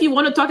 So if you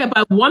want to talk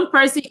about one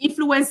person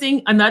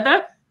influencing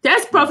another,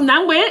 that's Prof.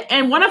 Nagbe,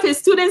 and one of his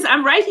students,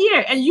 I'm right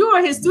here, and you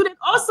are his student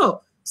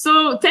also.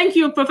 So thank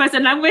you, Professor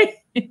Nagbe.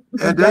 And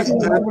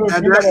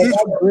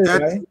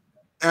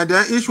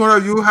then each one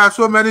of you have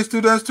so many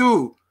students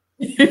too.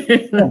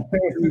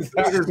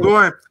 It's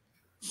going.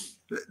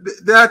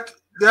 There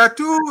are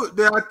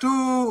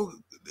two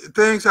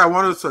things I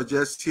want to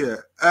suggest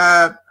here.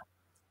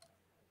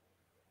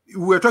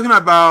 We're talking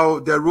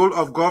about the role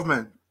of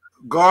government.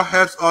 God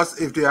helps us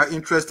if they are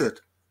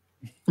interested.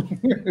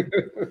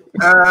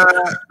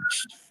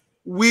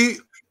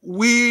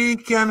 We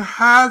can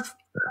have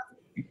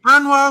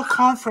annual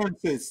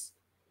conferences.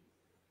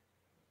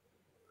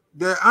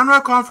 The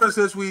annual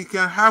conferences, we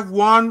can have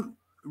one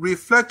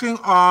reflecting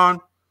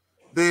on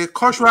the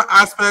cultural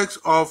aspects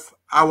of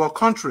our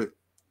country.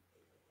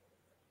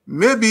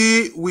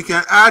 Maybe we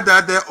can add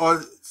that there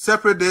or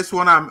separate this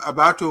one I'm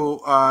about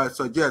to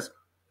suggest.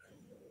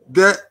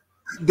 The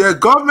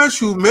government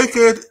should make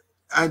it,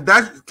 and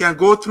that can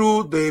go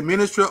through the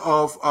Ministry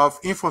of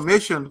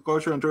Information,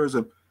 Culture and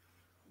Tourism.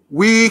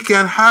 We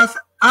can have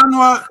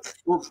annual,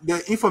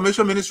 the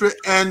Information Ministry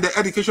and the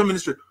Education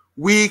Ministry.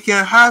 We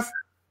can have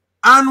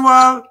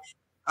annual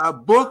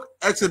book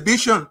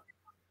exhibition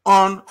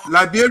on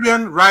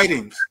Liberian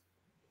writings.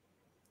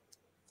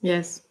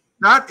 Yes.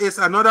 That is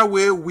another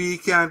way we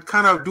can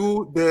kind of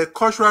do the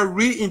cultural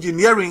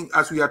re-engineering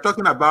as we are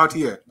talking about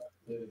here.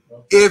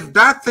 If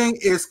that thing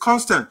is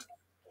constant,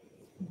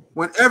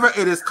 whenever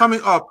it is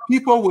coming up,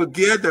 people will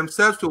gear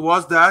themselves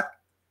towards that,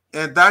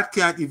 and that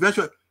can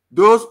eventually,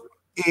 those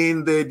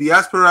in the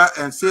diaspora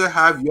and still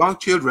have young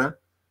children,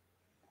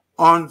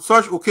 on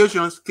such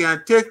occasions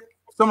can take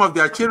some of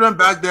their children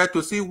back there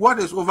to see what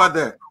is over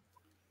there.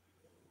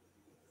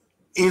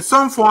 In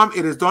some form,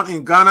 it is done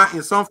in Ghana.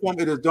 In some form,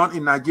 it is done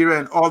in Nigeria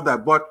and all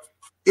that. But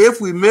if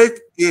we make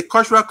a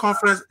cultural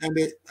conference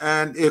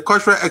and a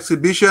cultural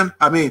exhibition,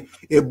 I mean,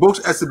 a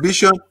books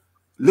exhibition,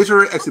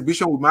 literary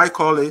exhibition, we might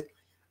call it,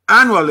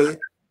 annually,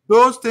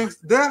 those things,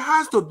 there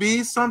has to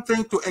be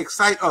something to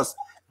excite us.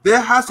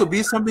 There has to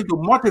be something to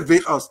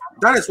motivate us.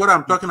 That is what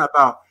I'm talking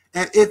about.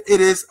 And if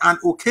it is an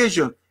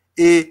occasion,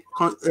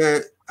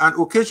 an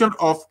occasion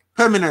of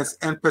permanence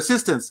and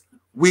persistence,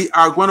 we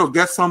are going to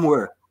get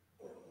somewhere.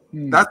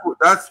 That's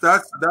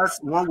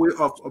one way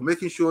of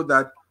making sure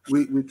that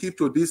we keep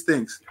to these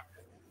things.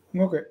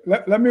 Okay,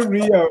 let me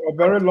read a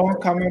very long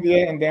comment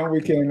here, and then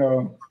we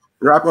can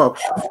wrap up.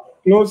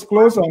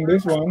 Close on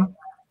this one.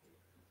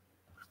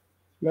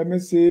 Let me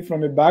see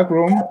from the back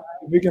room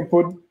if we can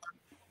put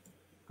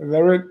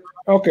very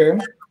okay.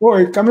 Oh,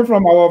 it's coming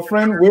from our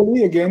friend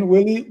Willie again.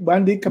 Willie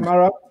Bandi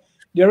Kamara.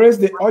 There is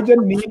the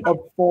urgent need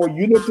for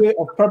unity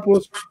of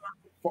purpose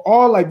for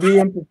all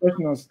Liberian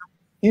professionals,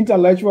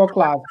 intellectual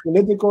class,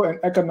 political and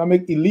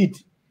economic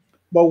elite.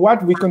 But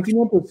what we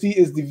continue to see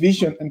is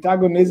division,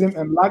 antagonism,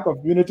 and lack of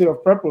unity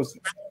of purpose.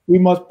 We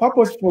must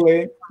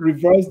purposefully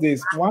reverse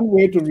this. One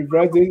way to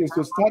reverse this is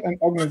to start an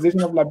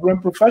organization of Liberian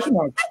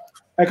professionals,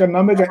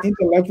 economic and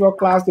intellectual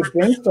class, to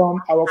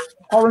brainstorm our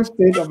current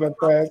state of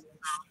affairs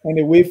and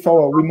a way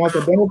forward. We must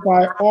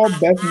identify all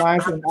best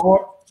minds in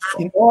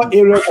all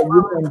areas of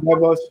youth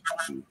endeavors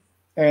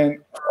and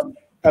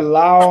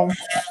allow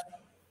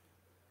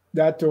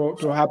that to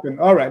happen.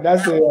 All right,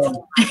 that's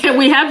the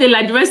we have the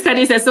Liberian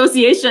Studies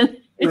Association.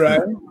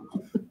 Right.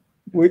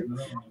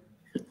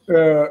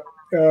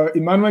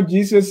 Emmanuel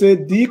Jesus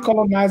said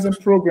decolonizing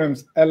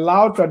programs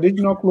allow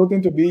traditional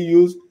clothing to be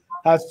used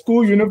as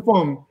school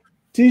uniform,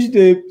 teach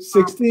the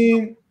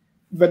 16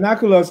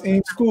 vernaculars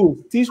in school,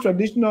 teach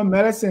traditional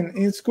medicine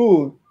in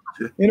school.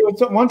 You know,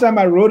 so one time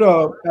I wrote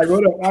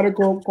an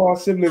article called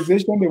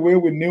 "Civilization the Way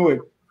We Knew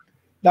It."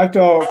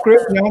 Dr.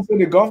 Chris Young said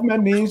the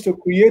government needs to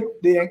create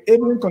the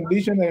enabling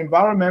condition and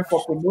environment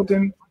for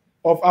promoting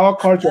of our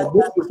culture.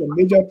 This is a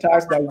major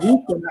task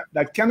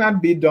that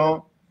cannot be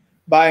done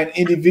by an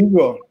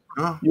individual.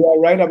 You are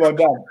right about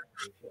that.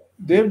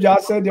 Dave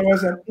just said there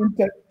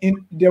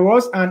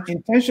was an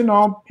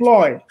intentional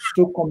ploy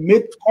to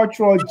commit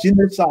cultural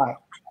genocide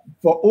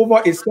for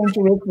over a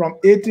century from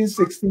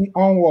 1816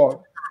 onward.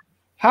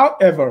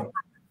 However,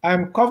 I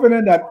am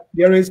confident that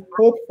there is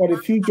hope for the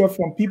future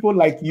from people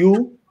like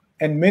you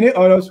and many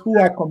others who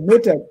are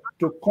committed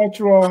to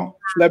cultural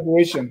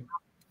liberation.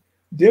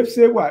 Dave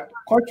said what?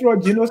 Cultural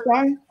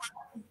genocide?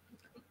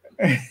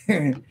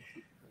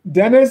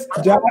 Dennis,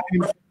 Jah,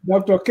 and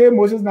Dr. K.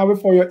 Moses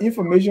Nagbe, for your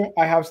information,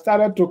 I have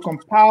started to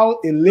compile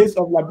a list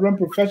of Liberian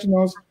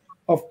professionals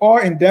of all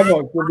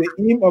endeavors with the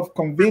aim of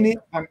convening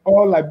an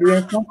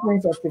all-Liberian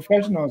conference of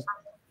professionals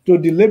to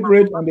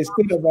deliberate on the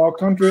state of our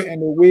country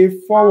and the way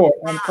forward.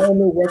 I'm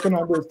currently working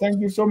on this.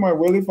 Thank you so much,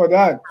 Willie, for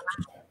that.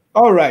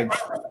 All right.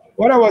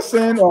 What I was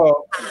saying,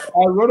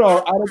 I wrote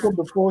an article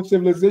before,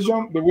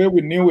 Civilization the Way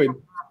We Knew It.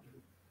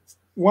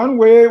 One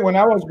way, when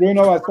I was growing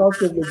up, I saw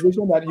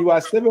civilization that you are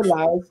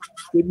civilized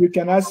if you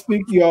cannot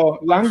speak your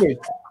language.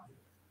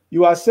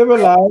 You are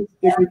civilized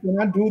if you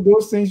cannot do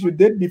those things you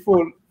did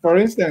before. For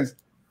instance,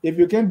 if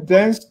you can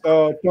dance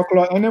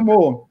chocolate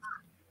anymore,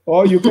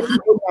 or you can use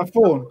a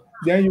phone,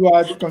 then you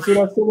are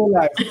considered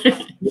civilized.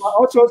 You are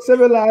also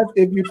civilized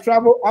if you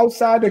travel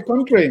outside the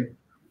country.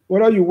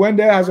 Whether you went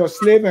there as a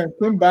slave and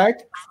came back,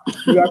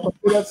 you are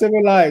considered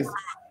civilized.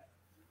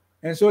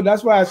 And so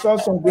that's why I saw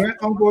some grand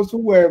uncles who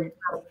were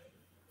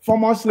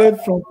former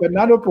slaves from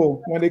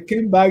Penadapo. When they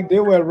came back,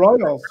 they were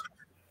royals.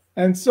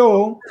 And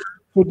so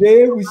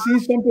today we see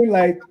something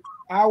like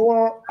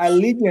our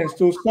allegiance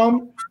to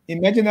some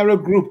imaginary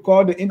group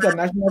called the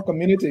international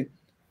community.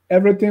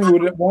 Everything we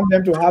would want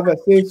them to have a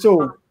say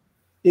so.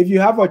 If you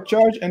have a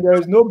church and there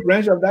is no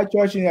branch of that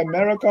church in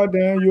America,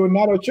 then you're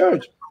not a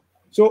church.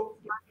 So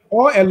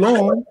all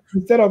alone,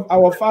 instead of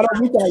our Father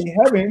which are in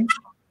heaven,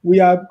 we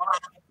are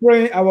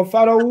praying our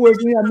Father who is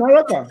in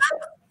America.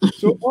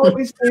 So all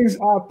these things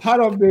are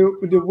part of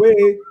the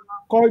way,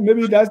 called,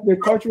 maybe that's the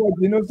cultural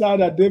genocide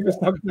that Dave is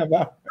talking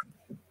about.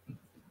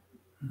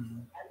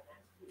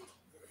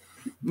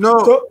 No,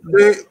 so,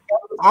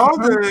 all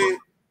the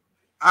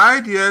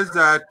ideas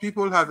that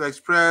people have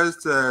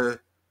expressed,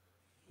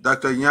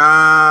 Dr.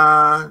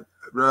 Yan,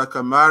 Brother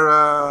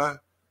Kamara,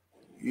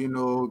 you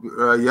know,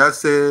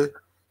 Yase,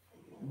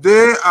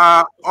 they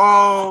are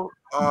all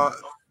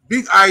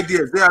big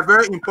ideas. They are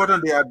very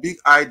important. They are big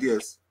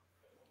ideas.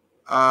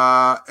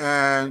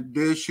 And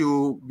they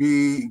should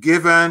be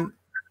given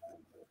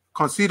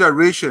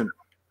consideration,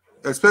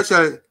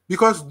 especially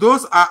because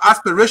those are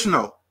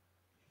aspirational.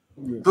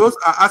 Those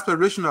are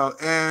aspirational,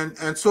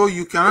 and so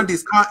you cannot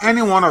discount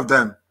any one of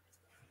them.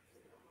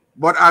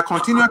 But I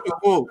continue to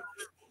hope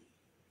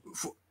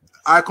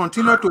I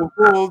continue to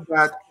hold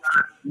that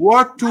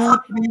what 2,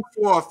 3,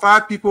 4, or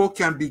 5 people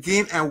can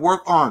begin and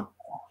work on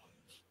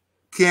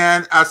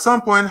can at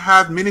some point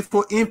have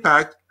meaningful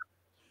impact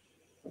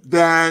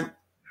than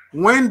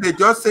when they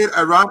just sit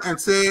around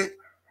and say,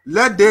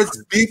 let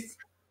this big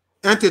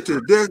entity,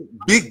 this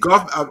big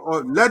government,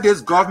 or let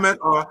this government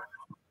or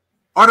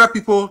other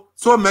people,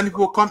 so many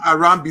people come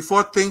around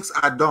before things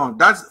are done.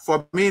 That's,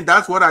 for me,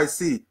 that's what I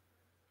see.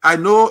 I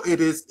know it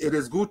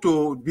is good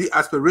to be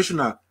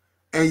aspirational,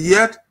 and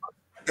yet,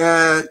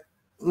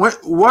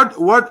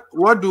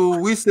 what do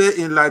we say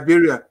in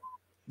Liberia?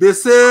 They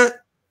say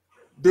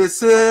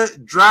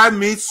dry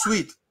meat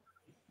sweet.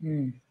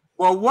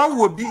 Well, what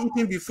would be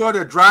eaten before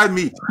the dry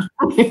meat?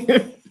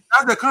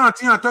 That's the kind of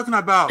thing I'm talking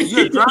about.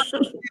 Yeah, dry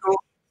meat,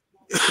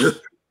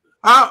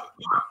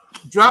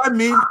 dry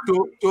meat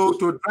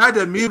to dry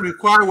the meat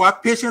require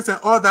what patience and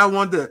all that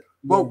one there.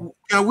 But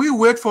can we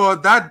wait for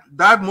that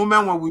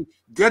moment when we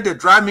get the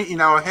dry meat in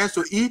our hands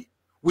to eat?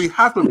 We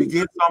have to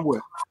begin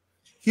somewhere.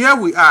 Here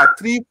we are,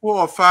 3, 4,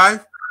 or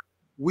 5.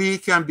 We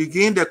can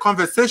begin the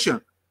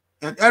conversation,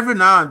 and every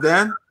now and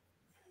then,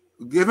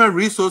 given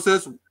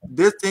resources,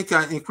 this thing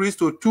can increase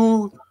to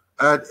 2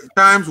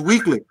 times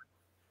weekly.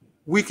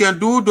 We can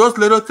do those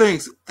little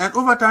things, and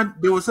over time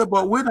they will say,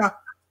 "But wait a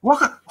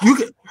what you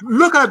can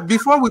look at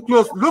before we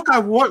close. Look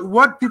at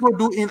what people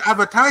do in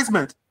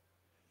advertisement.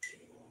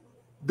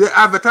 The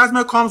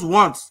advertisement comes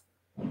once,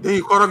 then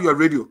you cut off your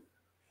radio.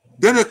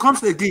 Then it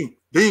comes again,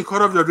 then you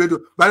cut off your radio.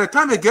 By the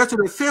time it gets to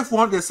the 5th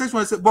one, the 6th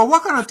one, say, but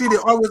what kind of thing they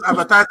always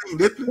advertise in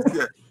this place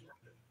here?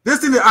 This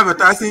thing they're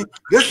advertising,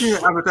 this thing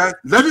they advertise,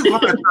 let me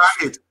come and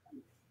try it."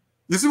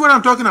 You see what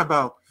I'm talking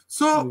about?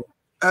 So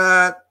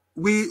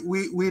we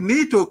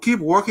need to keep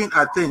working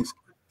at things,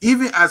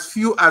 even as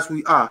few as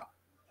we are.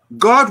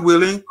 God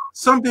willing,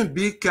 something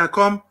big can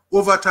come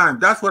over time.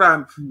 That's what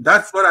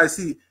I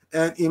see.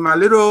 And in my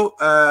little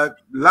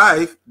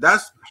life,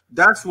 that's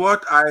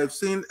what I've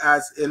seen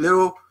as a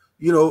little,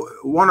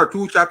 1 or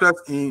 2 chapters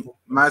in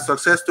my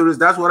success stories.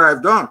 That's what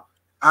I've done.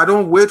 I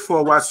don't wait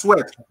for what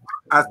sweat.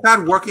 I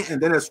start working,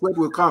 and then a sweat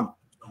will come.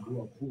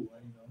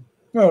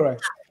 All right.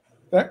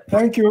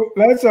 Thank you.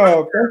 Let's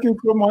thank you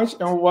so much,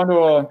 and we want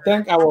to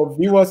thank our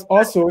viewers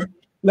also.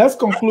 Let's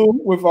conclude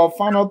with our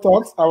final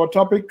thoughts. Our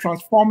topic: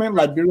 transforming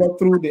Liberia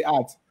through the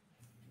arts.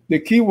 The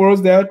key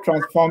words there: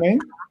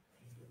 transforming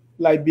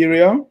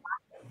Liberia,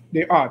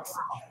 the arts.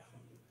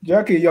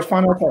 Jackie, your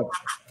final thoughts.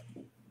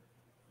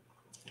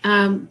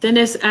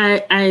 Dennis,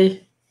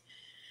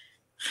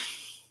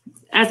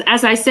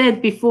 as I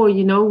said before,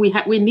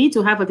 we need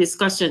to have a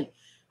discussion.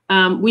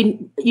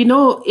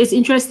 It's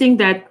interesting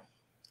that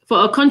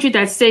for a country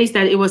that says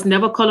that it was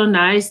never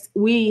colonized,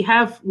 we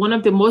have one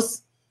of the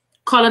most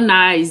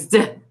colonized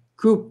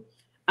group.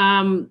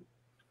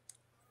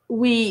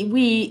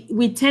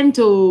 We tend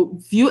to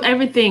view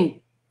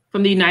everything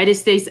from the United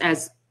States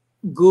as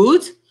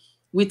good.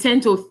 We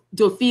tend to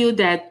feel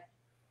that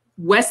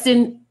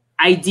Western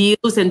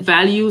ideals and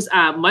values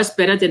are much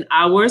better than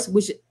ours,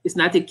 which is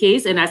not the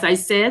case. And as I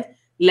said,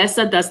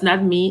 lesser does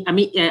not mean,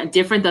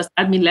 different does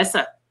not mean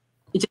lesser.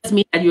 It just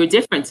means that you're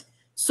different.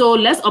 So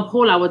let's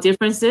uphold our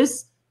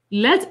differences.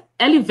 Let's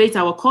elevate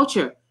our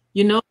culture,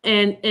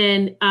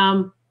 and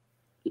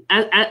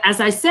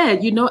as I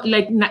said,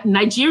 like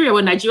Nigeria,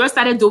 when Nigeria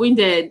started doing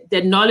the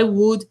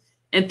Nollywood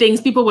and things,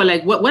 people were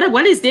like,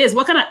 what is this?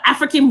 What kind of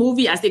African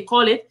movie, as they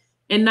call it?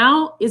 And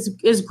now it's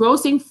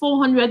grossing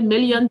 400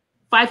 million,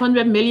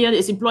 500 million.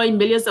 It's employing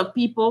millions of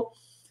people.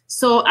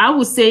 So I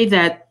would say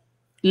that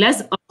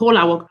let's uphold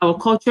our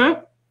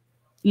culture.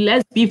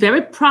 Let's be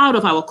very proud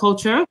of our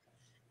culture,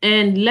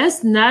 and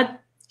let's not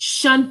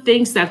shun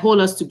things that hold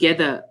us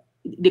together.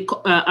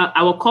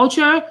 Our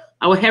culture,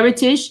 our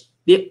heritage,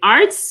 the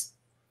arts,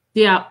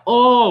 they are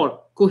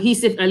all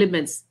cohesive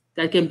elements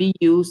that can be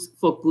used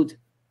for good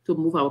to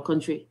move our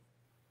country.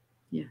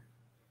 Yeah.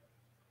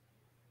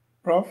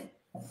 Prof?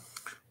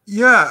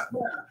 Yeah.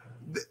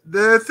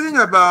 The thing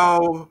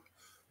about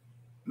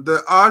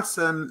the arts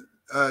and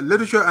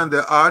literature and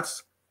the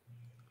arts,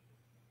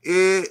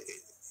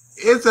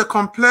 it's a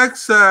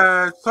complex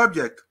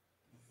subject.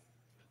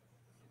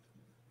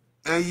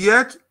 And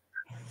yet,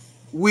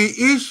 we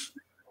each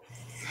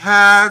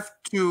have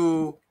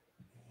to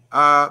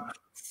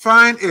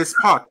find a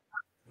spot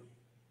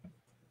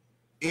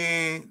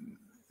in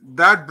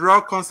that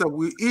broad concept.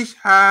 We each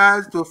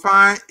have to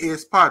find a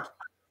spot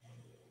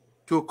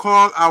to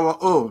call our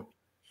own,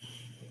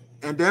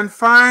 and then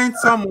find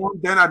someone,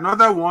 then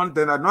another one,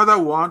 then another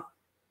one.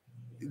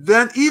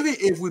 Then even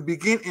if we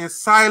begin in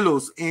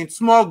silos, in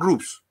small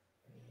groups,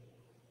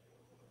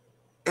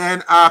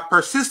 and are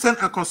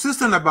persistent and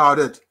consistent about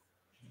it,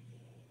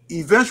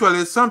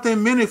 eventually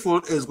something meaningful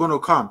is going to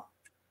come.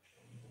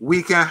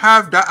 We can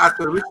have that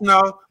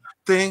aspirational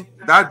thing,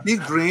 that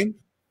big dream.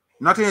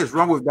 Nothing is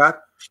wrong with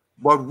that.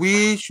 But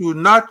we should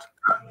not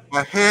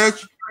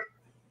hedge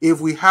if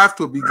we have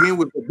to begin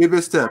with a baby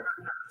step.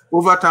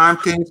 Over time,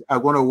 things are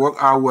going to work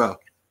out well.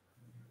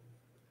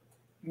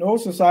 No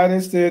society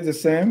stays the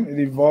same. It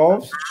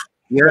evolves.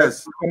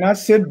 Yes. You cannot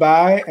sit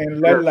by and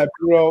let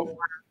Liberia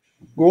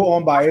go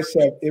on by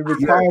itself. It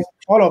requires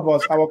all of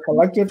us, our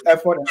collective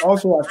effort, and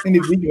also as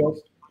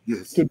individuals,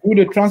 to do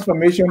the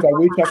transformation that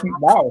we're talking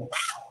about.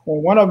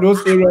 And one of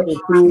those areas is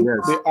through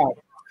the art,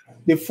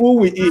 the food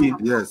we eat,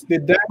 the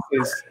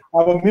dances,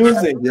 our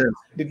music,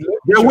 the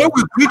way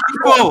we greet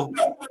people.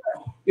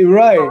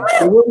 Right,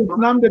 the way we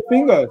snap the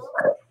fingers,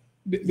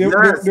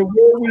 the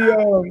way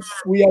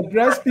we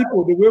address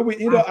people, the way we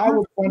interact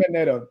with one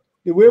another,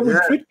 the way we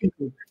treat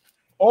people.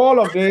 All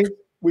of this,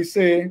 we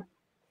say,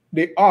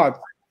 the art,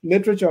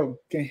 literature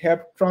can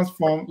help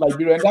transform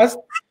Liberia. And that's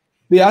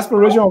the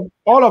aspiration of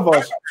all of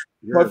us.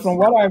 But from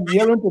what I'm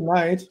hearing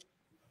tonight,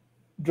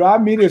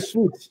 drive me the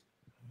suit.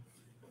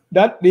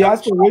 That the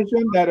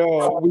aspiration that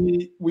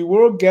we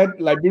will get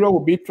Liberia will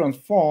be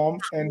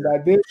transformed, and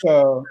that this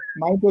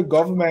mindful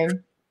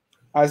government,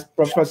 as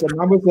Professor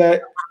Nagbe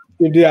said,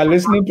 if they are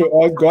listening to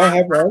us, God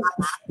help us,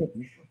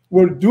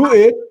 will do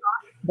it,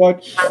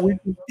 but we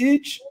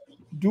each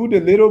do the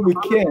little we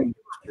can.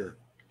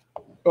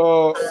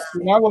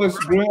 When I was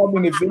growing up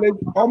in the village,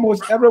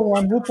 almost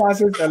everyone who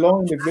passes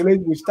along in the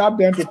village, we stop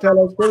them to tell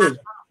us stories.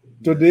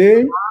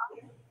 Today,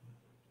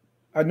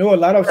 I know a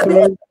lot of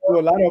stories, a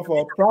lot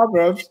of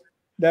proverbs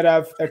that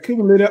have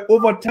accumulated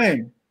over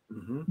time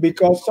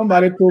because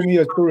somebody told me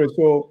a story.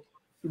 So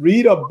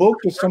read a book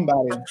to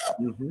somebody,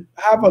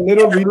 have a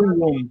little reading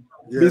room.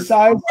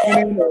 Besides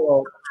sending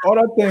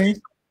other things,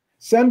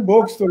 send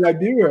books to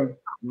Liberia.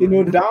 You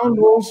know,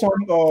 download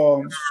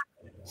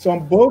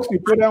some books, you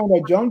put them on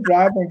a jump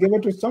drive and give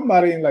it to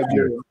somebody in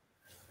Liberia.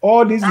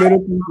 All these little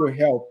things will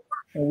help,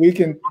 and we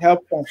can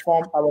help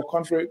transform our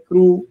country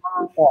through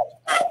art.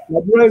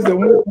 Liberia is the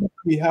only thing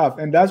we have,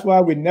 and that's why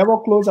we never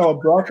close our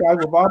broadcast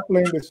without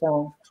playing the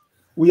song.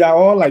 We are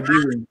all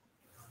Liberians.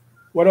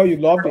 Whether you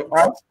love the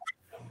art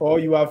or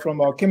you are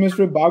from a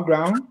chemistry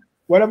background,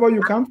 wherever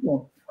you come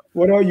from,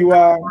 whether you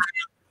are,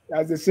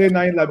 as they say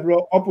now in Liberia,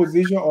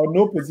 opposition or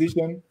no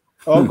position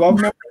or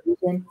government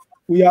position,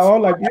 we are all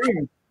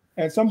Liberians.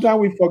 And sometimes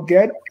we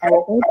forget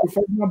our own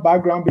professional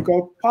background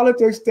because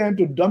politics tend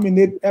to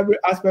dominate every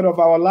aspect of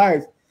our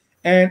lives.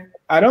 And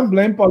I don't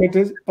blame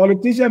politics.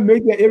 Politicians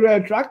make the area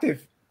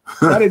attractive.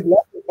 That is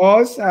left to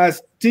us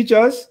as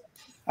teachers,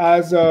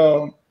 as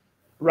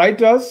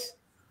writers,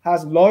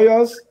 as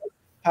lawyers,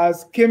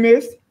 as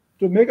chemists,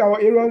 to make our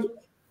areas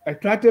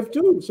attractive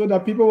too, so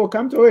that people will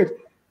come to it.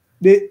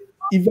 The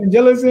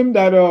evangelism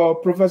that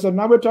Professor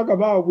Nagbe talked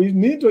about, we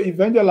need to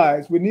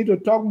evangelize. We need to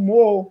talk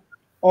more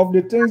of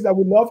the things that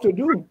we love to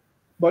do.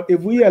 But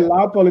if we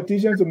allow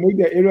politicians to make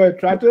their area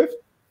attractive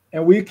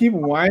and we keep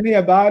whining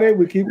about it,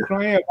 we keep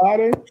crying about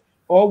it,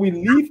 or we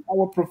leave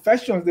our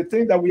professions, the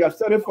things that we have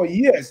studied for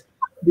years,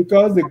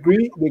 because the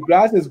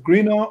grass is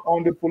greener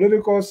on the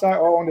political side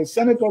or on the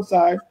senator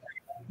side,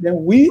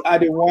 then we are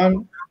the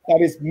one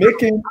that is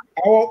making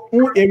our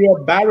own area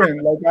barren.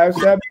 Like I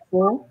said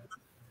before,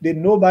 the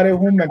nobody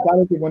home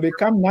mentality. When they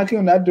come knocking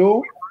on that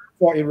door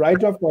for a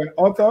writer, for an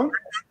author,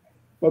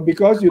 but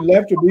because you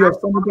left to be a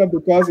senator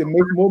because it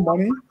makes more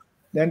money,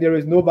 then there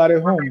is nobody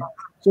home.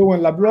 So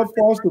when Liberia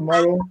falls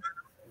tomorrow,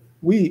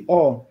 we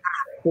all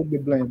take the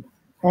blame.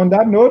 On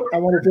that note, I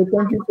want to say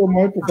thank you so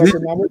much, Professor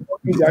Nagbe.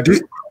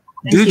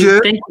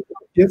 DJ?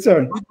 Yes,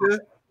 sir. DJ,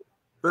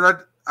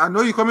 but I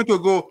know you're coming to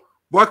go,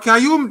 but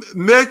can you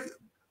make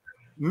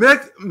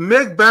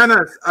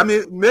banners? I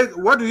mean,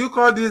 what do you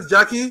call this,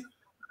 Jackie?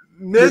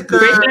 Make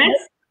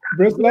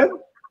bracelet?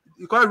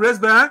 You call it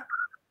wristband?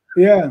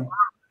 Yeah.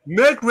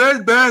 Make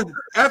wristband,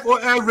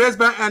 FOL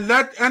wristband, and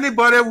let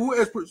anybody who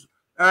is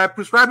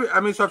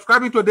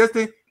subscribing to this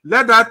thing,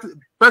 let that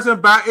person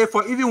buy it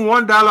for even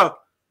 $1.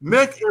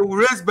 Make a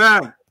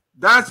wristband.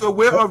 That's a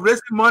way of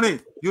raising money.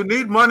 You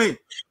need money.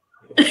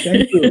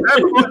 Thank you.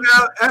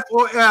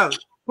 FOL.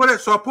 Put it,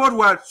 support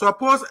what?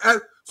 Support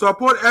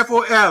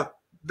FOL.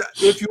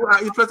 If you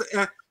are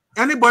interested,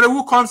 anybody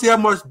who comes here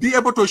must be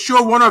able to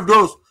show one of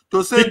those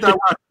to say that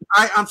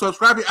I am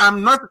subscribing.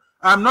 I'm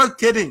not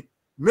kidding.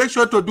 Make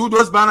sure to do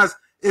those banners.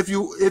 If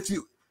you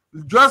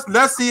just,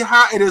 let's see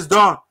how it is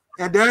done,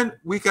 and then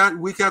we can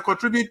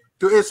contribute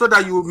to it so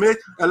that you make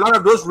a lot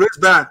of those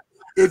wristbands.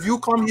 If you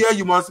come here,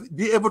 you must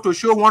be able to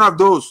show one of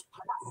those.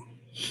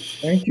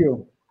 Thank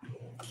you.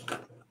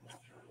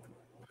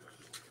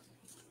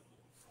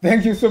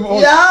 Thank you so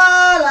much.